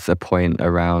think that's a point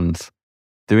around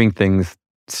doing things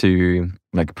to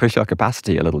like push our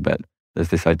capacity a little bit. There's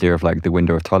this idea of like the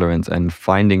window of tolerance, and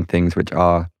finding things which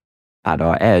are at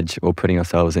our edge, or putting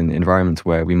ourselves in environments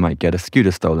where we might get a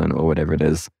scooter stolen or whatever it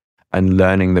is, and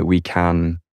learning that we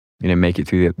can, make it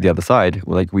through the other side.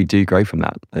 Like we do grow from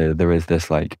that. There is this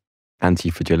like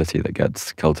anti-fragility that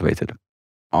gets cultivated.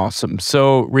 Awesome.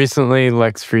 So recently,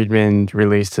 Lex Friedman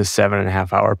released a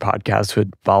 7.5-hour podcast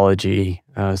with Balaji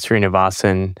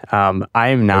Srinivasan. I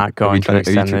am not going to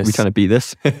extend this. Are we trying to beat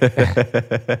this?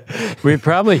 We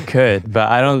probably could,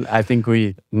 but I think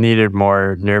we needed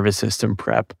more nervous system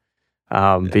prep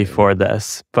before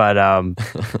this. But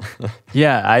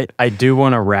yeah, I do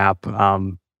want to wrap.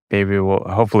 Maybe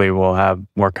hopefully we'll have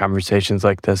more conversations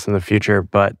like this in the future.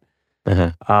 But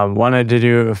wanted to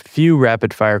do a few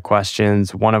rapid fire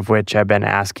questions, one of which I've been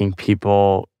asking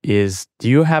people is, do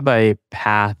you have a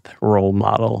path role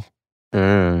model?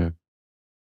 David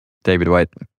White.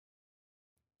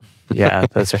 Yeah,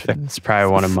 that's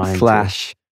probably one of mine.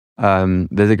 Flash.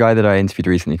 There's a guy that I interviewed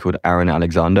recently called Aaron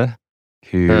Alexander,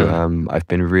 who I've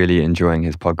been really enjoying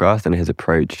his podcast and his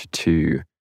approach to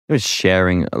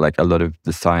sharing like a lot of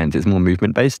the science. It's more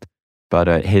movement based,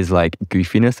 but his like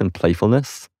goofiness and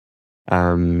playfulness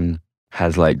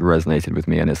has like resonated with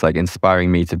me, and it's like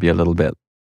inspiring me to be a little bit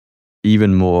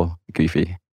even more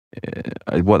goofy.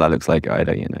 What that looks like, I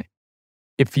don't know.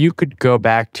 If you could go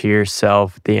back to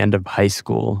yourself at the end of high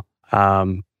school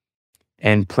and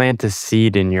plant a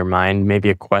seed in your mind, maybe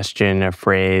a question, a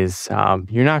phrase,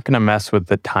 you're not going to mess with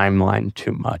the timeline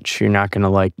too much. You're not going to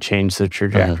like change the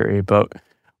trajectory, but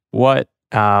what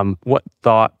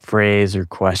thought, phrase, or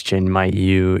question might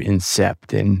you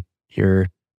incept in your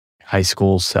high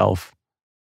school self?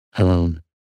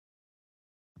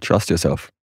 Trust yourself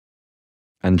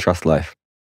and trust life.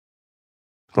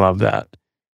 Love that.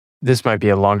 This might be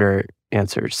a longer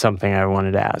answer, something I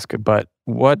wanted to ask, but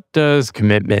what does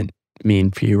commitment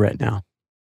mean for you right now?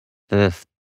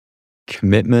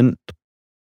 Commitment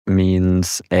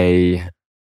means a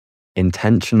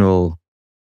intentional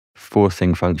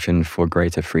forcing function for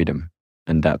greater freedom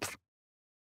and depth.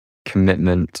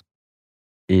 Commitment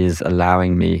is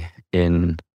allowing me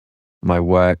in my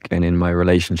work and in my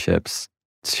relationships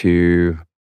to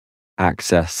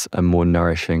access a more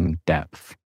nourishing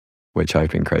depth, which I've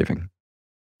been craving.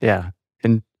 Yeah.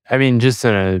 And I mean, just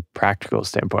in a practical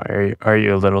standpoint, are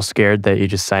you a little scared that you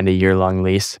just signed a year-long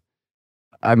lease?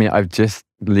 I mean, I've just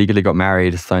legally got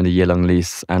married, signed a year-long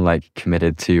lease, and like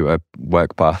committed to a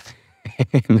work path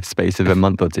in the space of a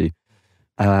month or two.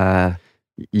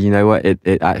 You know what?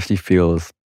 It actually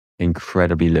feels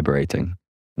incredibly liberating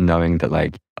knowing that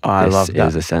like this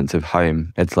is a sense of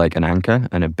home. It's like an anchor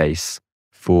and a base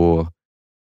for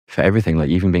everything. Like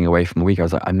even being away from a week, I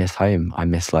was like, I miss home. I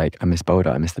miss Boulder.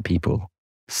 I miss the people.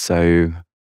 So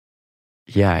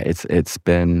yeah, it's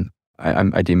been.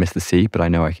 I do miss the sea, but I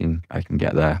know I can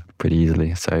get there pretty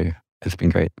easily. So it's been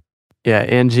great. Yeah,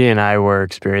 Angie and I were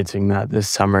experiencing that this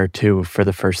summer too for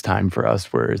the first time for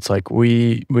us, where it's like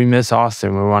we miss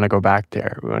Austin. We want to go back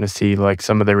there. We want to see like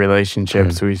some of the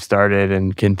relationships we've started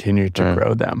and continue to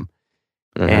grow them.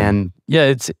 And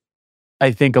yeah,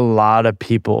 I think a lot of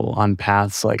people on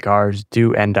paths like ours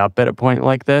do end up at a point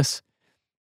like this.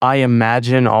 I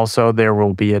imagine also there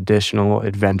will be additional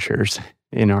adventures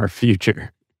in our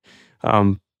future.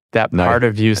 That part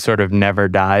of you sort of never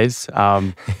dies.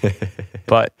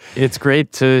 But it's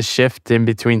great to shift in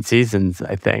between seasons,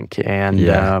 I think,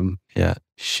 and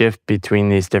shift between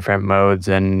these different modes.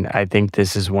 And I think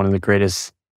this is one of the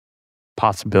greatest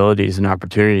possibilities and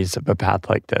opportunities of a path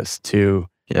like this to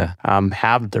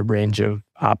have the range of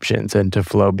options and to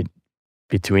flow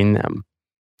between them.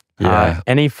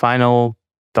 Any final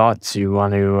thoughts you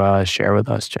want to share with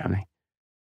us, Johnny?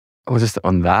 Well, just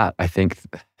on that, I think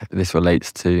this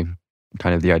relates to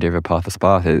kind of the idea of a path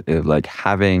path. Like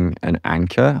having an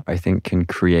anchor, I think, can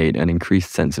create an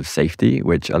increased sense of safety,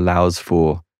 which allows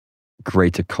for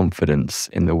greater confidence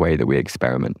in the way that we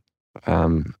experiment.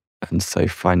 And so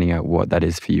finding out what that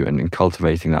is for you and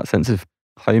cultivating that sense of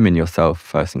home in yourself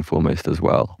first and foremost as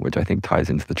well, which I think ties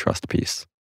into the trust piece.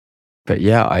 But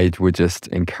yeah, I would just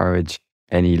encourage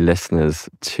any listeners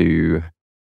to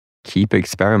keep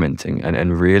experimenting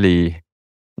and really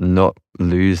not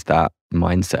lose that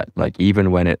mindset. Like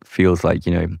even when it feels like,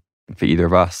 for either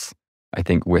of us, I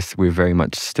think we're very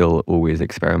much still always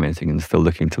experimenting and still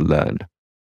looking to learn.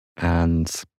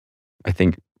 And I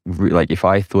think like if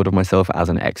I thought of myself as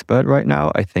an expert right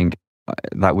now, I think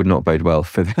that would not bode well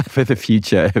for the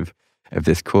future of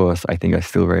this course. I think I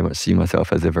still very much see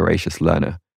myself as a voracious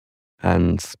learner,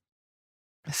 and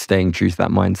staying true to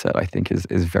that mindset, I think is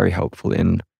very helpful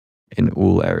in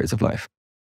all areas of life.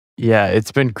 Yeah,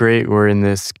 it's been great. We're in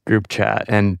this group chat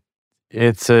and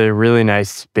it's a really nice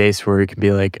space where we can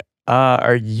be like,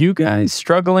 are you guys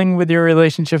struggling with your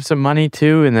relationships and money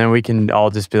too? And then we can all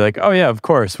just be like, oh yeah, of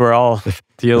course, we're all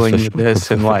dealing with this.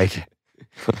 And like,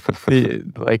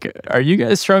 are you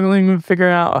guys struggling with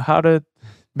figuring out how to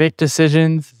make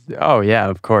decisions? Oh yeah,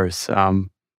 of course.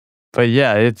 But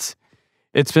yeah, it's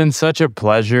been such a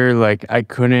pleasure. Like I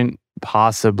couldn't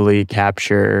possibly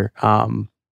capture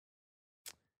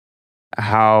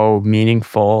how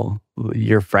meaningful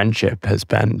your friendship has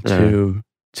been to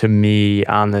me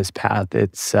on this path.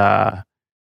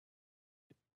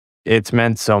 It's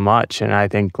meant so much, and I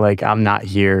think like I'm not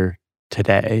here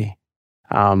today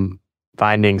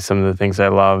finding some of the things I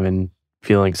love and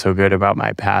feeling so good about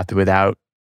my path without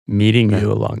meeting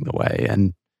you along the way.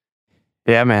 And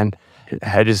yeah, man,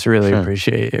 I just really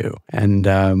appreciate you.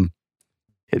 And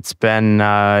it's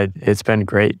been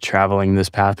great traveling this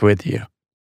path with you.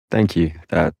 Thank you.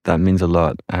 That means a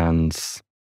lot. And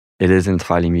it is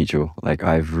entirely mutual. Like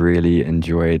I've really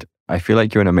enjoyed, I feel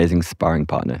like you're an amazing sparring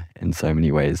partner in so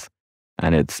many ways.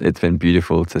 And it's been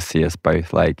beautiful to see us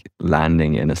both like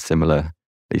landing in at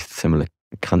least a similar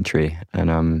country. And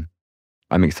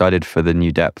I'm excited for the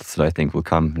new depths that I think will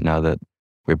come now that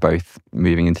we're both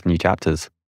moving into new chapters.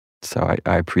 So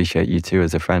I appreciate you too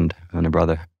as a friend and a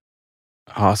brother.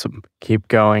 Awesome. Keep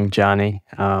going, Johnny.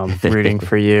 Rooting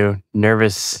for you.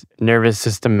 Nervous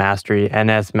System Mastery,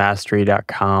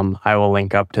 nsmastery.com. I will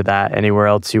link up to that. Anywhere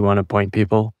else you want to point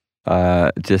people?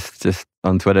 Just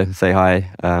on Twitter, say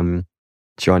hi.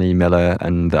 Johnny Miller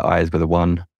and the I's with a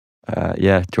 1.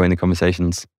 Join the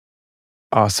conversations.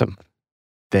 Awesome.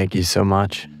 Thank you so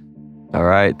much. All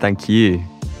right. Thank you.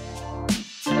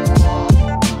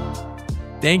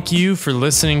 Thank you for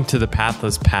listening to The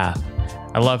Pathless Path.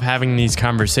 I love having these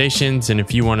conversations, and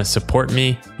if you want to support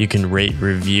me, you can rate,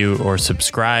 review, or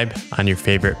subscribe on your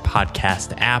favorite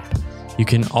podcast app. You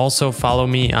can also follow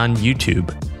me on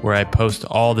YouTube, where I post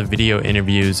all the video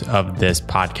interviews of this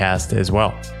podcast as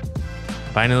well.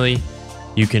 Finally,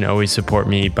 you can always support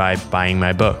me by buying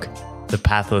my book, The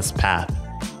Pathless Path.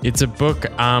 It's a book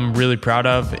I'm really proud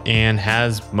of and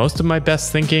has most of my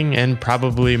best thinking and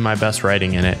probably my best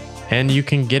writing in it. And you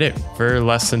can get it for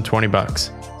less than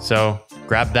 $20. So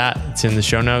grab that. It's in the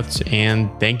show notes. And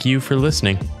thank you for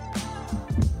listening.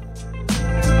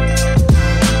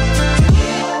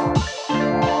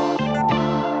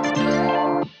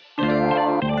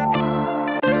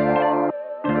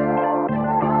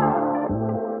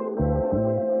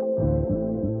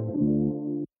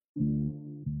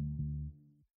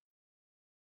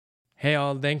 Hey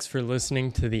all, thanks for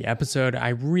listening to the episode. I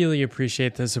really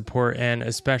appreciate the support and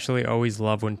especially always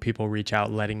love when people reach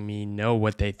out letting me know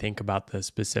what they think about the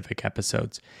specific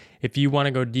episodes. If you want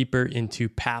to go deeper into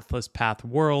Pathless Path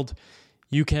world,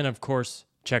 you can of course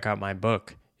check out my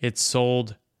book. It's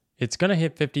sold. It's going to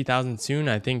hit 50,000 soon.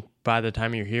 I think by the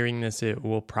time you're hearing this, it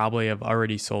will probably have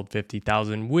already sold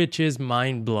 50,000, which is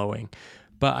mind-blowing.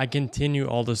 But I continue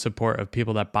all the support of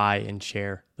people that buy and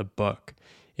share the book.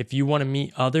 If you want to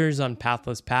meet others on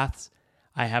Pathless Paths,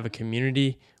 I have a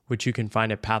community which you can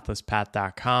find at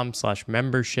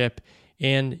pathlesspath.com/membership,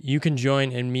 and you can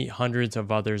join and meet hundreds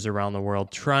of others around the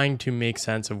world trying to make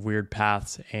sense of weird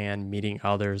paths and meeting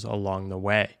others along the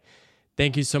way.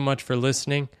 Thank you so much for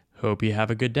listening. Hope you have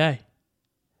a good day.